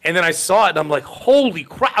this? And then I saw it, and I'm like, holy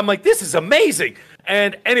crap. I'm like, this is amazing.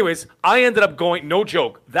 And anyways, I ended up going, no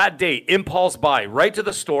joke, that day, impulse buy, right to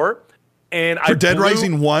the store. And for Dead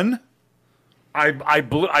Rising 1? I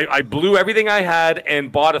blew everything I had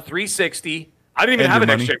and bought a 360. I didn't even have an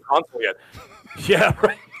next-gen console yet. Yeah,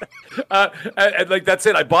 right. And like that's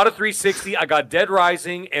it. I bought a 360. I got Dead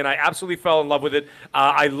Rising, and I absolutely fell in love with it.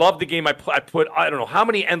 I loved the game. I put I don't know how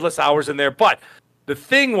many endless hours in there. But the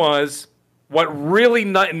thing was, what really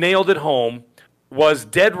nailed it home was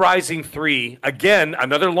Dead Rising 3. Again,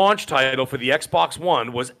 another launch title for the Xbox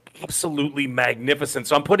One was absolutely magnificent.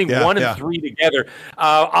 So I'm putting 1 and 3 together.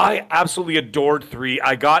 I absolutely adored 3.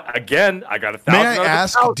 I got 1,000. May I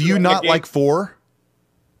ask? Do you not like 4?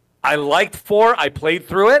 I liked 4. I played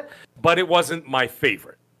through it, but it wasn't my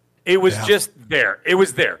favorite. It was just there. It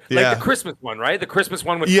was there. Like the Christmas one, right? The Christmas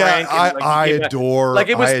one with Frank. And I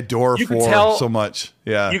adore 4 so much.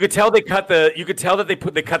 Yeah. You could tell they cut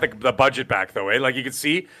the budget back though, eh? Like you could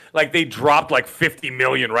see like they dropped like 50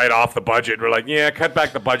 million right off the budget. We're like, yeah, cut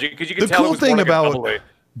back the budget because you could tell the cool thing about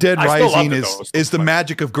Dead Rising is the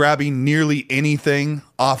magic of grabbing nearly anything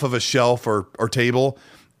off of a shelf or table,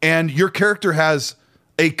 and your character has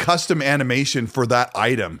a custom animation for that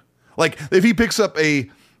item. Like if he picks up a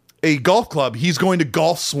golf club, he's going to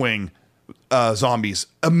golf swing zombies.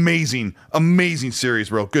 Amazing series,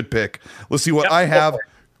 bro. Good pick. Let's see what I have.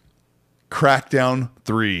 Crackdown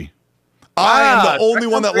 3. I am the only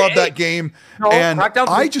one that loved that game, and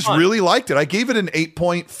I just really liked it. I gave it an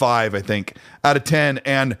 8.5, I think, out of 10,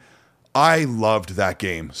 and I loved that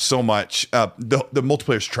game so much. The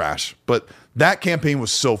multiplayer's trash, but that campaign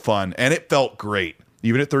was so fun, and it felt great.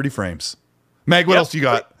 Even at 30 frames. Mag, what else you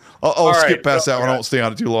got? I'll skip past that one. I won't stay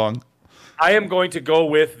on it too long. I am going to go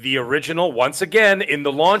with the original once again in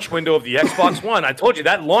the launch window of the Xbox One. I told you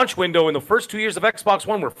that launch window in the first 2 years of Xbox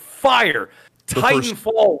One were fire.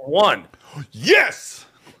 Titanfall 1. Yes!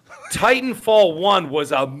 Titanfall 1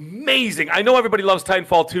 was amazing. I know everybody loves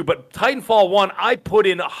Titanfall 2, but Titanfall 1, I put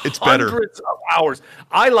in hundreds of hours.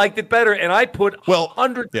 I liked it better, and I put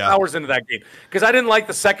hundreds of hours into that game because I didn't like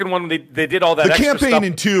the second one when they did all that extra stuff. The campaign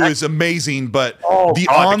in 2 is amazing, but the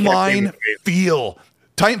online feel.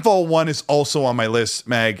 Titanfall 1 is also on my list,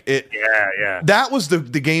 Mag. That was the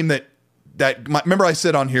game that remember I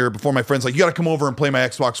said on here before, my friends like, you got to come over and play my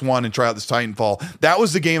Xbox One and try out this Titanfall. That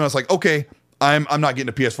was the game I was like, okay, I'm not getting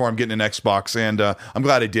a PS4. I'm getting an Xbox, and I'm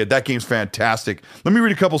glad I did. That game's fantastic. Let me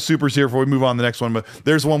read a couple supers here before we move on to the next one. But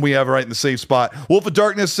there's one we have right in the same spot. Wolf of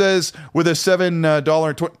Darkness says with a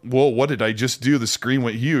 $7.20. Whoa, what did I just do? The screen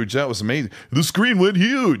went huge. That was amazing. The screen went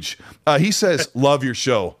huge. He says, love your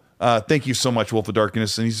show. Thank you so much, Wolf of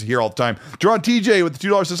Darkness, and he's here all the time. John TJ with the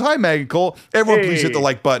 $2 says, hi, Mag and Cole. Everyone, please hit the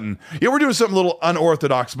like button. Yeah, we're doing something a little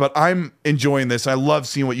unorthodox, but I'm enjoying this. I love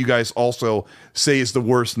seeing what you guys also say is the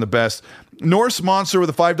worst and the best. Norse Monster with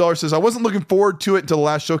a $5 says, I wasn't looking forward to it until the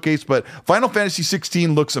last showcase, but Final Fantasy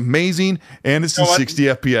 16 looks amazing, and it's in 60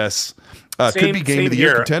 FPS. Could be Game of the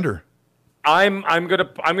Year contender. I'm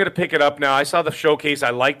gonna pick it up now. I saw the showcase, I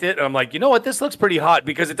liked it, and I'm like, you know what, this looks pretty hot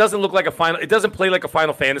because it doesn't look like it doesn't play like a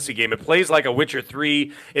Final Fantasy game. It plays like a Witcher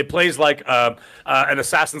 3. It plays like an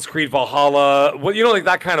Assassin's Creed Valhalla. Well, you know, like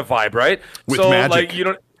that kind of vibe, right? With magic. Like you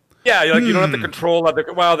don't. Yeah, like you don't have the control of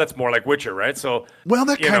the. Well, that's more like Witcher, right? So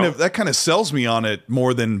that kind of sells me on it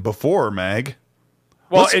more than before, Mag.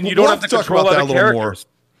 Well, and you don't have to control about that a little more.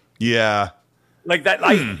 Yeah, like that.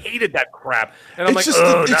 I hated that crap, and I'm it's like, just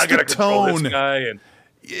oh, it's now I gotta the control tone. this guy. And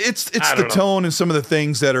it's the tone and some of the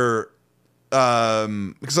things that are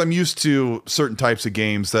because I'm used to certain types of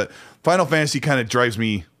games that Final Fantasy kind of drives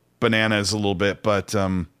me bananas a little bit, but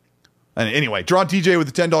And anyway, Drawn TJ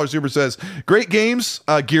with the $10 super says, great games,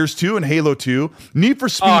 Gears 2 and Halo 2, Need for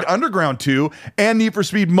Speed Underground 2, and Need for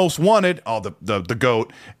Speed Most Wanted, the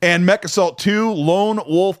GOAT, and Mech Assault 2, Lone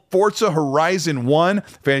Wolf, Forza Horizon 1,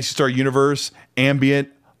 Phantasy Star Universe, Ambient,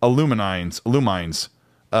 Illumines.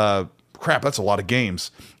 Crap, that's a lot of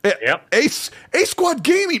games. Yep. A Squad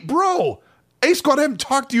Gaming, bro. A Squad, I haven't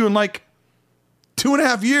talked to you in like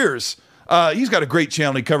 2.5 years. He's got a great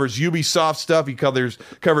channel. He covers Ubisoft stuff. He covers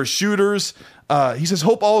shooters. He says,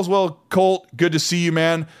 hope all is well, Colt. Good to see you,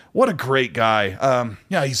 man. What a great guy.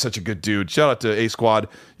 Yeah, he's such a good dude. Shout out to A Squad.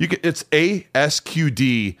 It's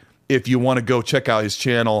ASQD if you want to go check out his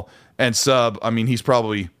channel and sub. I mean, he's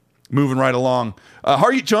probably moving right along.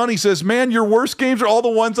 Hargeet Johnny says, man, your worst games are all the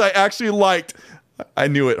ones I actually liked. I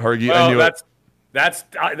knew it, Hargeet. Well, I knew it.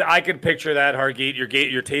 I can picture that, Hargeet.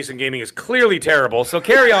 Your taste in gaming is clearly terrible. So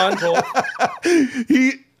carry on, Cole.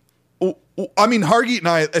 Hargeet and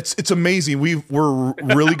I, it's amazing. We're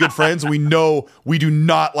really good friends. We know we do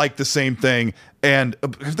not like the same thing. And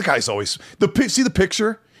the guy's always see the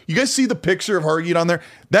picture. You guys see the picture of Hargeet on there?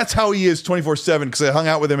 That's how he is 24/7. Because I hung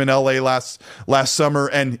out with him in LA last summer,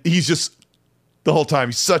 and he's just the whole time.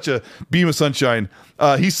 He's such a beam of sunshine.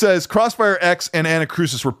 He says Crossfire X and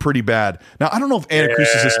Anacrusis were pretty bad. Now, I don't know if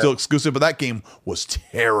Anacrusis is still exclusive, but that game was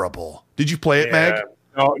terrible. Did you play it, Mag?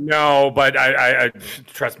 No, but I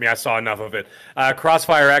trust me, I saw enough of it.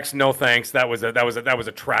 Crossfire X, no thanks. That was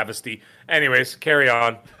a travesty. Anyways, carry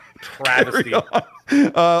on. Travesty.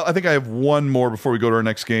 I think I have one more before we go to our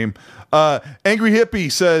next game. Angry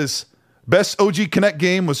Hippie says best OG Connect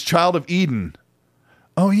game was Child of Eden.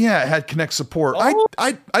 Oh yeah, it had Connect support. I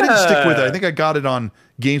didn't stick with it. I think I got it on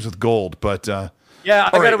Games with Gold, but yeah,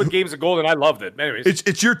 I got it with Games of Gold and I loved it. Anyways,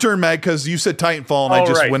 it's your turn, Mag, because you said Titanfall and I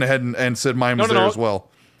just went ahead and said mine was there as well.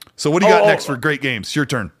 So what do you got next for great games? It's your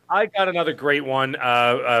turn. I got another great one,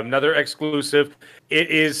 another exclusive. It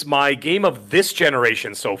is my game of this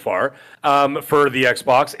generation so far for the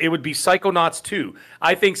Xbox. It would be Psychonauts 2.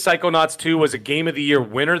 I think Psychonauts 2 was a Game of the Year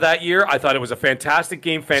winner that year. I thought it was a fantastic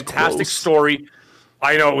game, fantastic story.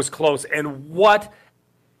 I know it was close. And what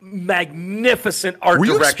magnificent art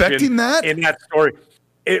direction. Were you expecting that? In that story.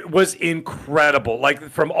 It was incredible. Like,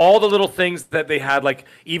 from all the little things that they had, like,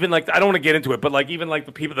 even like, I don't want to get into it, but like, even like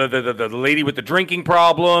the people, the lady with the drinking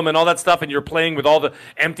problem and all that stuff, and you're playing with all the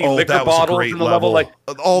empty liquor bottles in the level. Like,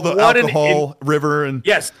 all the alcohol river. And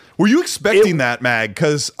yes. Were you expecting that, Mag?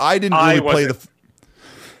 Because I didn't really play the.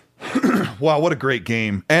 Wow, what a great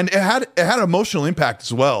game. And it had emotional impact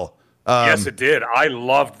as well. Yes, it did. I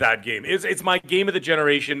loved that game. It's my game of the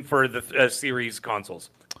generation for the series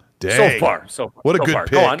consoles. Dang. So far. What a good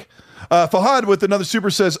pick. Go on. Fahad with another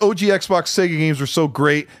super says, OG Xbox Sega games were so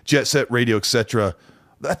great, Jet Set Radio, etc.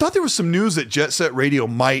 I thought there was some news that Jet Set Radio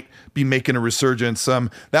might be making a resurgence.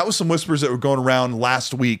 That was some whispers that were going around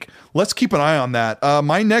last week. Let's keep an eye on that.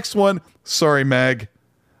 My next one, sorry, Mag,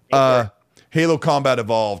 Halo Combat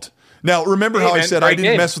Evolved. Now, remember how I said I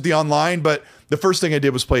didn't mess with the online, but the first thing I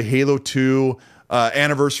did was play Halo 2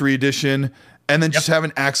 Anniversary Edition, and then just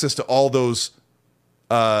having access to all those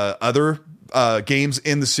other games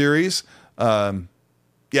in the series. Yeah,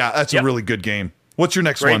 that's a really good game. What's your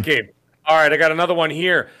next one? Great game. All right, I got another one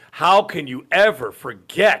here. How can you ever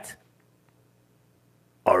forget?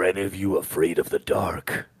 Are any of you afraid of the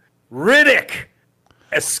dark? Riddick!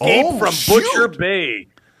 Escape from Butcher Bay.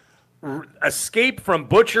 Escape from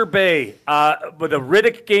Butcher Bay. But the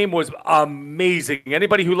Riddick game was amazing.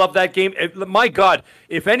 Anybody who loved that game, my God,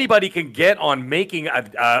 if anybody can get on making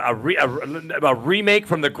a remake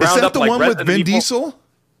from the ground up, is that the one with Vin Diesel?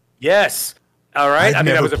 Yes. All right. I've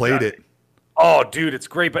never played it. Oh, dude, it's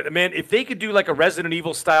great. But man, if they could do like a Resident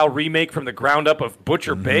Evil style remake from the ground up of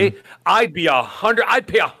Butcher Bay, I'd pay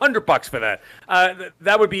 $100 for that.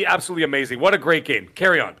 That would be absolutely amazing. What a great game.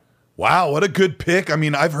 Carry on. Wow, what a good pick. I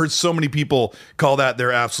mean, I've heard so many people call that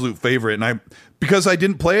their absolute favorite, and because I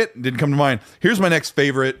didn't play it didn't come to mind. Here's my next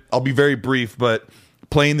favorite. I'll be very brief, but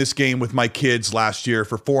playing this game with my kids last year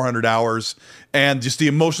for 400 hours, and just the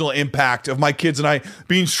emotional impact of my kids and I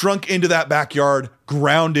being shrunk into that backyard.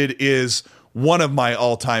 Grounded is one of my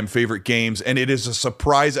all-time favorite games, and it is a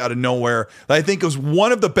surprise out of nowhere that I think was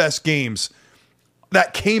one of the best games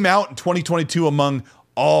that came out in 2022 among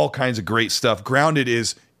all kinds of great stuff. Grounded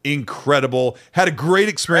is incredible. Had a great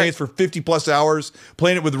experience for 50 plus hours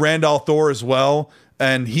playing it with Randall Thor as well,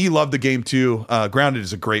 and he loved the game too. Grounded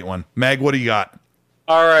is a great one. Mag, what do you got?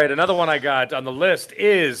 All right, another one I got on the list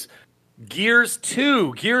is Gears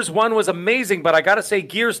 2. Gears 1 was amazing, but I got to say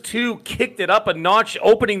Gears 2 kicked it up a notch,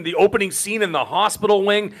 opening the opening scene in the hospital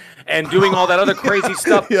wing and doing all that other crazy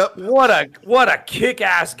stuff. Yep. What a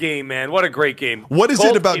kick-ass game, man. What a great game. What is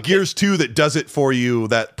it about Gears 2 that does it for you,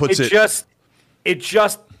 that puts it... It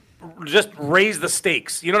just raise the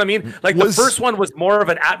stakes. You know what I mean? Like the first one was more of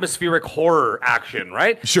an atmospheric horror action,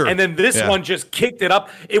 right? Sure. And then this one just kicked it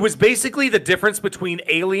up. It was basically the difference between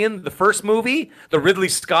Alien, the first movie, the Ridley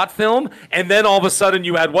Scott film, and then all of a sudden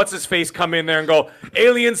you had what's his face come in there and go,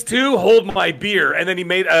 Aliens 2, hold my beer, and then he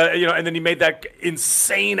made that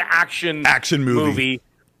insane action movie.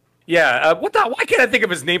 Yeah, why can't I think of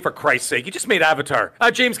his name, for Christ's sake? He just made Avatar.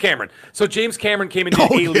 James Cameron. So James Cameron came and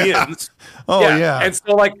did Aliens. Yeah. And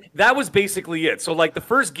so, like, that was basically it. So, like, the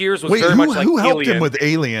first Gears was very much like who helped Alien. him with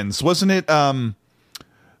Aliens? Wasn't it the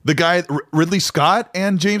guy, Ridley Scott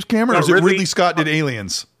and James Cameron? Or was it Ridley Scott did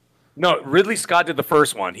Aliens? No, Ridley Scott did the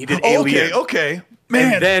first one. He did Alien. Okay.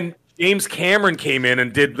 Man. And then James Cameron came in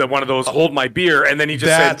and did one of those hold my beer, and then he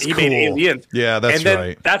just said he made Aliens. Yeah, that's and then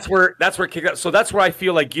right. That's where it kicked out. So that's where I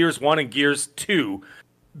feel like Gears 1 and Gears 2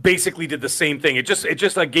 basically did the same thing. It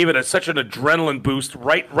just like gave it such an adrenaline boost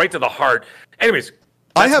right to the heart. Anyways,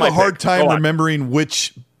 I have a hard time remembering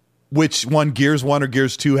which one, Gears 1 or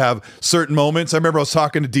Gears 2, have certain moments. I remember I was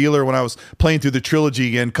talking to Dealer when I was playing through the trilogy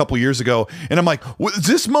again a couple years ago, and I'm like, is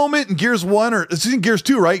this moment in Gears 1 or is it in Gears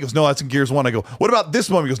 2, right? He goes, no, that's in Gears 1. I go, what about this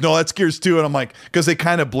moment? He goes, no, that's Gears 2. And I'm like, because they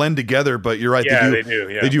kind of blend together, but you're right. Yeah, they do.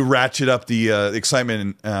 They do ratchet up the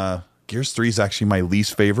excitement. And Gears 3 is actually my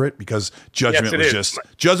least favorite because Judgment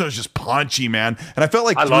was just punchy, man. And I felt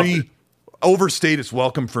like 3 overstayed its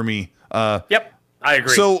welcome for me. Yep, I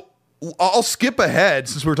agree. So I'll skip ahead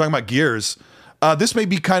since we were talking about Gears. This may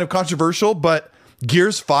be kind of controversial, but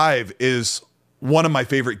Gears 5 is one of my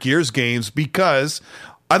favorite Gears games because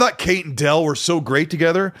I thought Kate and Del were so great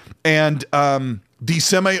together, and the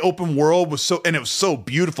semi-open world was it was so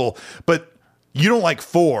beautiful. But you don't like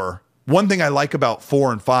 4. One thing I like about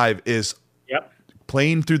 4 and 5 is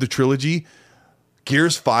playing through the trilogy.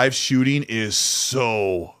 Gears 5 shooting is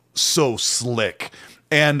so slick.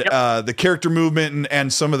 And the character movement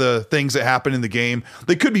and some of the things that happen in the game,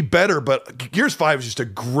 they could be better, but Gears 5 is just a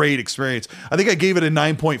great experience. I think I gave it a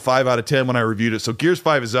 9.5 out of 10 when I reviewed it, so Gears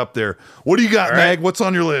 5 is up there. What do you got, Mag? What's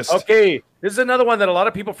on your list? Okay, this is another one that a lot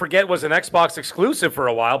of people forget was an Xbox exclusive for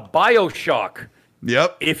a while, BioShock.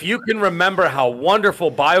 Yep. If you can remember how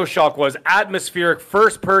wonderful BioShock was, atmospheric,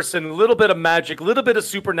 first person, a little bit of magic, a little bit of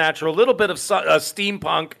supernatural, a little bit of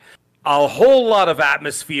steampunk, a whole lot of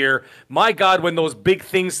atmosphere. My God, when those big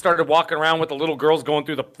things started walking around with the little girls going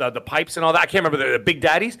through the pipes and all that, I can't remember, the Big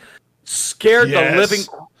Daddies, scared the living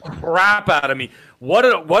crap out of me. What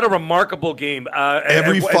a remarkable game.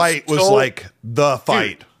 Every fight was like the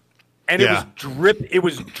fight. Dude, and it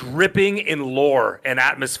was dripping in lore and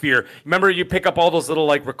atmosphere. Remember, you pick up all those little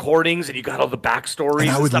like recordings, and you got all the backstories. And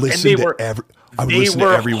I would stuff, listen to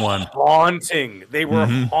everyone. Haunting. They were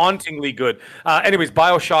hauntingly good. Anyways,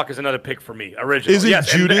 BioShock is another pick for me. Original.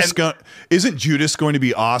 Isn't Judas going to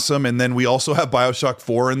be awesome? And then we also have BioShock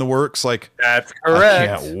 4 in the works. Like, that's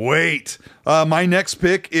correct. I can't wait. My next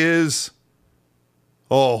pick is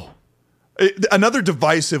another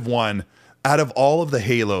divisive one. Out of all of the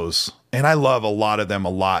Halos, and I love a lot of them a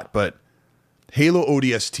lot, but Halo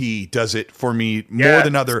ODST does it for me more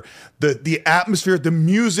than other. The atmosphere, the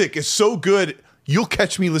music is so good. You'll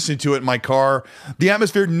catch me listening to it in my car. The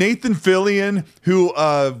atmosphere, Nathan Fillion, who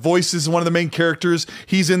voices one of the main characters,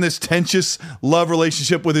 he's in this tenuous love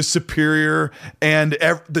relationship with his superior, and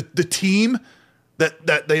the team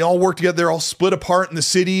that they all work together. They're all split apart in the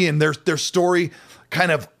city, and their story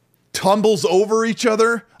kind of tumbles over each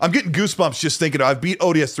other. I'm getting goosebumps just thinking. I've beat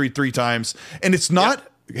ODS 3 times, and it's not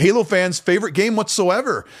Halo fans' favorite game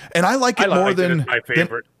whatsoever. And I like it more than my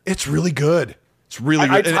favorite. It's really good. It's really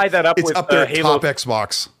good. I tie that up with it's up there Halo. top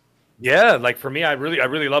Xbox. Yeah, like for me, I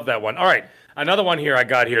really love that one. All right, another one here I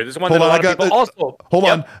got here. This is one that a lot of people also. Hold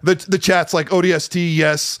on, the chat's like ODST.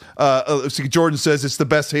 Yes, Jordan says it's the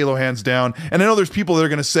best Halo hands down, and I know there's people that are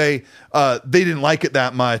going to say they didn't like it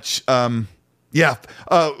that much.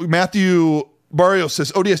 Matthew Barrios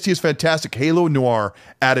says ODST is fantastic. Halo Noir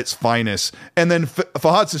at its finest. And then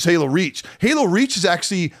Fahad says Halo Reach. Halo Reach is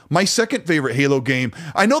actually my second favorite Halo game.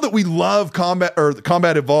 I know that we love Combat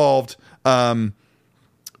Evolved,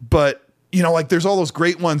 but like there's all those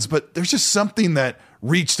great ones, but there's just something that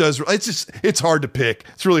Reach does. It's hard to pick.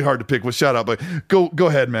 It's really hard to pick with shout out, but go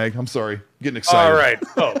ahead, Meg. I'm sorry. I'm getting excited. All right.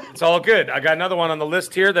 So it's all good. I got another one on the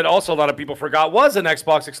list here that also a lot of people forgot was an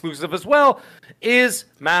Xbox exclusive as well, is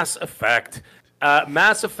Mass Effect.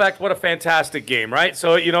 Mass Effect, what a fantastic game, right?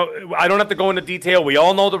 So, I don't have to go into detail. We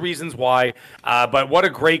all know the reasons why, but what a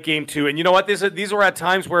great game, too. And you know what? These were at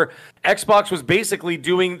times where Xbox was basically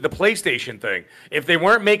doing the PlayStation thing. If they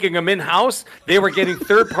weren't making them in-house, they were getting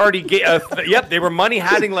third-party yep, they were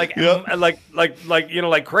money-hatting like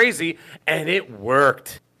crazy, and it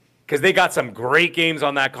worked. Because they got some great games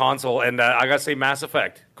on that console, and I got to say Mass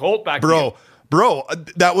Effect. Colt, back to you. Bro,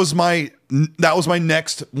 that was my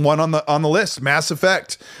next one on the list, Mass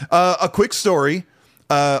Effect. A quick story.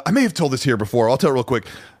 I may have told this here before. I'll tell it real quick.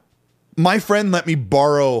 My friend let me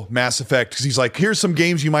borrow Mass Effect because he's like, here's some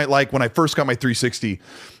games you might like when I first got my 360.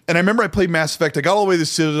 And I remember I played Mass Effect. I got all the way to the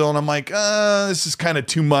Citadel, and I'm like, this is kind of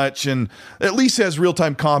too much. And at least it has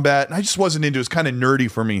real-time combat. And I just wasn't into it. It's kind of nerdy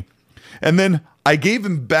for me. And then I gave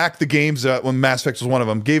him back the games when Mass Effect was one of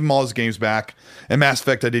them. Gave him all his games back. And Mass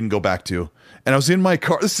Effect I didn't go back to. And I was in my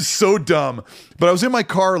car. This is so dumb. But I was in my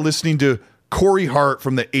car listening to Corey Hart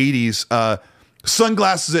from the 80s,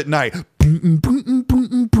 Sunglasses at Night. And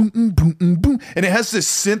it has this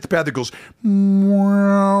synth pad that goes. And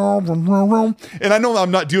I know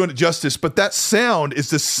I'm not doing it justice, but that sound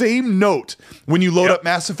is the same note when you load up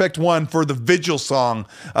Mass Effect 1 for the Vigil song,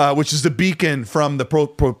 which is the beacon from the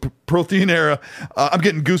Prothean era. I'm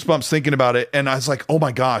getting goosebumps thinking about it. And I was like, oh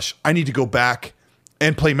my gosh, I need to go back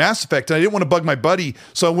and play Mass Effect. And I didn't want to bug my buddy.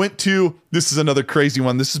 So I went to, this is another crazy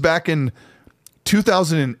one. This is back in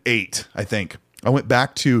 2008, I think. I went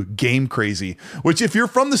back to Game Crazy, which if you're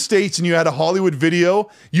from the States and you had a Hollywood Video,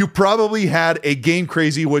 you probably had a Game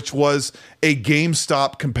Crazy, which was a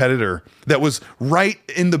GameStop competitor that was right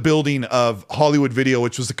in the building of Hollywood Video,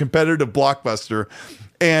 which was a competitor to Blockbuster.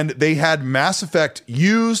 And they had Mass Effect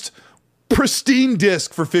used pristine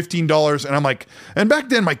disc for $15. And I'm like, and back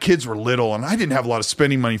then my kids were little and I didn't have a lot of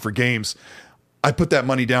spending money for games. I put that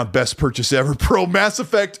money down. Best purchase ever. Bro, Mass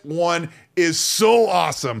Effect 1 is so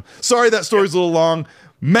awesome. Sorry that story's a little long.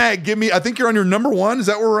 Mag, give me, I think you're on your number one. Is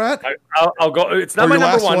that where we're at? I'll go. It's not my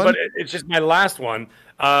number one, but it's just my last one.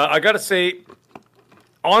 I got to say,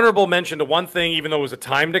 honorable mention to one thing, even though it was a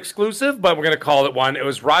timed exclusive, but we're going to call it one. It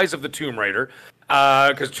was Rise of the Tomb Raider.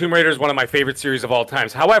 Because Tomb Raider is one of my favorite series of all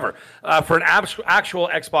times. However, for an actual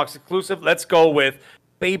Xbox exclusive, let's go with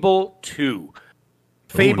Fable 2.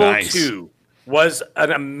 Fable 2 was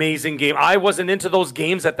an amazing game. I wasn't into those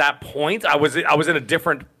games at that point. I was in a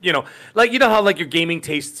different, how like your gaming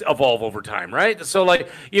tastes evolve over time, right? So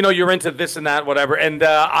you're into this and that, whatever. And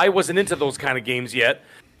I wasn't into those kind of games yet.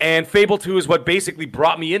 And Fable 2 is what basically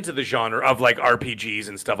brought me into the genre of like RPGs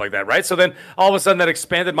and stuff like that, right? So then all of a sudden that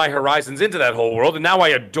expanded my horizons into that whole world. And now I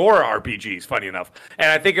adore RPGs, funny enough. And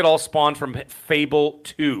I think it all spawned from Fable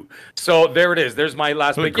 2. So there it is. There's my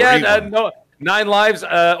last pick. No. 9 Lives,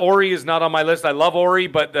 Ori is not on my list. I love Ori,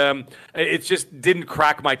 but it just didn't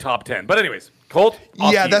crack my top 10. But anyways, Colt?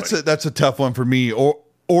 Yeah, that's a tough one for me.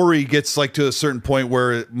 Ori gets like to a certain point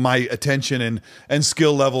where my attention and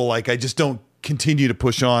skill level, like I just don't continue to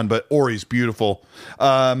push on, but Ori's beautiful.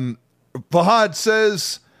 Fahad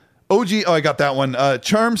says, I got that one.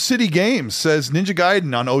 Charm City Games says, Ninja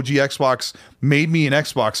Gaiden on OG Xbox made me an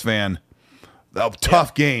Xbox fan.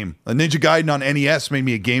 Tough game. A Ninja Gaiden on NES made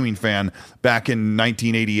me a gaming fan back in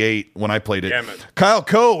 1988 when I played it. Kyle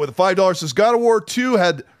Coe with a $5 says Gears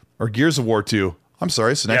of War 2. I'm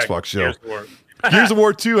sorry, it's an Xbox show. Gears of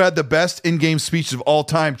War 2 had the best in-game speeches of all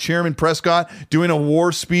time. Chairman Prescott doing a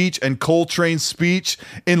war speech and Coltrane's speech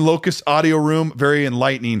in Locust Audio Room. Very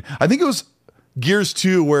enlightening. I think it was Gears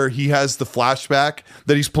 2 where he has the flashback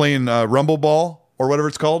that he's playing Rumble Ball or whatever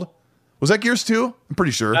it's called. Was that Gears 2? I'm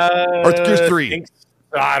pretty sure. Or Gears 3.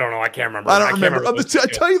 I don't know. I can't remember. I don't remember. I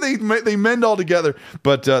tell you, they mend all together.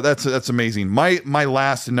 But that's amazing. My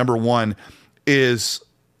last and number one is,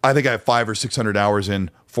 I think I have 500 or 600 hours in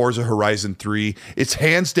Forza Horizon 3. It's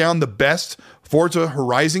hands down the best Forza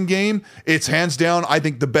Horizon game. It's hands down, I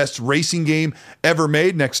think, the best racing game ever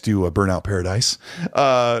made, next to Burnout Paradise,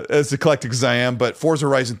 as eclectic as I am. But Forza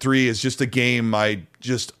Horizon 3 is just a game I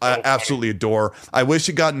absolutely adore. I wish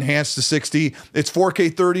it got enhanced to 60. It's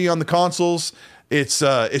 4K 30 on the consoles. It's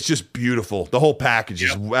just beautiful. The whole package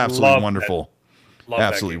is absolutely wonderful.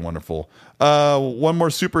 Absolutely wonderful. One more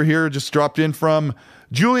super here just dropped in from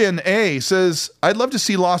Julian A. says, I'd love to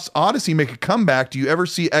see Lost Odyssey make a comeback. Do you ever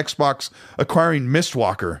see Xbox acquiring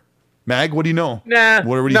Mistwalker? Mag, what do you know? Nah.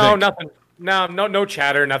 What do you think? Nothing. No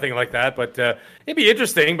chatter, nothing like that. But it'd be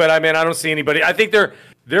interesting. But I mean, I don't see anybody. I think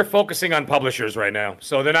they're focusing on publishers right now,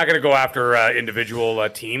 so they're not going to go after individual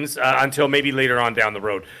teams until maybe later on down the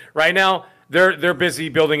road. Right now, they're busy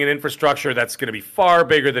building an infrastructure that's going to be far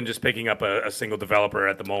bigger than just picking up a single developer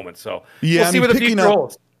at the moment. So we'll see what the future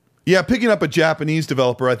holds. Yeah, picking up a Japanese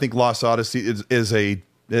developer, I think Lost Odyssey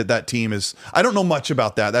that team is. I don't know much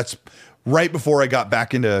about that. That's right before I got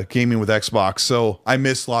back into gaming with Xbox, so I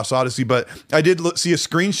missed Lost Odyssey. But I did see a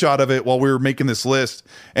screenshot of it while we were making this list,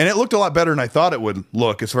 and it looked a lot better than I thought it would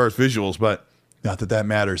look as far as visuals. But not that that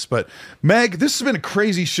matters. But Meg, this has been a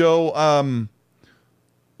crazy show.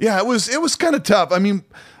 Yeah, it was kind of tough. I mean,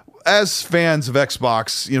 as fans of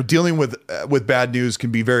Xbox, dealing with bad news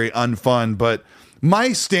can be very unfun, but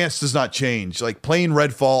my stance does not change. Like playing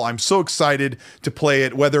Redfall, I'm so excited to play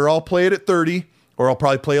it, whether I'll play it at 30 or I'll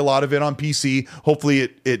probably play a lot of it on PC.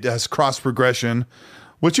 Hopefully it has cross progression,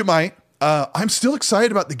 which it might. I'm still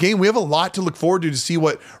excited about the game. We have a lot to look forward to see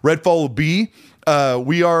what Redfall will be.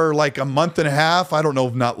 We are like a month and a half, I don't know,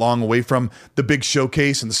 not long away from the big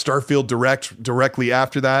showcase and the Starfield Direct directly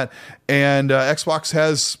after that. And Xbox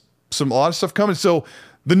has a lot of stuff coming. So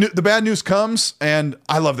the bad news comes, and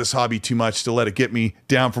I love this hobby too much to let it get me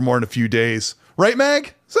down for more than a few days. Right,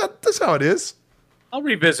 Mag? That's how it is. I'll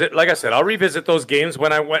revisit, like I said, those games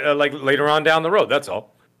when I went like later on down the road. That's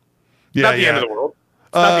all. Yeah, not the end of the world.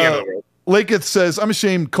 It's not the end of the world. Laketh says, I'm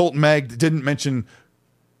ashamed Colt and Mag didn't mention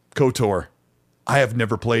KOTOR. I have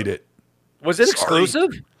never played it. Was it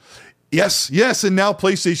exclusive? Yes, and now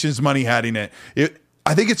PlayStation's money hatting it.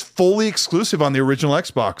 I think it's fully exclusive on the original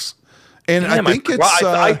Xbox. And damn, I think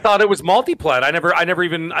I thought it was multiplat. It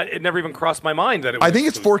never even crossed my mind that it was. I think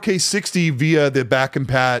it's 4K 60 via the back and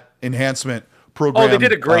pat enhancement program. Oh, they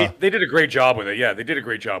did a great job with it. Yeah, they did a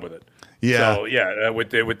great job with it. Yeah. So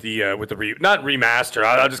with the not remaster,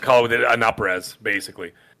 I'll just call it an up-res,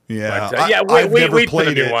 basically. Yeah. But, wait for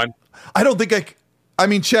the new one. I don't think I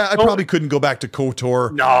mean, chat, I probably couldn't go back to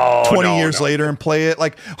KOTOR 20 years later and play it.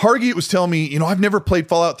 Like Hargy was telling me, I've never played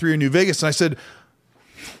Fallout 3 or New Vegas, and I said,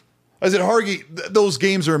 Hargy, those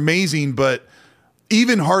games are amazing, but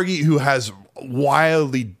even Hargy, who has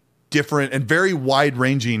wildly different and very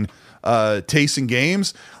wide-ranging tastes in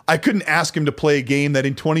games, I couldn't ask him to play a game that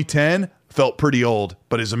in 2010 felt pretty old,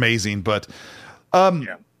 but is amazing. But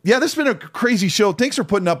yeah, this has been a crazy show. Thanks for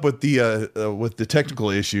putting up with the technical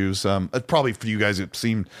issues. Probably for you guys it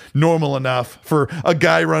seemed normal enough for a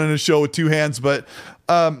guy running a show with two hands. But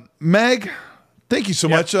Meg, thank you so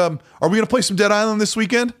much. Are we going to play some Dead Island this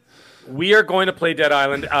weekend? We are going to play Dead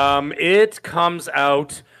Island. It comes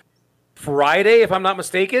out Friday, if I'm not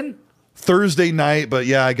mistaken. Thursday night, but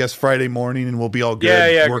yeah, I guess Friday morning, and we'll be all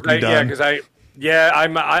good. Work done. Yeah, because I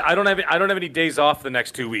don't have any days off the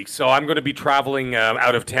next 2 weeks, so I'm going to be traveling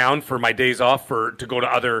out of town for my days off to go to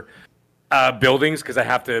other buildings because I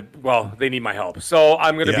have to. Well, they need my help, so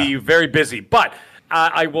I'm going to be very busy. But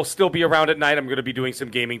I will still be around at night. I'm going to be doing some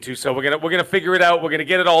gaming too, so we're gonna figure it out. We're gonna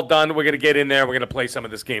get it all done. We're gonna get in there. We're gonna play some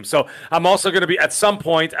of this game. So I'm also going to be at some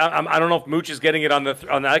point. I don't know if Mooch is getting it on the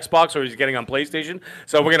Xbox or he's getting on PlayStation.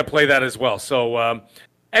 So we're gonna play that as well. So,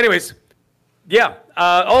 anyways. Yeah.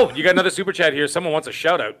 You got another super chat here. Someone wants a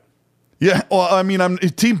shout out. Yeah. Well, I mean, I'm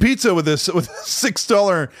Team Pizza with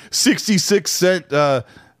 $6.66.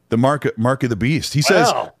 The mark of the beast. He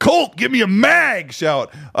says, Colt, give me a Mag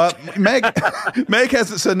shout. Mag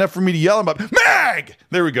hasn't said enough for me to yell about Mag.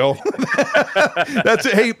 There we go. That's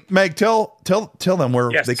it. Hey, Mag, tell them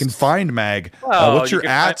where they can find Mag. What's your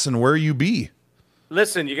ats and where you be?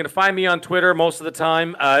 Listen, you're going to find me on Twitter most of the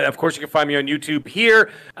time. Of course, you can find me on YouTube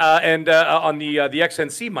here and on the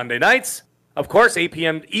XNC Monday nights. Of course, 8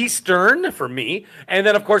 p.m. Eastern for me. And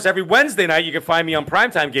then, of course, every Wednesday night, you can find me on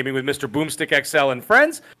Primetime Gaming with Mr. Boomstick XL and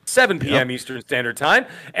friends, 7 p.m. Eastern Standard Time.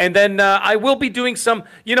 And then I will be doing some,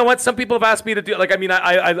 you know what, some people have asked me to do, like, I mean,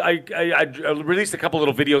 I released a couple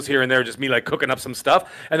little videos here and there, just me, like, cooking up some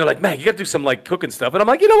stuff. And they're like, man, you got to do some, like, cooking stuff. And I'm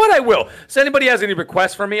like, you know what, I will. So anybody has any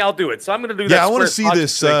requests for me, I'll do it. So I'm going to do that. Yeah, I want to see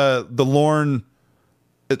this, the Lorne.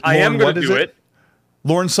 I am going to do it.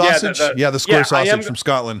 Lorne sausage? The square sausage from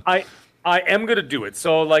Scotland. I am going to do it.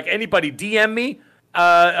 So, like, anybody DM me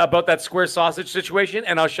about that square sausage situation,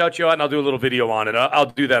 and I'll shout you out, and I'll do a little video on it. I'll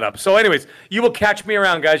do that up. So, anyways, you will catch me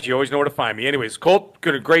around, guys. You always know where to find me. Anyways, Colt,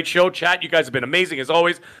 great show. Chat, you guys have been amazing, as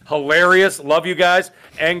always. Hilarious. Love you guys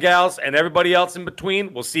and gals and everybody else in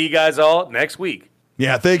between. We'll see you guys all next week.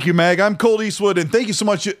 Yeah, thank you, Mag. I'm Colt Eastwood, and thank you so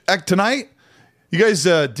much tonight. You guys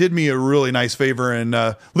did me a really nice favor and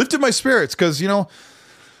lifted my spirits because,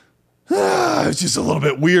 it's just a little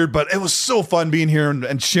bit weird, but it was so fun being here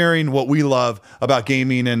and sharing what we love about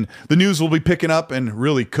gaming. And the news will be picking up and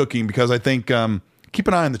really cooking because I think keep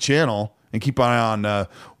an eye on the channel and keep an eye on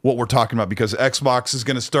what we're talking about because Xbox is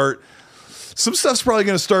going to start. Some stuff's probably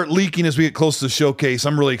going to start leaking as we get close to the showcase.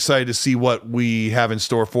 I'm really excited to see what we have in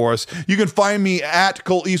store for us. You can find me at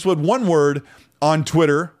Colt Eastwood, one word, on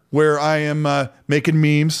Twitter, where I am making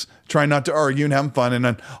memes, trying not to argue and having fun. And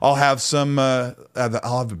then I'll have some, I'll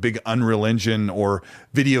have a big Unreal Engine or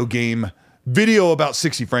video about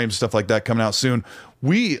 60 frames, stuff like that coming out soon.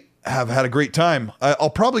 We have had a great time. I'll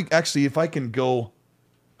probably actually, if I can go,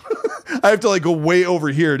 I have to like go way over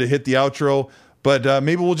here to hit the outro, but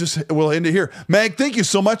maybe we'll end it here. Mag, thank you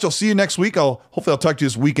so much. I'll see you next week. Hopefully I'll talk to you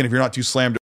this weekend if you're not too slammed.